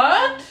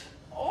 What? But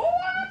Oh, I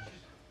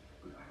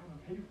don't know,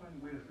 can you find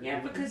a way to forgive Yeah,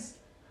 me? because.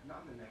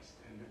 Not in the next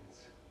 10 minutes.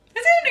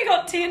 It's only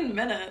got 10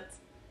 minutes.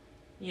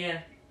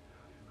 Yeah.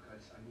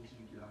 Because I need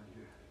you to get out of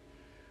here.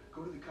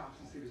 Go to the cops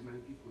and save as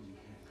many people as you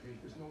can, okay?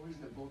 There's no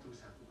reason that both of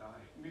us have to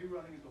die. Me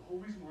running is the whole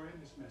reason we're in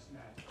this mess,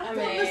 Matt. I I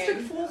thought Mystic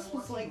mean, Falls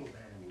was like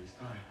this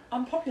time.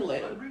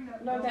 unpopulated.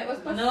 no, that was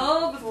before.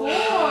 No, before.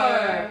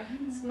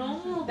 It's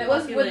normal. That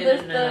was with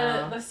populated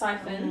now. the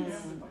siphons,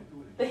 Mm.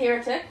 the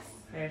heretics,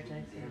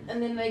 Heretics, yeah.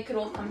 and then they could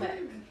all come back.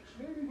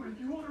 Maybe, but if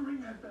you want to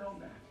ring that bell,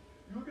 Matt,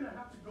 you're gonna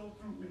have to go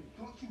through me.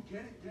 Don't you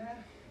get it,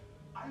 Dad?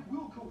 I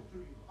will go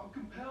through you. I'm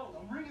compelled.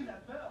 I'm ringing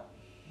that bell.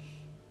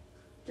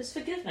 Just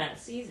forgive Matt.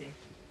 It's easy.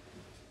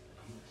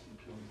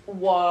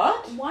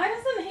 What? Why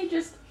doesn't he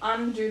just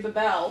undo the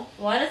bell?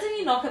 Why doesn't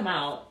he knock him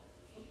out?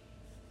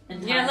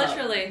 And Yeah, tie him up?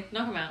 literally.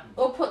 Knock him out.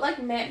 Or put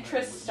like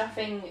mattress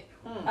stuffing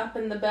up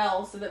in the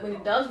bell so that when he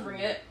does ring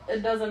it,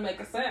 it doesn't make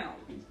a sound.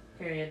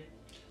 Period.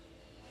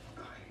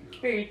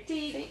 Period.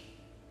 T.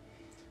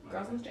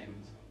 Girls and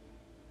James.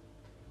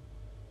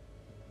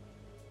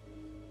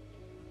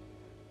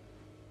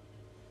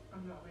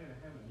 I'm not laying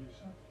a hand on you,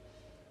 son.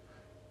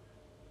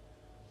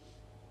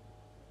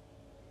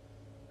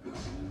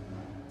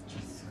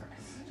 Jesus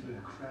Christ. You've been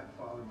a crap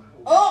father my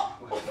whole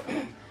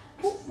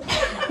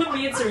Oh!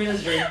 Me and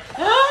Serena's dream.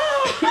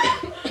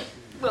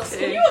 We'll Can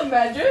see. you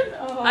imagine?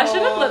 Oh. I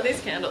should have lit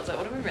these candles. That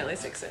would have been really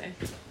sexy.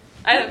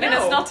 I mean,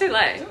 it's not too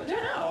late. Do it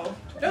now.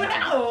 No,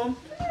 no.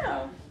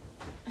 Yeah.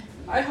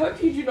 I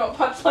hope you do not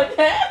punch like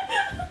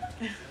that.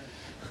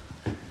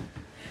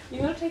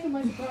 You're gonna take him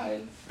by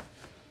surprise.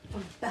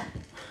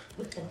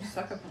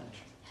 Sucker punch.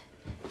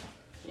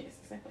 Yes,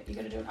 exactly. You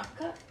gotta do an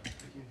uppercut,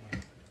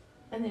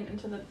 and then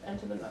into the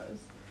nose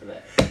for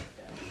that.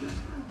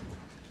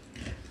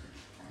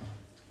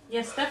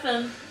 Yes,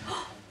 Stefan.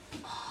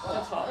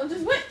 That's hot.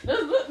 Just wait. Wait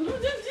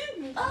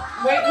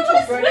Wait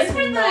until Bernie's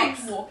whisper not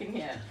things. walking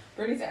here.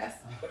 Bernie's ass.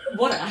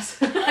 What ass?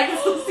 I can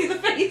still see the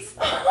face.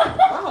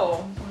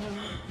 Oh.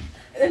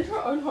 Into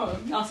her own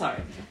home. Oh,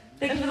 sorry.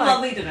 Thank you for the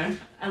lovely dinner.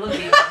 I love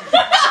you.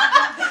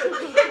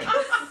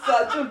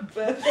 Such a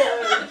bitch.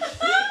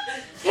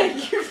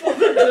 Thank you for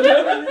the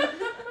dinner.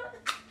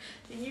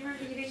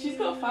 She's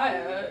got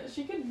fire.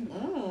 She can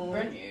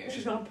burn you.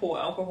 She's gonna pour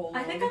alcohol.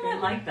 I think I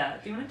might like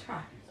that. Do you want to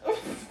try?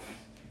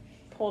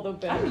 pour the I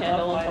burnt love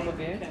candle on top lighting of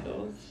you.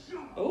 candles.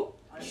 Oh.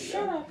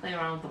 Shut up. Play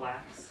around with the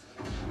wax.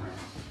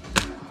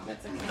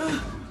 That's okay.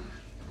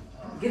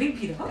 Getting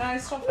beat up.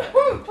 Guys, stop it.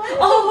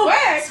 Oh,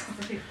 wax.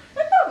 sorry.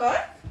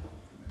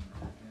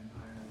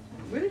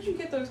 Where did you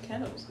get those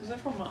candles? Is that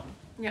from Mum?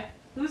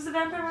 Who's the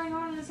vampire running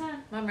around in his head?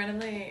 Mum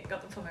randomly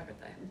got them for my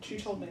birthday. She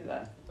told me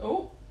that.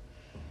 Oh.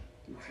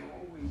 It's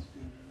always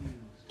been you.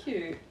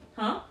 Cute.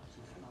 Huh? So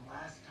for the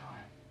last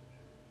time,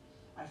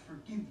 I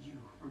forgive you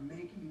for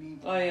making me.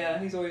 Oh yeah,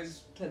 he's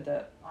always said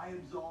that. I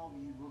absolve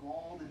you of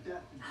all the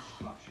death and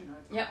destruction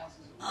I've Yep.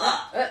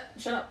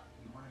 caused. Shut up.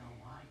 You want to know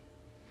why?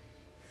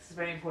 This is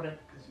very important.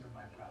 Because you're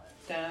my brother.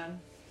 Dan.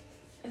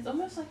 It's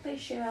almost like they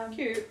share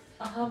Cute.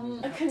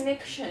 a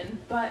connection,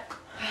 but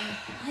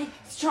like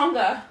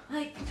stronger.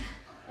 like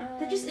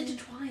they're just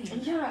intertwined.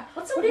 Yeah.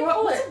 What's the word?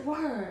 What do you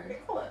word?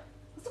 call it?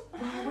 What's the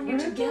word when you're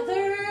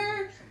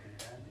together?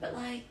 But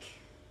like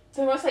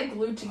They're almost like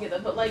glued together,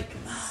 but like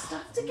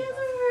stuck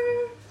together.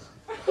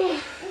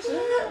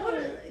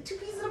 Two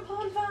pieces of a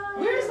pod vibe.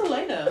 Where is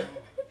Elena?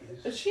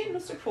 Is she in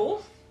Mystic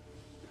Falls?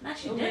 Nah,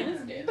 she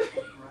Elena's did. dead.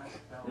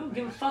 I don't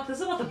give a fuck. This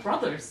is about the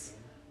brothers.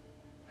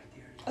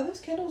 Are those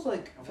candles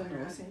like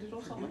vanilla scented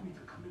or something?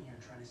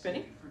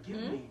 Benny?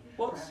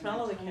 What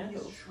smell are the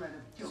candles?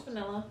 Just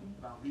vanilla.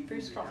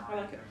 Very strong. I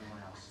like it.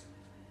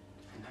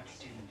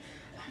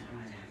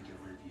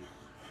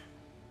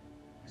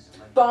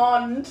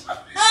 Bond.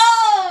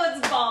 Oh,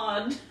 it's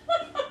Bond.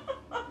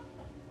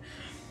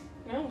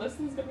 No,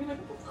 listen's gonna be like,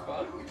 what the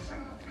fuck?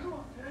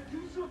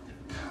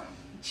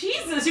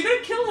 Jesus, you're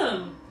gonna kill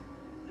him.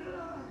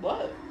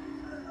 What?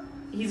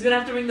 He's gonna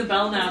have to ring the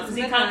bell now because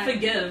he can't midnight.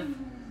 forgive.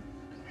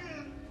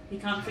 He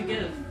can't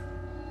forgive.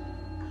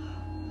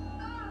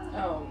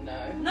 Oh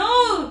no.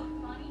 No!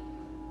 Bonnie,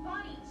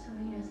 Bonnie. So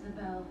here's the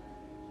bell.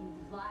 You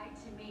lied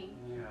to me.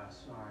 Yeah,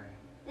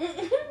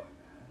 sorry.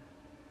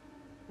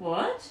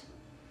 What?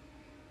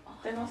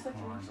 They're not like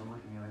Come on, don't look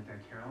at me like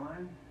that,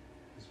 Caroline.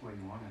 This is what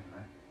you wanted,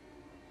 right?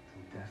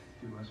 Till death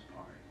do us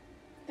part.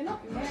 they're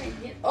not married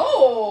yet.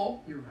 Oh!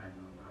 You're right,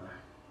 little brother.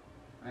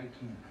 I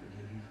can't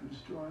forgive you for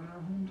destroying our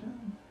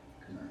hometown.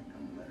 Because I ain't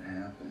gonna let it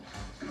happen.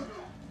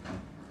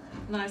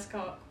 Nice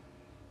cut.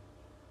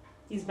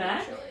 He's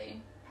back?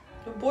 Actually.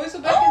 The boys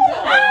are back in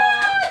town.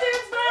 Ah,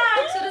 dude's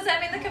back! So does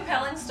that mean the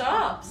compelling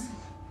stops?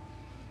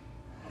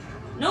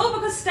 No,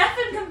 because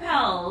Stefan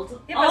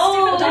compelled. Yeah, but oh,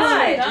 Stephen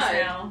died died. just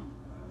now.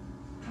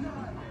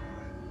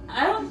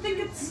 I don't think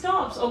it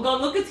stops. Oh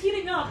god, look, it's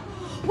heating up.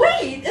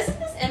 Wait, isn't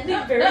this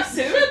ending very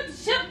soon?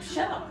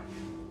 Shut up.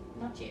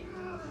 Not yet.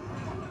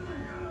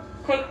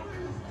 Quick.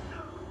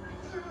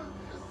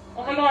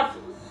 Oh my god.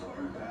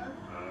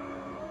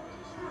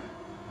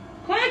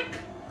 Quick!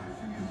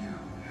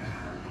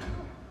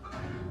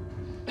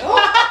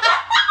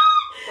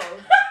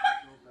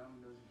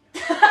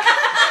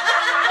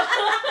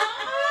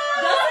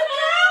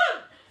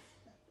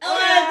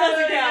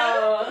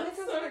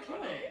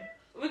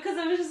 Because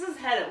it was just his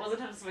head, it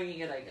wasn't him swinging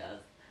it, I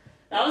guess.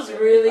 That was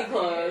really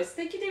close.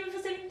 Thank you, David, for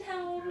saving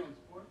town.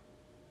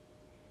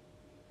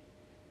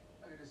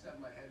 I could just have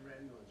my head ran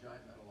into a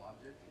giant metal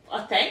object.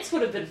 A thanks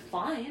would have been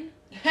fine.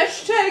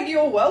 Hashtag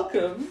you're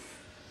welcome.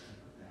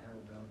 Put the hell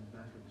down the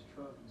back of his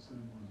truck and send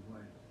him on his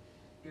way.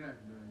 You're not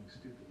gonna do anything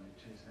stupid like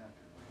chase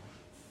after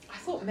him. I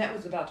thought Matt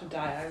was about to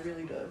die. I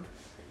really did.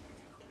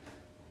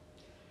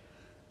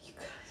 You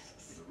guys.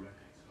 For the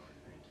record, sorry,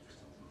 thank you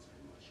so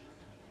much.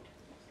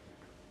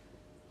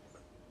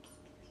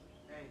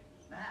 Hey,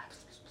 Matt.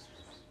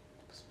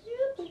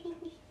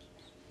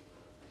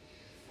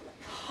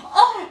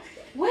 Oh!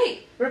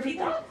 Wait, repeat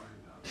that?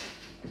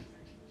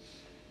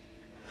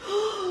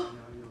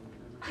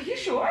 Are you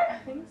sure? I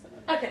think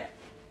so. Okay.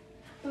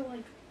 But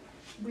like,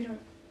 we don't.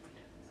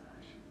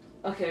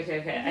 Okay. I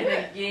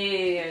think,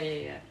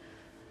 yeah.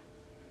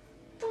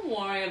 Don't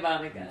worry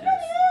about it, guys. Don't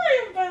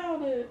worry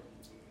about it.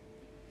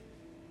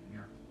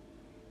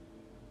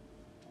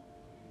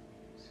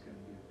 It's gonna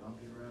be a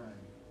bumpy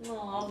ride.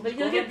 Aw, but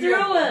he'll get through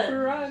it.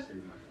 Right.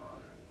 Saved my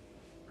father.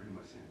 Pretty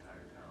much the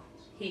entire town.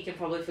 So He can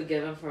probably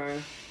forgive him for,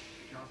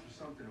 counts for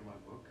something in my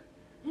book.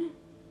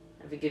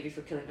 and forgive you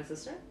for killing my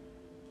sister.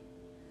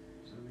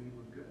 So I mean,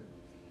 we're good.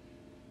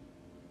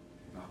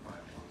 Not by a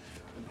long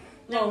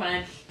shot. Never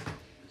mind.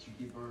 But you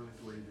keep burning it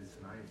the way you did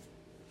tonight.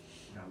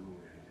 You're not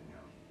losing anything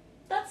else.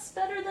 That's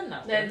better than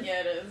nothing. Then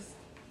yeah, it is.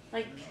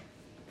 Like,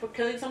 for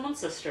killing someone's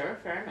sister,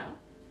 fair enough.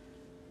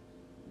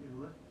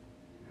 You look.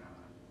 Yeah.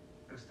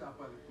 Gotta stop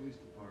by the police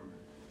department.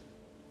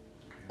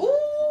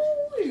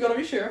 Ooh, he's gonna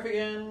be sheriff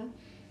again.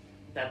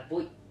 That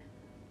boy.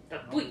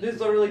 There's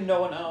literally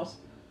no one else.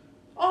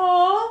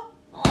 Aww.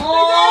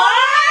 Oh!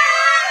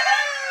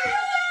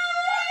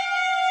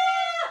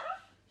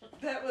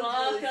 That was Fuck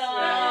really sweet.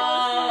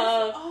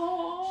 up.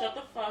 Aww. Shut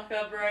the fuck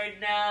up right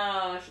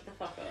now. Shut the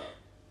fuck up.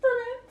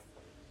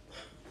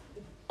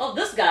 Oh,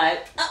 this guy.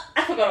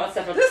 I forgot about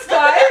Stefan. This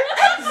guy,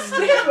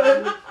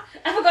 Stephen.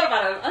 I forgot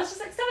about him. I was just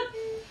like, Stefan,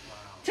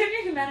 turn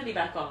your humanity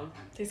back on.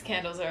 These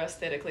candles are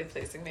aesthetically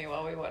pleasing me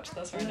while we watch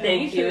this right now.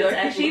 Thank you. Yeah, It's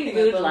I keep actually looking at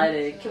mood them.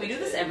 lighting. Can we do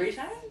this every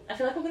time? I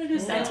feel like we're gonna do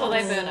sounds. Until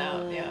they burn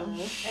out, yeah.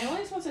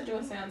 Annalise wants to do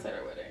a seance at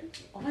her wedding.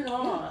 Oh my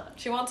god.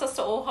 She wants us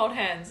to all hold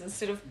hands.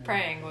 Instead of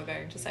praying, we're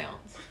going to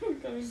seance.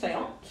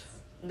 Seance.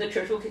 The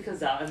church will kick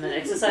us out and then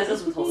exercise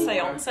us with holy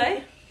water.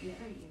 Seance?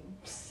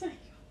 It's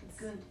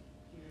good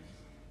here.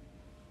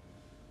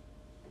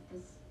 But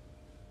this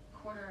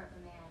quarter of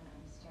a man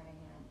I'm staring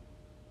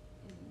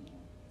at isn't you.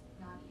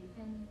 Not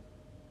even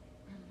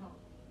remote.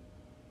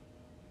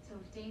 So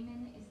if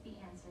Damon is the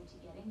answer to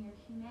getting your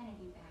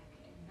humanity back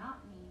and not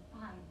me,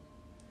 fine.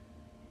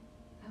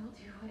 I will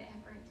do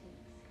whatever it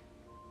takes.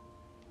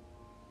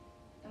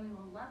 And we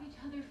will love each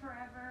other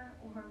forever,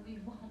 or we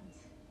won't.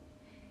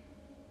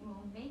 We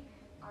will make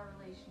our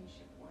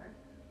relationship work,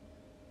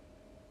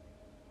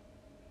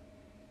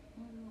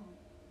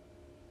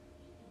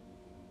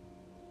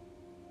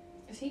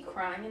 he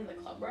crying in the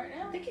club right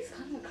now? I think he's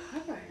kind of a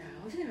card right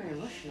now. He's getting very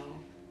emotional.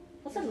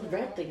 What's that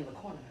red thing in the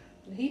corner?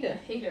 The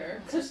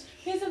heater. Because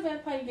he's a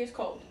vampire, he gets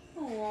cold.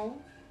 Aww.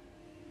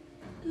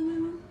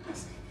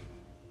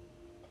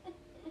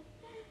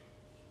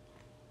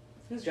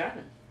 Who's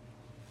driving?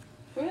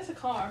 Who has a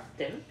car?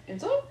 David?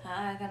 Enzo?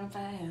 I got a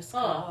fast Oh.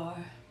 car.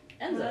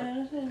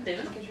 Enzo.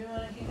 David?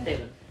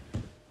 David.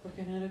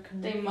 Looking at a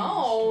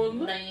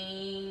Damon.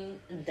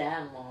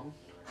 Damon.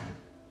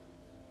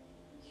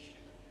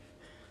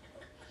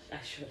 I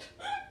should.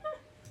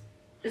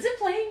 Is it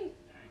playing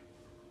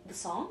the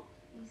song?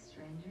 Hey,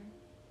 stranger.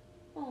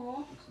 Aww.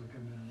 Looks like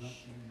I'm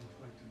interrupting a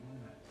reflective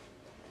moment.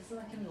 This is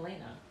like in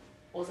Elena.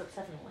 Or was it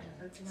Stephen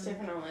Elena?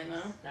 Stephen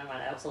Elena. Never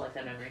mind, I also like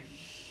that memory. I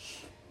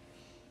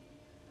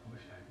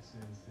wish I could say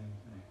the same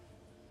thing.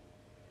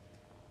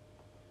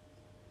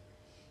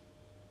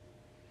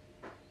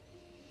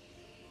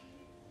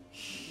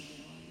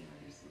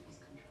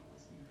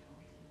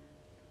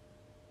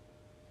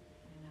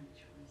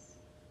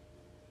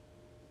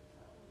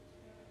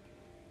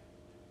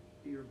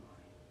 Dear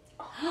Bonnie,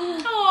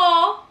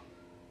 Aww.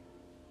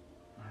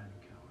 I am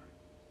a coward.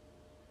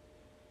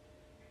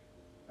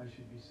 I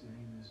should be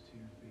saying this to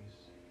your face.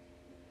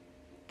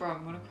 Bro,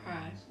 I'm gonna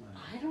cry.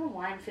 I don't know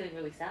why I'm feeling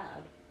really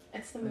sad.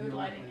 It's the mood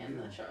lighting in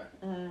the show.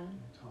 Talking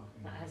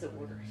That has it away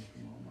worse.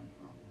 from all my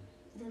problems.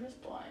 You're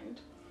just blind.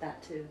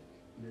 That too.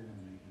 Live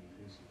and make me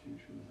face the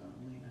future without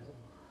Lena.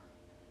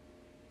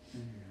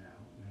 Figure it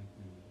out, make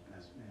me the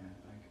best man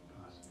I could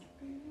possibly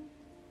be.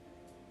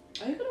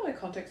 Are you gonna wear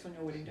contacts on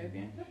your wedding day,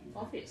 Bianca?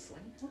 Obviously.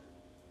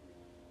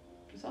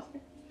 Just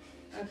asking.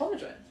 I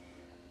apologize.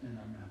 And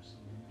I'm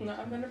absolutely No,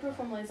 I'm gonna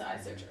perform laser eye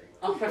surgery.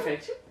 Oh,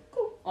 perfect.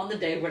 Cool. On the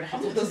day when I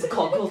have those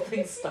goggle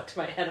things stuck to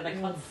my head and I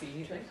can't see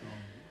anything.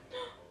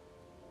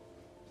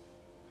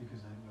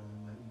 Because I'd rather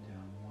let you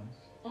down once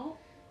Oh.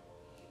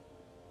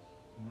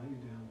 than let you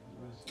down for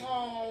the rest of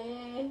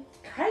Oh.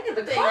 Crying in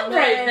the David. club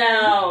right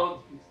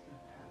now. It's the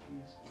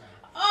happiest way.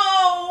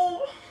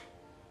 Oh.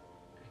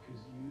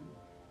 Because you,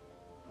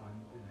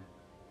 Bonnie Bennett,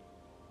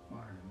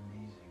 are an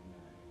amazing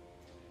woman.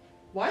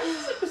 Why has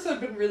this episode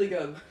been really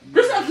good?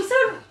 This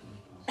episode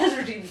has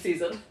redeemed the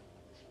season.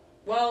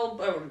 Well,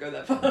 I wouldn't go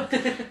that far. Oh, his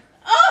best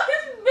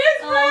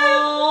friend.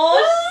 Oh,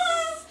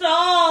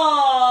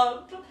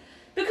 stop!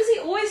 Because he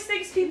always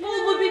thinks people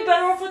would be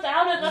better off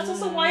without it. That's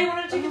also why he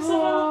wanted to take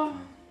himself out.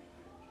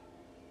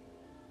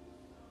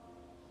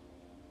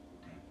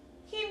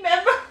 He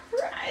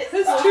memorized.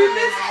 His two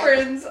best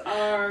friends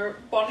are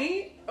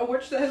Bonnie, a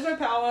witch that has no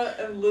power,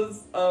 and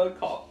Liz, a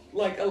cop.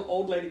 Like an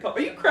old lady cop.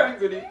 Are you crying,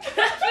 Goody?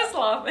 Just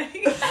laughing.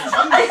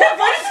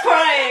 Everybody's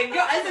crying.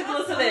 Your eyes are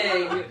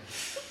glistening.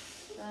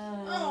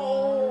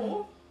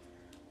 Oh.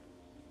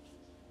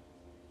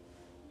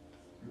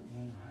 It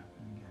won't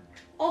happen again.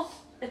 Oh,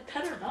 it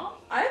better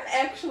not. I'm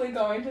actually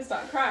going to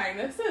start crying.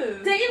 This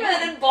is. David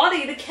and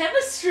Bonnie, the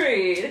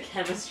chemistry. The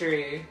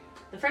chemistry.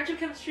 The friendship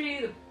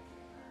chemistry.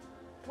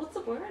 What's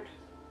the word?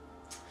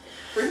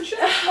 Friendship?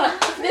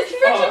 This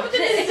friendship,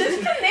 this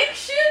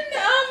connection.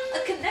 A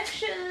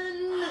connection.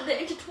 The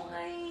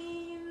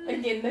intertwine.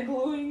 Again, the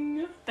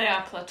gluing. They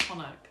are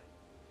platonic.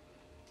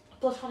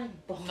 Platonic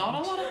bond. Not a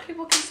lot of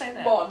people can say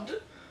that. Bond.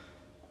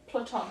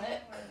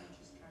 Platonic.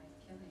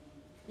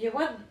 Yeah,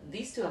 what are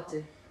these two up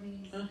to?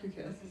 Please. Oh, who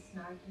cares? This is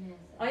snarkiness.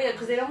 Oh yeah,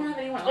 because they don't have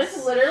anyone else.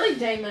 It's literally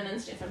Damon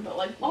and Stefan, but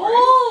like. boring.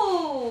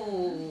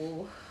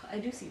 Oh, I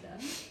do see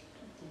that.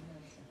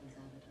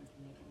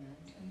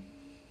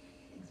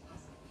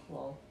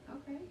 Well,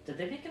 Okay. did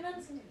they make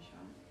amends? Give it a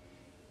shot.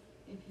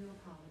 If you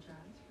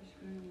apologize for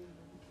screwing me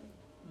over with it.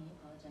 Me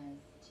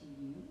apologize to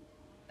you?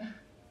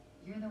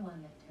 You're the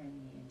one that turned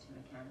me into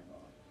a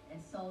cannibal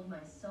and sold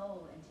my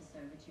soul into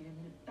servitude and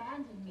then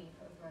abandoned me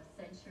for over a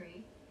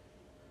century.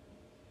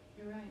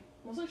 You're right.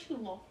 Wasn't she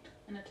locked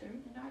in a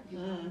tomb? You're not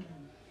your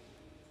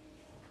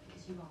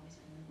because you've always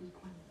been the weak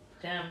one.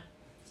 Damn,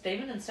 it's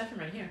Damon and Stefan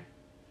right here.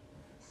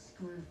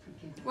 Screw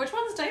forgiveness. Which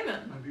one's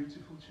Damon? My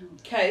beautiful children.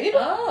 Cade?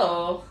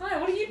 Oh, hi.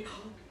 What are you?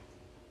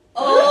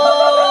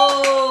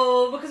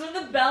 Oh, because when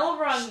the bell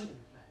rung,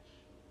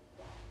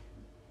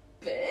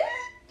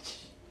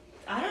 Bitch.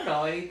 I don't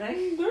know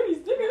anything.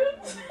 30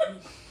 seconds.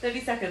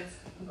 30 seconds.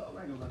 About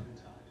like 11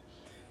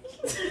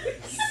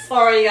 times.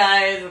 Sorry,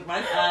 guys.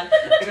 My bad.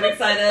 I got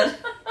excited.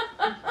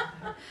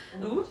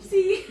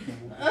 Oopsie.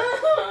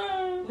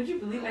 Would you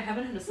believe I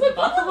haven't had a sip of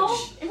alcohol?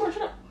 Everyone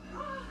shut up.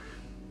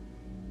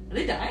 Are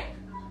they dying?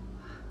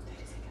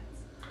 30 seconds.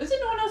 Is there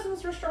no one else in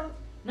this restaurant?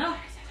 No.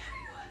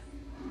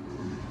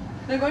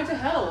 They're going to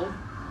hell.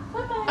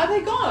 Bye-bye. Are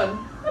they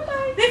gone?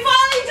 Bye-bye. They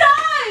finally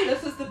died!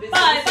 This is the business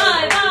Bye,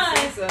 bye, of bye. the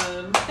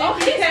season. Oh,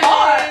 Thank you, he's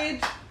hot.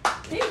 Cade.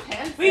 He's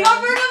handsome. We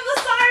got rid of the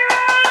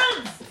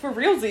sirens! For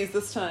realsies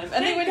this time.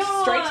 And they Thank went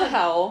God. straight to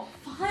hell.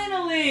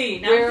 Finally!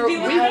 Now Where we have to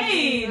deal with we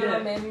Cade!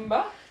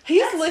 Remember?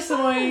 He's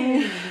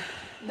listening.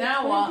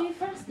 Now what?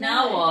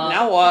 Now what?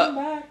 Now what?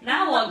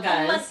 Now what,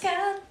 guys?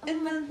 How many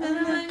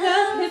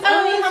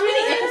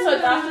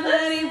episodes after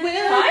this?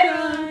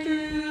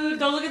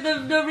 Don't look at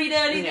the read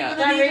anything. Yeah. for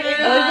the Don't read details.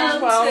 anything.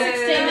 12.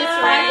 16 is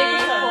right,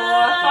 episode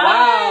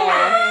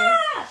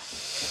Wow.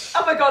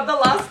 Oh my god, the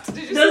last. Did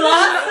you see The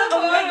last. that?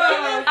 Oh my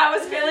god. I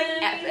was feeling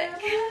epic.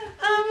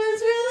 I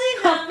was really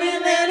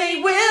hoping that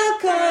he will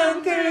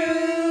come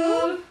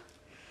through.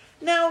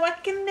 No, I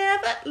can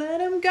never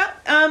let him go.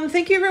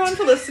 Thank you everyone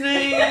for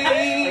listening.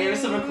 We're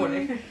still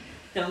recording.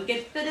 Don't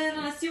get fitted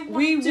unless you want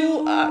We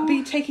to. will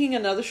be taking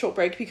another short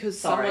break because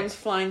Sorry. someone's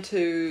flying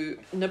to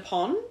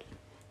Nippon,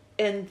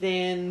 and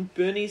then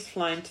Bernie's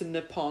flying to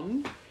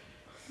Nippon,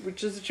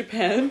 which is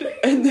Japan,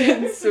 and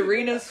then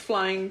Serena's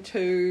flying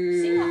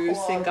to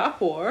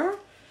Singapore.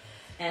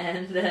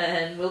 And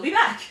then we'll be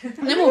back. And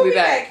then we'll be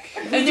back.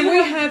 And then we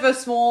have a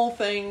small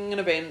thing, an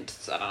event,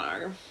 I don't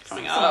know,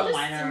 coming up. Some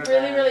minor Really,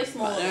 event. really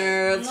small.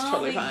 No, it's Not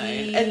totally biggie.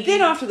 fine. And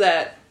then after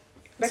that,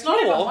 back It's to not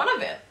even war. one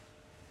event.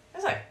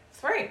 There's like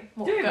 3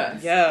 more Three to go.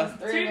 events. Yeah.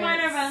 Three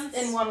minor events.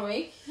 in 1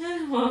 week.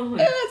 Yeah,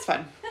 that's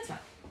fine. That's fine.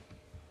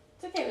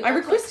 It's okay. we I got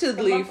requested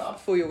the leave month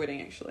off. for your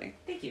wedding, actually.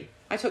 Thank you.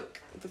 I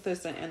took the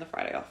Thursday and the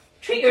Friday off.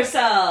 Treat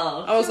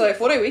yourself. I was like,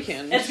 4-day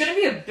weekend. It's gonna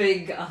be a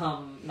big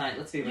night.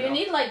 Let's be real. You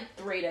need like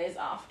 3 days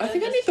off. I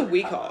think I need the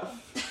week off.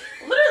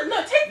 Literally,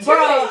 no, take 2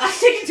 Bro, weeks. I'm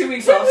taking 2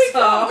 weeks off.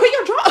 So. Quit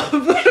your job!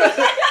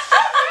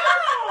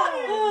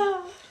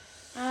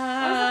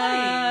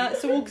 funny?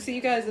 So we'll see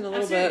you guys in a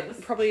little serious.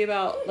 bit. Probably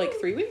about like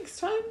 3 weeks'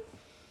 time.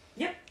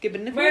 Yep.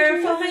 Given the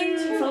We're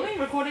filming,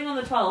 recording on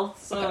the 12th.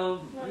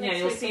 So Well, yeah, next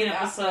you'll week see an will be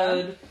after.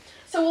 episode.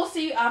 So we'll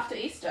see you after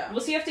Easter.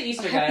 We'll see you after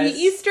Easter, Happy guys.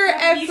 Easter,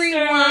 Happy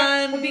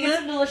everyone! Hope you get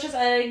some delicious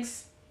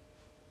eggs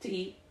to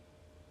eat.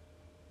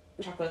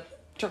 Chocolate.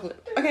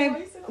 Chocolate. Okay.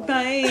 Bye.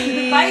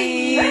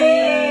 Bye.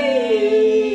 Bye.